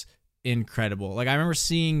is incredible. Like, I remember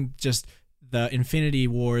seeing just the Infinity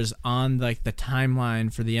Wars on like the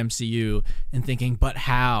timeline for the MCU and thinking, but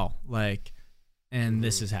how? Like, and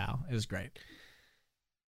this is how. It was great.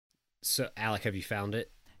 So, Alec, have you found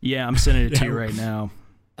it? Yeah, I'm sending it to you right now.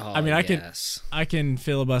 Oh, I mean, yes. I can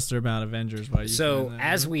filibuster about Avengers while you So find that.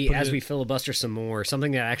 as we Put it- filibuster some more,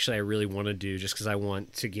 something that actually I really want to do, just because I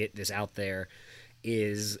want to get this out there,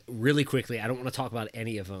 is really quickly. I don't want to talk about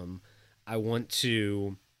any of them. I want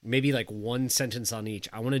to maybe like one sentence on each.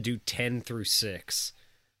 I want to do 10 through 6,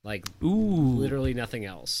 like literally nothing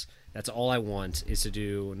else. That's all I want, is to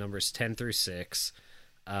do numbers 10 through 6.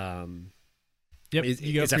 Yep, Is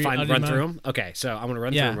you go that for- fine? I'll do Run mine. through them. Okay, so I'm gonna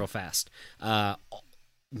run through them real fast.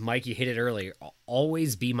 Mike, you hit it earlier.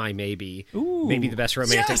 Always Be My Maybe. Maybe the best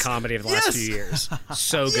romantic comedy of the last few years.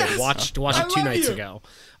 So good. Watched it 2 nights ago.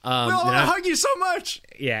 I hug you so much.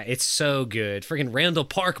 Yeah, it's so good. Freaking Randall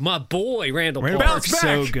Park, my boy, Randall Park. Park's Bounce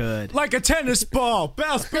so back. good. Like a tennis ball.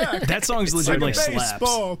 Bounce back. That song's legitimately like a slaps.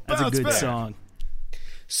 baseball. That's a Bounce good back. song.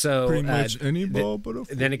 So Pretty much any ball but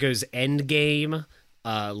a then it goes Endgame,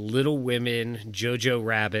 Little Women, Jojo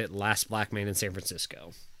Rabbit, Last Black Man in San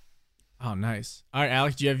Francisco. Oh, nice. All right,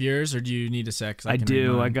 Alex, do you have yours, or do you need a sec? 'Cause I can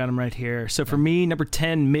do. read mine. I got them right here. So for me, number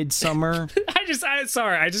 10, Midsummer.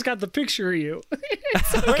 Sorry, I just got the picture of you.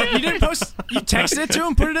 Wait, you didn't post? You texted it to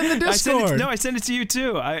him? Put it in the I sent Discord. it, I sent it to you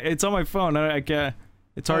too. It's on my phone.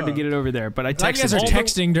 It's hard to get it over there, but I You guys texted are all the-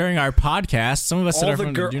 texting during our podcast. Some of us said All our the,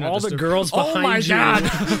 phone gir- do not all the disturb. girls behind Oh my you. god!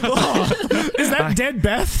 Is that dead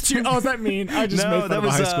Beth? Oh, is that mean? I just made No, fun that of a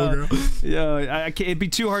was high school girl. Yeah, I can't, it'd be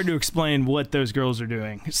too hard to explain what those girls are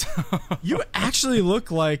doing. So, You actually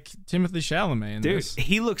look like Timothy Chalamet in dude, this.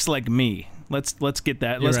 he looks like me. Let's get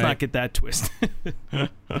that. You're Let's right. not get that twisted.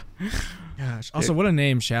 Gosh. Also, what a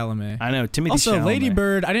name, Chalamet. I know Timothy. Also, Chalamet. Lady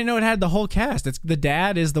Bird. I didn't know it had the whole cast. It's the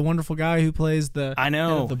dad is the wonderful guy who plays the I know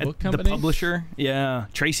head of the book the company. publisher. Yeah,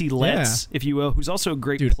 Tracy Letts, if you will, who's also a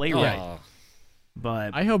great Dude, playwright. Oh,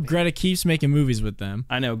 But I hope Greta keeps making movies with them.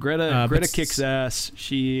 I know Greta. but Greta kicks ass.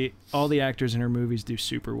 All the actors in her movies do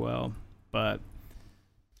super well. But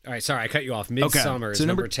all right, sorry, I cut you off. Midsummer is so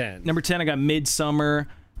number 10. Number 10, I got Midsummer.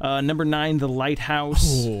 Number 9, The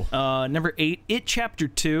Lighthouse. Oh. Number 8, It Chapter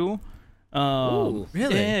 2. Ooh.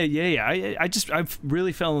 Really? Yeah. I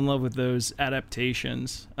really fell in love with those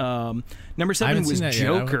adaptations. Number 7 haven't was seen that yet.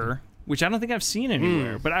 I Joker, which I don't think I've seen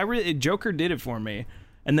anywhere, but Joker did it for me.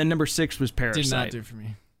 And then number 6 was Parasite. Did not do for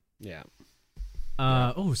me. Yeah.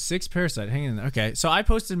 6 Parasite. Hang in there. Okay, so I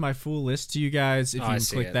posted my full list to you guys. If I you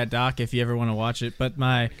see click it. that doc, if you ever want to watch it. But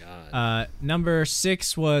my God. number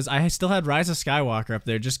 6 was I still had Rise of Skywalker up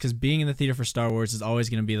there, just because being in the theater for Star Wars is always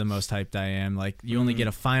going to be the most hyped I am. Like, you only get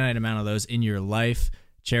a finite amount of those in your life.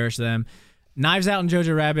 Cherish them. Knives Out and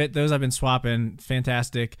Jojo Rabbit. Those I've been swapping.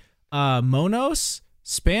 Fantastic. Monos,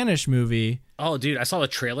 Spanish movie. Oh, dude, I saw the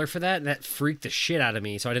trailer for that, and that freaked the shit out of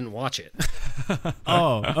me, so I didn't watch it.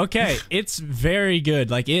 Oh, okay. It's very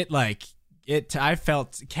good. I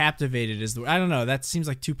felt captivated I don't know, that seems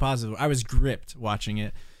like too positive. I was gripped watching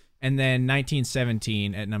it. And then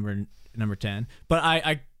 1917 at number 10. But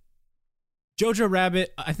I Jojo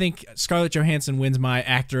Rabbit, I think Scarlett Johansson wins my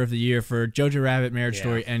actor of the year for Jojo Rabbit, Marriage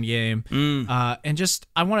Story, Endgame. And just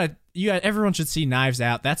everyone should see Knives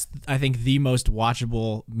Out. That's, I think, the most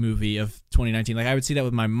watchable movie of 2019. Like, I would see that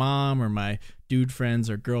with my mom or my dude friends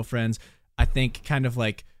or girlfriends. I think kind of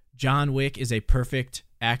like John Wick is a perfect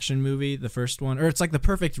action movie, the first one, or it's like the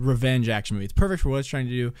perfect revenge action movie. It's perfect for what it's trying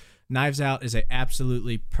to do. Knives Out is a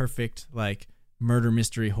absolutely perfect, like, murder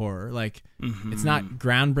mystery horror. Like, it's not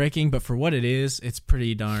groundbreaking, but for what it is, it's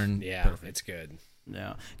pretty darn Yeah, perfect. it's good.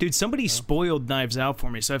 Yeah. Dude, somebody spoiled Knives Out for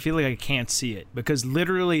me, so I feel like I can't see it. Because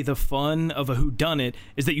literally the fun of a whodunit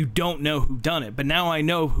is that you don't know who done it. But now I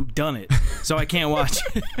know who done it, so I can't watch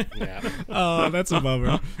it. Yeah. Oh, that's a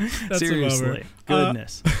bummer. That's Seriously. a bummer.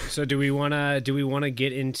 Goodness. So do we wanna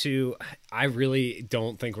get into? I really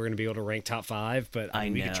don't think we're gonna be able to rank top 5, but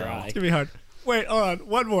we could try. It's gonna be hard. Wait, hold on.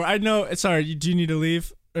 One more. I know. Sorry. Do you need to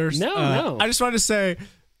leave? Or No. I just wanted to say,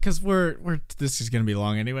 because we're this is gonna be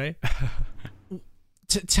long anyway.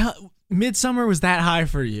 Midsummer was that high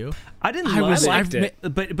for you? I didn't love liked it.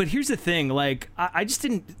 But here's the thing, like I just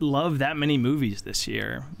didn't love that many movies this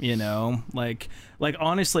year, you know? Like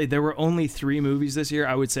honestly, there were only 3 movies this year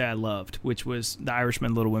I would say I loved, which was The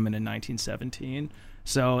Irishman, Little Women in 1917.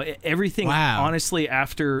 So everything honestly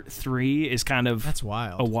after 3 is kind of that's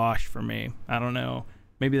wild. a wash for me. I don't know.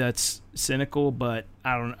 Maybe that's cynical, but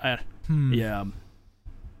I don't yeah.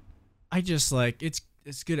 I just like it's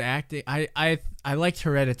good acting. I liked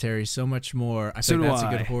Hereditary so much more. I think that's a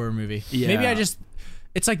good horror movie. Yeah. Maybe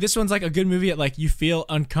it's like this one's like a good movie at like you feel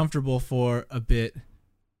uncomfortable for a bit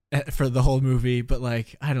for the whole movie, but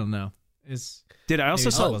like I don't know. I also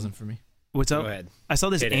saw it wasn't for me. What's up? Go ahead. I saw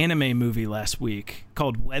this anime movie last week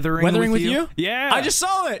called Weathering with You? Yeah. I just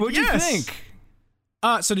saw it. What'd you think?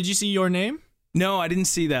 So did you see Your Name? No, I didn't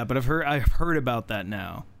see that, but I've heard about that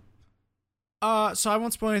now. So I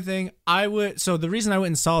won't spoil anything. So the reason I went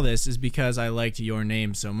and saw this is because I liked Your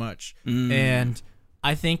Name so much. And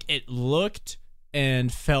I think it looked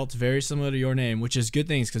and felt very similar to Your Name, which is good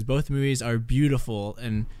things because both movies are beautiful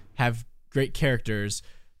and have great characters.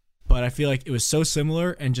 But I feel like it was so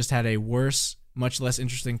similar and just had a worse, much less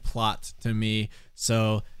interesting plot to me.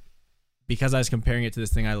 So because I was comparing it to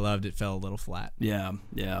this thing I loved, it fell a little flat. Yeah,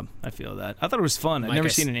 I feel that. I thought it was fun. I've never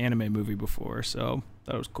seen an anime movie before, so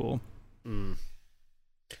that was cool.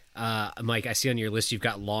 Mike, I see on your list you've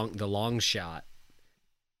got The Long Shot,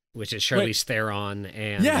 which is Charlize Theron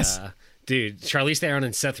and dude, Charlize Theron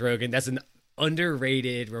and Seth Rogen. That's an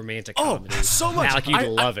underrated romantic comedy. So much. Alec, you'd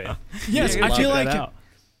love it. Yes, I feel like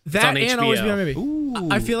that and Always Be My Baby. Ooh.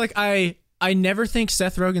 I feel like I never think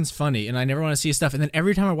Seth Rogen's funny, and I never want to see his stuff. And then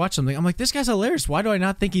every time I watch something, I'm like, this guy's hilarious. Why do I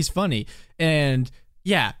not think he's funny? And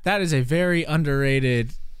yeah, that is a very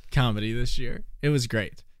underrated comedy this year. It was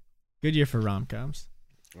great. Good year for rom-coms.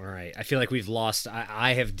 All right. I feel like we've lost.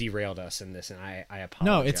 I have derailed us in this, and I apologize.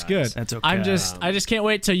 No, it's good. That's okay. I just can't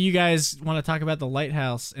wait till you guys want to talk about The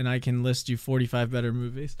Lighthouse, and I can list you 45 better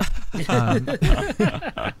movies.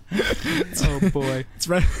 Oh boy, it's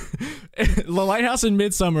right. The Lighthouse and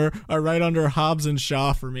Midsummer are right under Hobbs and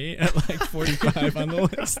Shaw for me at like 45 on the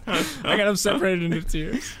list. I got them separated into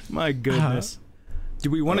tiers. My goodness. Do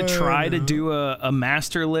we want to try to do a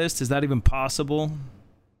master list? Is that even possible?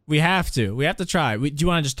 We have to. We have to try. Do you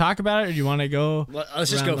want to just talk about it, or do you want to go?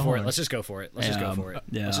 Let's just go for it. Let's just go for it. Let's just go for it.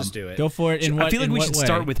 Yeah. Let's just do it. Go for it. I feel like we should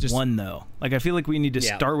start with just one though. Like I feel like we need to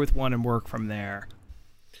start with one and work from there.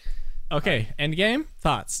 Okay. Endgame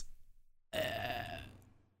thoughts.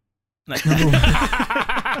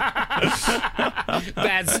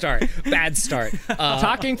 Bad start.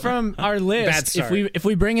 Talking from our list, if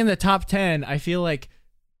we bring in the top 10, I feel like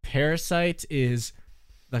Parasite is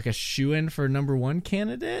like a shoo-in for number 1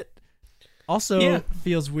 candidate. Also,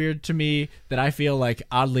 feels weird to me that I feel like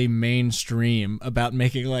oddly mainstream about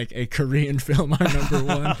making like a Korean film our number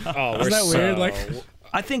 1. Oh, isn't that weird? Like,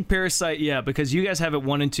 I think Parasite, because you guys have it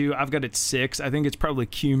 1 and 2. I've got it 6. I think it's probably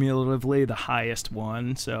cumulatively the highest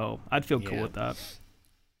one, so I'd feel cool with that.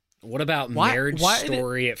 What about Marriage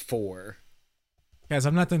Story at 4? Guys,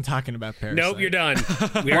 I'm not done talking about Parasite. Nope, you're done.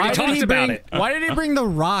 We already talked about it. Why did he bring The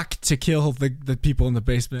Rock to kill the people in the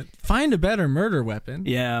basement? Find a better murder weapon.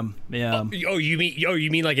 Yeah. Oh, you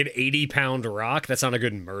mean like an 80-pound rock? That's not a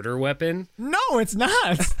good murder weapon. No, it's not.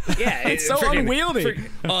 Yeah, it's so unwieldy.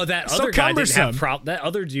 That so other guy cumbersome. didn't have that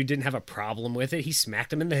other dude didn't have a problem with it. He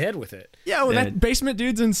smacked him in the head with it. Yeah, well, that basement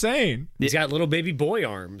dude's insane. He's got little baby boy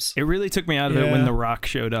arms. It really took me out of it when The Rock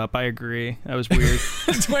showed up. I agree. That was weird.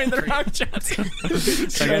 Dwayne The Rock Johnson.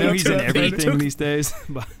 Like, I know he's in everything these days.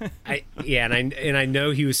 And I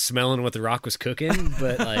know he was smelling what The Rock was cooking,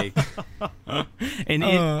 but like, and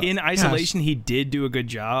in isolation, he did do a good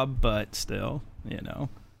job, but still,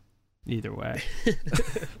 either way.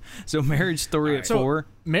 So Marriage Story at 4.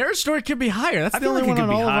 Marriage Story could be higher. That's the only one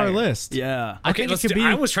on all of our list. Yeah. I think it could be.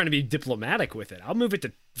 I was trying to be diplomatic with it. I'll move it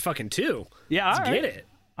to fucking 2. Yeah, let's get it.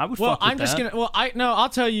 I would. Well, I'm just gonna. Well, I'll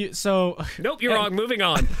tell you. So. Nope, you're wrong. Moving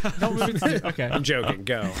on. Don't move it. Okay. I'm joking.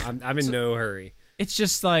 Go. I'm in no hurry. It's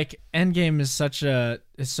just like Endgame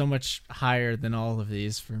is so much higher than all of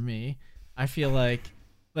these for me. I feel like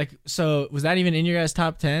Like, so was that even in your guys'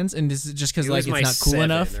 top 10s? And this is just because It like was it's my not cool 7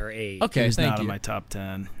 enough. or 8. Okay, He's thank not you. in my top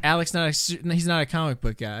 10. Alex, he's not a comic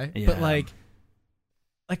book guy, but Yeah. like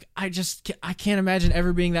I can't imagine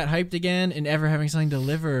ever being that hyped again and ever having something to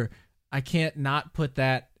deliver. I can't not put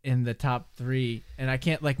that in the top 3, and I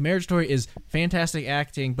can't like Marriage Story is fantastic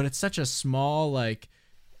acting, but it's such a small like,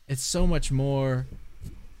 it's so much more.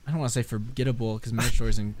 I don't want to say forgettable because Marriage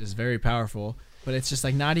Story is very powerful, but it's just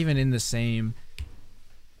like not even in the same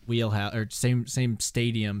wheelhouse or same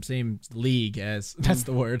stadium, same league as that's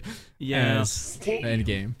the word. Yeah. As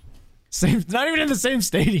Endgame. Same, not even in the same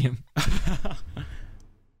stadium.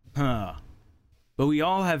 Huh. But we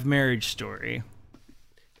all have Marriage Story.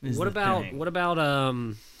 What about sorry,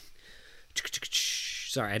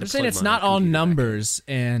 I had to I'm saying plug it's my not all computer back in. numbers,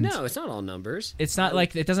 and No, it's not all numbers. it's not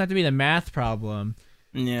like it doesn't have to be the math problem.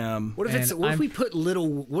 Yeah. What if And what if we put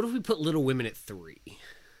Little Women at 3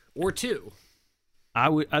 or 2?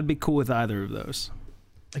 I'd be cool with either of those.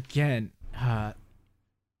 Again,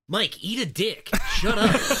 Mike, eat a dick. Shut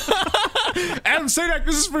up. Adam Sadak,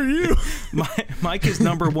 this is for you. Mike is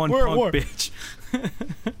number one We're at punk war. bitch.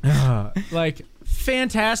 Like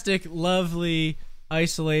fantastic, lovely,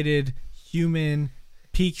 isolated human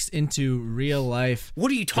peeks into real life.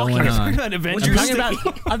 What are you talking Going about? on. About Avengers.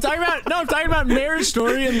 I'm talking about Marriage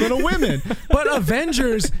Story and Little Women. But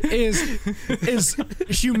Avengers is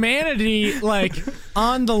humanity like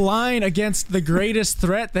on the line against the greatest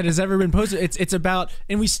threat that has ever been posed. It's about,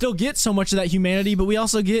 and we still get so much of that humanity, but we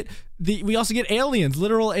also get aliens,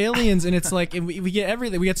 literal aliens, and it's like and we get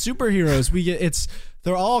everything. We get superheroes.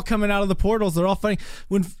 They're all coming out of the portals. They're all fighting.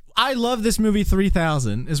 When I love this movie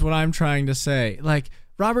 3000 is what I'm trying to say. Like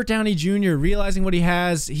Robert Downey Jr. realizing what he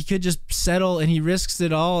has, he could just settle and he risks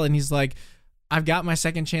it all. And he's like, I've got my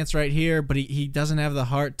second chance right here, but he doesn't have the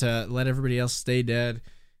heart to let everybody else stay dead.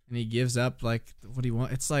 And he gives up like what he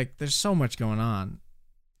wants. It's like, there's so much going on.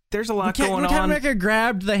 There's a lot When going Captain on. America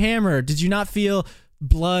grabbed the hammer, did you not feel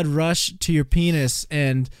blood rush to your penis?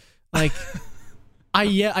 And like,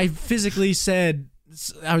 I physically said,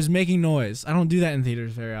 I was making noise. I don't do that in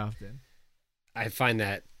theaters very often. I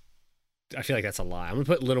feel like that's a lie. I'm gonna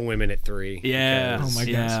put Little Women at 3. Yeah. because- Oh my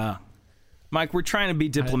gosh. Yeah. Mike, we're trying to be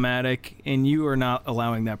diplomatic, and you are not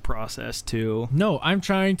allowing that process to. No, I'm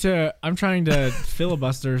trying to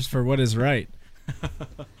filibusters for what is right.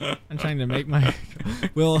 I'm trying to make my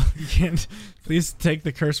Will, you can't please take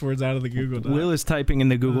the curse words out of the Google Doc. Will is typing in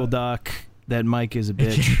the Google Doc that Mike is a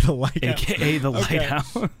bitch, The lighthouse. aka the Okay.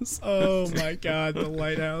 lighthouse. Oh my god, the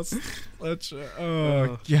lighthouse.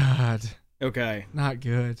 God. Okay. Not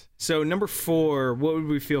good. So number 4, what would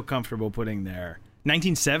we feel comfortable putting there?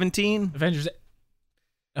 1917? Avengers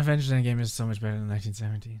Endgame is so much better than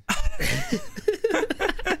 1917.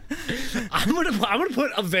 I'm gonna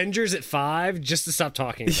put Avengers at 5 just to stop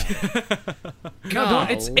talking about it. No,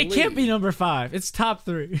 it can't be number 5. It's top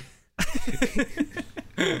 3.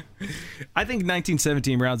 I think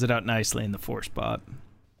 1917 rounds it out nicely in the 4 spot.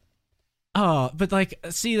 Oh, but like,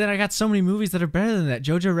 see, then I got so many movies that are better than that.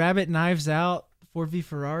 Jojo Rabbit, Knives Out, Ford v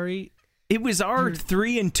Ferrari. It was our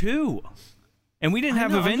 3 and 2. And we didn't I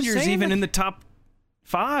have know, I'm just Avengers saying, even like- in the top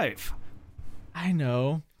 5. I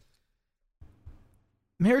know.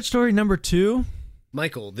 Marriage Story number 2.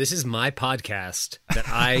 Michael, this is my podcast that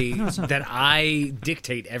I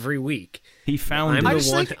dictate every week. He found I'm it. I the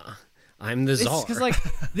just one. think- I'm the czar. Because like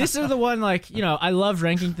this is the one like I love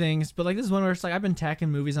ranking things, but like this is one where it's like I've been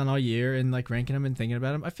tacking movies on all year and like ranking them and thinking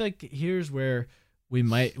about them. I feel like here's where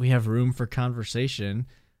we have room for conversation.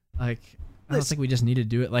 Like I don't think we just need to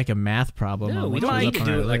do it like a math problem. no, on we what don't goes need up to on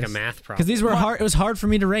do our it like a list. math problem. Because these were hard. It was hard for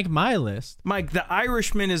me to rank my list. Mike, The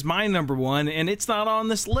Irishman is my number 1, and it's not on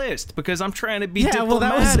this list because I'm trying to be Yeah, well,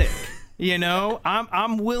 that was- diplomatic. You know,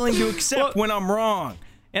 I'm willing to accept when I'm wrong,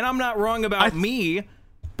 and I'm not wrong about me,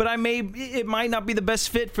 but it might not be the best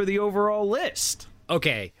fit for the overall list.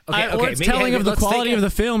 Okay. Or it's maybe- telling hey, of the let's take quality it- of the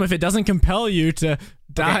film if it doesn't compel you to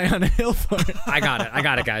die on a hill for it. I got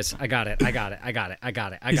it, guys. I got it.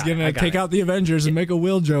 He's gonna take out the Avengers and make a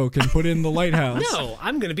Will joke and put in the lighthouse. No,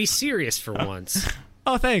 I'm gonna be serious for once.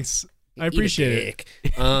 Oh, thanks. I Eat a appreciate it.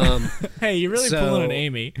 dick. Hey, you're really So- pulling an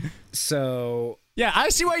Amy. So Yeah, I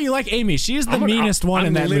see why you like Amy. She is the I'm gonna- meanest one I'm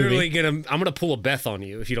in that literally movie. I'm gonna pull a Beth on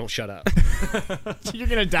you if you don't shut up. You're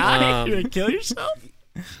gonna die. Um, You're gonna kill yourself.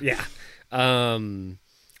 Yeah.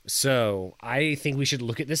 So I think we should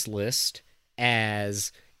look at this list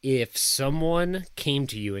as if someone came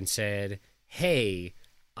to you and said, "Hey,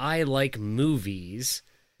 I like movies,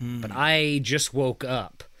 but I just woke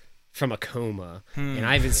up from a coma and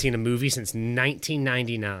I haven't seen a movie since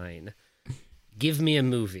 1999. Give me a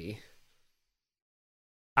movie."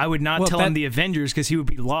 I would not tell him the Avengers because he would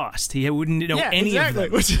be lost. He wouldn't know any of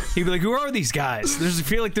them. He'd be like, "Who are these guys?" I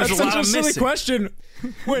feel like there's a lot of missing. That's such a silly question.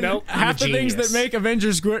 When half the things that make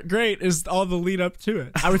Avengers great is all the lead up to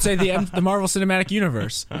it. I would say the Marvel Cinematic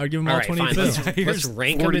Universe. I'd give them all 20 films. Let's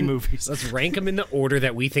rank them in movies. Let's rank them in the order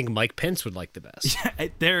that we think Mike Pence would like the best. Yeah,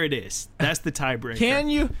 there it is. That's the tiebreaker. Can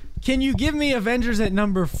you give me Avengers at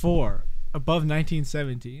number 4 above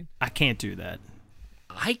 1917? I can't do that.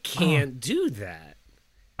 I can't do that.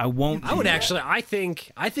 I won't. I would actually. I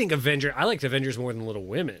think Avengers. I liked Avengers more than Little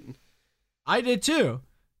Women. I did too.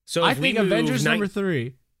 So I think Avengers number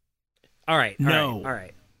 3. All right. No. All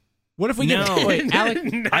right. What if we get? Wait,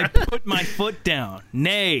 Alec. I put my foot down.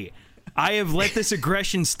 Nay, I have let this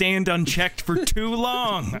aggression stand unchecked for too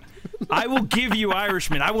long. I will give you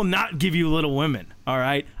Irishman. I will not give you Little Women. All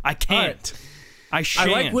right. I can't. I shan't.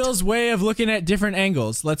 I like Will's way of looking at different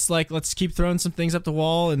angles. Let's keep throwing some things up the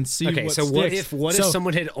wall and see. Okay, what so sticks. what if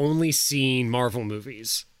someone had only seen Marvel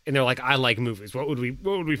movies and they're like, I like movies. What would we put?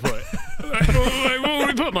 what would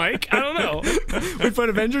we put, Mike? I don't know. We put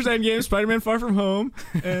Avengers Endgame, Spider-Man Far From Home,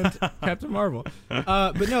 and Captain Marvel.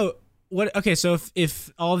 But no. What? Okay, so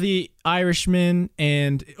if all the Irishmen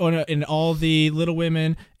and all the Little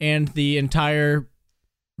Women and the entire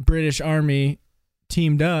British Army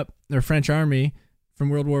teamed up, or French Army from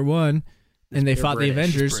World War I, and they fought the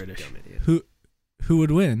Avengers, who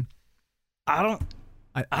would win? I don't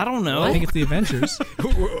know. I think it's the Avengers.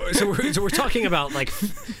 so we're talking about like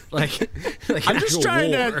I'm just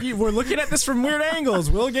trying to. We're looking at this from weird angles.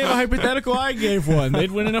 Will gave a hypothetical. I gave one.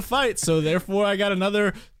 They'd win in a fight, so therefore I got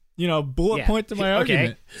another. Bullet point to my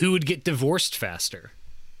argument. Who would get divorced faster?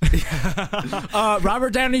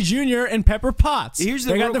 Robert Downey Jr. and Pepper Potts. Here's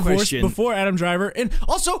the they real got divorced question. Before Adam Driver, and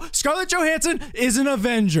also Scarlett Johansson is an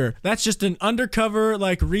Avenger. That's just an undercover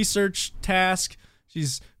research task.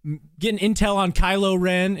 She's getting intel on Kylo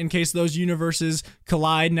Ren in case those universes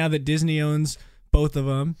collide. Now that Disney owns both of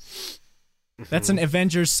them, that's an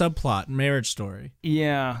Avengers subplot marriage story.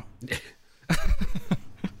 Yeah.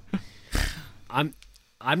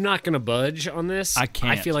 I'm not gonna budge on this. I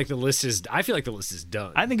can't. I feel like the list is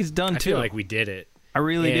done. I think it's done too. I feel like we did it. I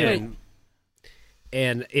really did.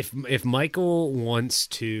 And if Michael wants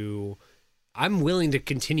to, I'm willing to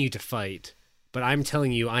continue to fight. But I'm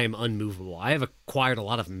telling you, I am unmovable. I have acquired a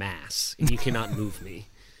lot of mass, and you cannot move me.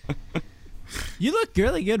 You look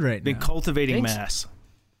really good right Been now. cultivating Thanks. mass.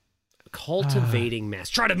 Cultivating mass.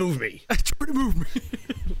 Try to move me. Try to move me.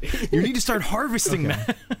 You need to start harvesting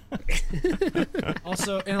mass.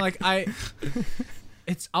 Also, and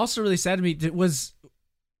it's also really sad to me.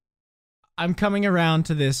 I'm coming around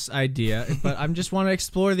to this idea, but I just want to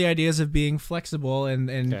explore the ideas of being flexible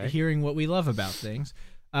and hearing what we love about things.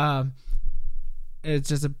 It's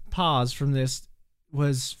just a pause from this.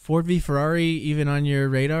 Was Ford v Ferrari even on your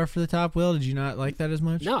radar for the top, Will? Did you not like that as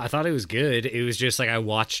much? No, I thought it was good. It was just I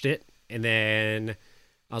watched it, and then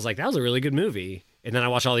I was like, that was a really good movie. And then I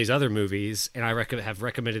watch all these other movies, and I have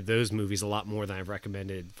recommended those movies a lot more than I've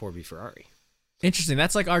recommended Ford v Ferrari. Interesting.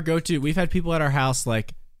 That's our go-to. We've had people at our house, we've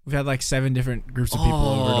had 7 different groups of people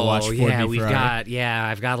over to watch Ford v Ferrari.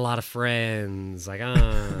 I've got a lot of friends.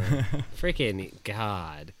 Freaking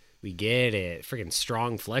God. We get it. Freaking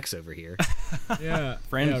strong flex over here. Yeah.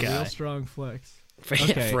 Friend guy. Real strong flex.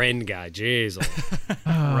 Friend guy. Jeez.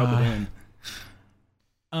 Rub it in.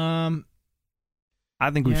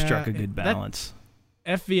 I think we've struck a good balance.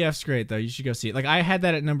 FVF's great, though. You should go see it. I had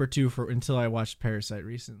that at number 2 until I watched Parasite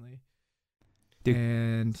recently. Dude,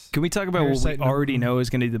 and can we talk about Parasite what we already know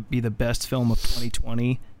is going to be the best film of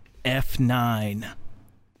 2020? F9.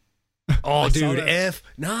 Oh, dude,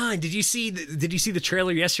 F9. Did you see the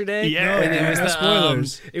trailer yesterday? Yeah. No, it was no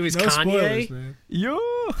spoilers. It was no Kanye. Spoilers, man. Yo.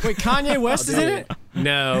 Wait, Kanye West is in it?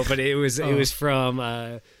 No, but it was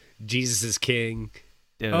from Jesus is King.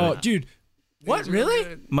 Dude. Oh, dude. What,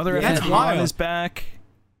 really? Mother That's effing wild. Han is back.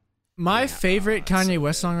 My favorite Kanye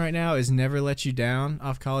West song right now is Never Let You Down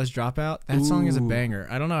off College Dropout. That song is a banger.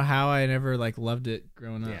 I don't know how I never loved it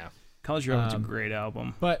growing up. Yeah. College Dropout's a great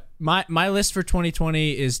album. But my list for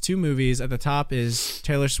 2020 is 2 movies. At the top is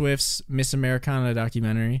Taylor Swift's Miss Americana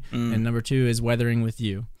documentary, and number 2 is Weathering with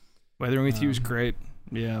You. Weathering with You is great.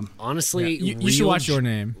 Yeah. Honestly, you should watch Your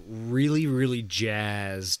Name. Really, really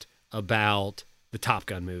jazzed about the Top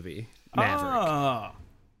Gun movie, Maverick. Oh.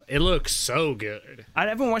 It looks so good. I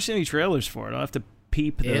haven't watched any trailers for it. I'll have to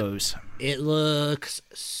peep those. It looks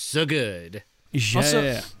so good. Yeah.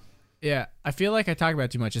 Also, yeah, I feel like I talk about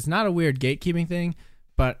it too much. It's not a weird gatekeeping thing,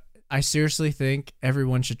 but I seriously think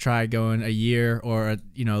everyone should try going a year or a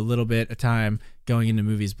little bit a time going into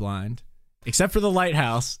movies blind. except for the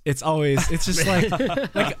lighthouse. It's just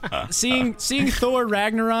like seeing Thor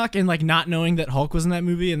Ragnarok and like not knowing that Hulk was in that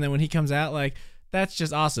movie, and then when he comes out, like that's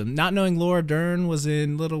just awesome. Not knowing Laura Dern was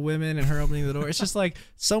in Little Women and her opening the door. It's just like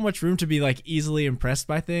so much room to be like easily impressed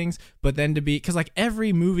by things, but then to be, because like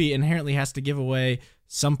every movie inherently has to give away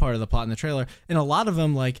some part of the plot in the trailer, and a lot of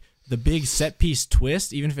them, like the big set piece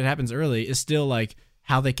twist, even if it happens early, is still like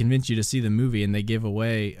how they convince you to see the movie, and they give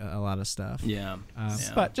away a lot of stuff. Yeah.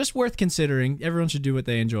 But just worth considering. Everyone should do what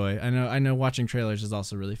they enjoy. I know watching trailers is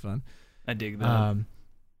also really fun. I dig that.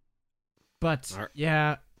 But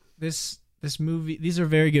yeah, this movie, these are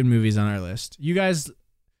very good movies on our list. You guys,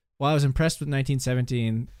 while I was impressed with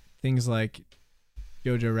 1917, things like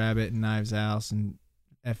Jojo Rabbit and Knives Out and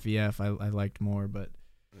FVF I liked more, but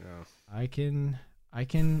Yeah. I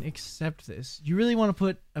can accept this. You really want to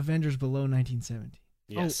put Avengers below 1917?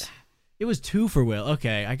 Yes. Oh, it was 2 for Will.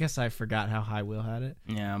 Okay, I guess I forgot how high Will had it.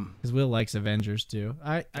 Yeah. Because Will likes Avengers too.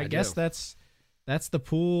 I guess do. that's the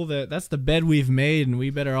pool, that's the bed we've made, and we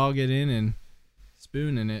better all get in and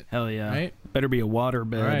spoon in it. Hell yeah. Right? Better be a water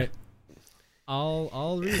bed. All right.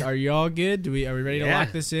 I'll read. Are you all good? Are we ready to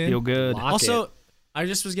lock this in? Feel good. Lock Also, it. I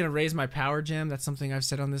just was gonna raise my power gem. That's something I've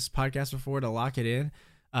said on this podcast before, to lock it in.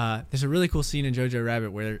 There's a really cool scene in Jojo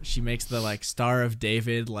Rabbit where she makes the like Star of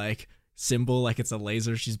David like symbol, like it's a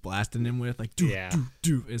laser she's blasting him with, like do.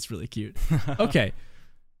 It's really cute. Okay,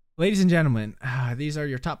 ladies and gentlemen, these are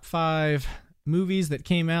your top 5 movies that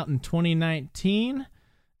came out in 2019.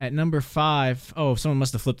 At number 5, someone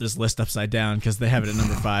must have flipped this list upside down because they have it at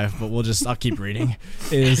number 5, but I'll keep reading,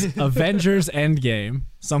 is Avengers Endgame,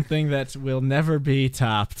 something that will never be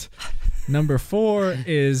topped. Number 4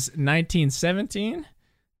 is 1917.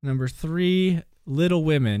 Number 3, Little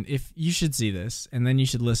Women. If you should see this, and then you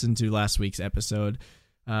should listen to last week's episode,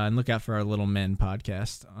 and look out for our Little Men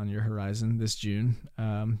podcast on your horizon this June,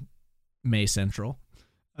 May Central.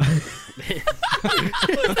 Was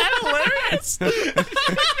that hilarious?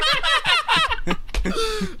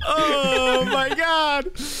 Oh my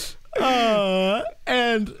god!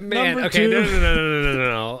 And Man, number okay, 2.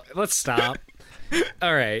 no. Let's stop.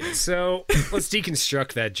 All right, so let's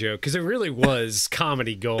deconstruct that joke, because it really was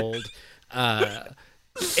comedy gold. And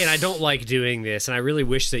I don't like doing this, and I really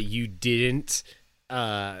wish that you didn't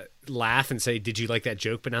laugh and say, "Did you like that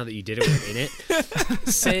joke?" But now that you did it, we're in it.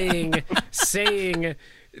 saying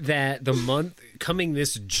that the month coming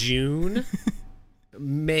this June,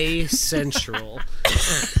 May Central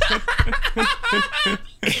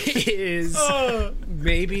is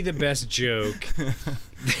maybe the best joke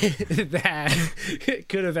that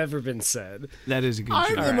could have ever been said. That is a good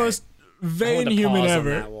I'm joke. the most I vain wanted to human pause on ever.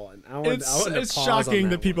 that one. I wanted to It's pause shocking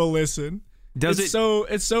on that people listen. It's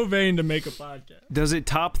so vain to make a podcast. Does it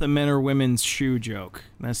top the men or women's shoe joke?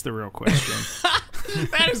 That's the real question.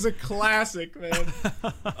 That is a classic, man.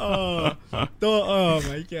 Oh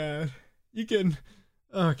my god. You can.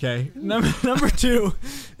 Okay. Number 2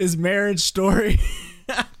 is Marriage Story.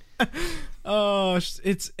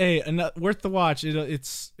 It's worth the watch.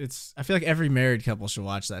 It's. I feel like every married couple should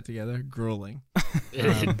watch that together. Grueling.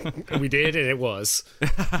 We did, and it was.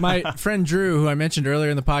 My friend Drew, who I mentioned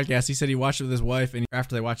earlier in the podcast, he said he watched it with his wife, and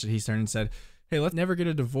after they watched it, he turned and said, "Hey, let's never get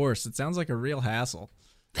a divorce. It sounds like a real hassle."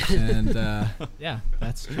 And yeah,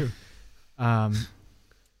 that's true.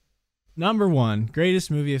 Number 1, greatest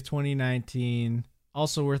movie of 2019,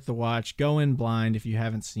 also worth the watch. Go in blind if you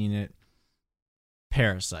haven't seen it.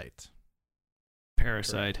 Parasite.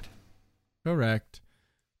 Parasite. Correct.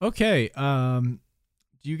 Okay.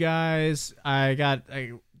 Do you guys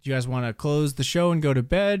want to close the show and go to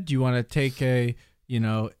bed? Do you want to take a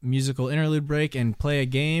musical interlude break and play a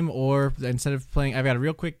game, or instead of playing, I've got a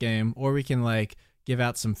real quick game, or we can like give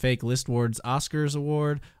out some fake List Awards Oscars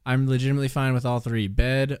award. I'm legitimately fine with all 3: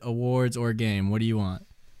 bed, awards, or game. What do you want?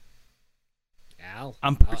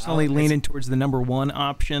 I'm personally leaning towards the number 1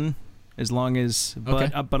 option, as long as,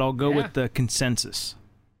 but I'll go with the consensus.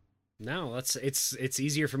 No, it's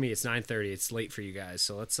easier for me. It's 9:30. It's late for you guys,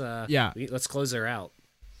 so let's close her out.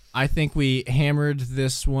 I think we hammered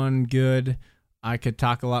this one good. I could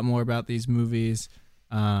talk a lot more about these movies,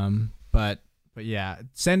 but yeah,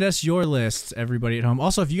 send us your lists, everybody at home.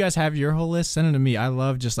 Also, if you guys have your whole list, send it to me. I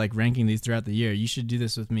love just like ranking these throughout the year. You should do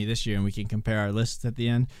this with me this year, and we can compare our lists at the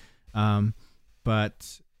end.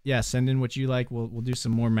 But yeah, send in what you like. We'll do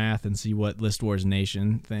some more math and see what List Wars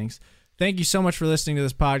Nation thinks. Thank you so much for listening to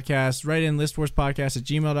this podcast. Write in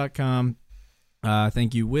listwarspodcast@gmail.com.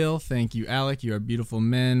 Thank you, Will. Thank you, Alec. You are beautiful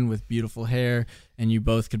men with beautiful hair, and you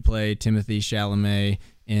both could play Timothée Chalamet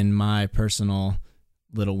in my personal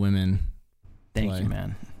Little Women Thank play. you,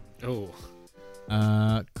 man. Oh,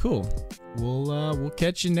 Cool. We'll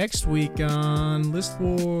catch you next week on List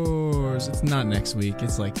Wars. It's not next week.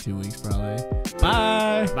 It's like 2 weeks probably.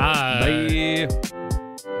 Bye. Bye. Hey.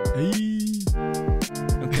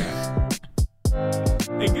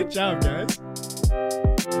 Hey, good job, guys.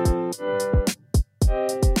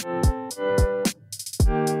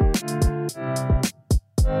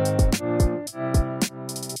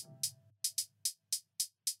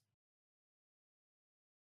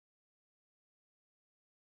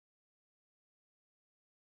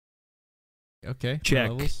 Okay. Check,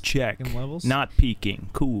 levels. check. Second levels. Not peeking.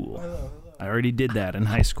 Cool. I already did that in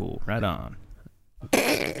high school. Right on.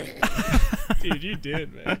 Dude, you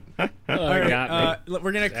did, man. Oh, All right, got me.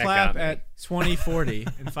 we're gonna That clap got me. at 2040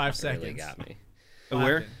 in 5 seconds. Really got me.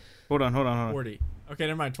 Where? Hold on. 40. Okay,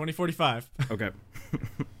 never mind. 2045. Okay.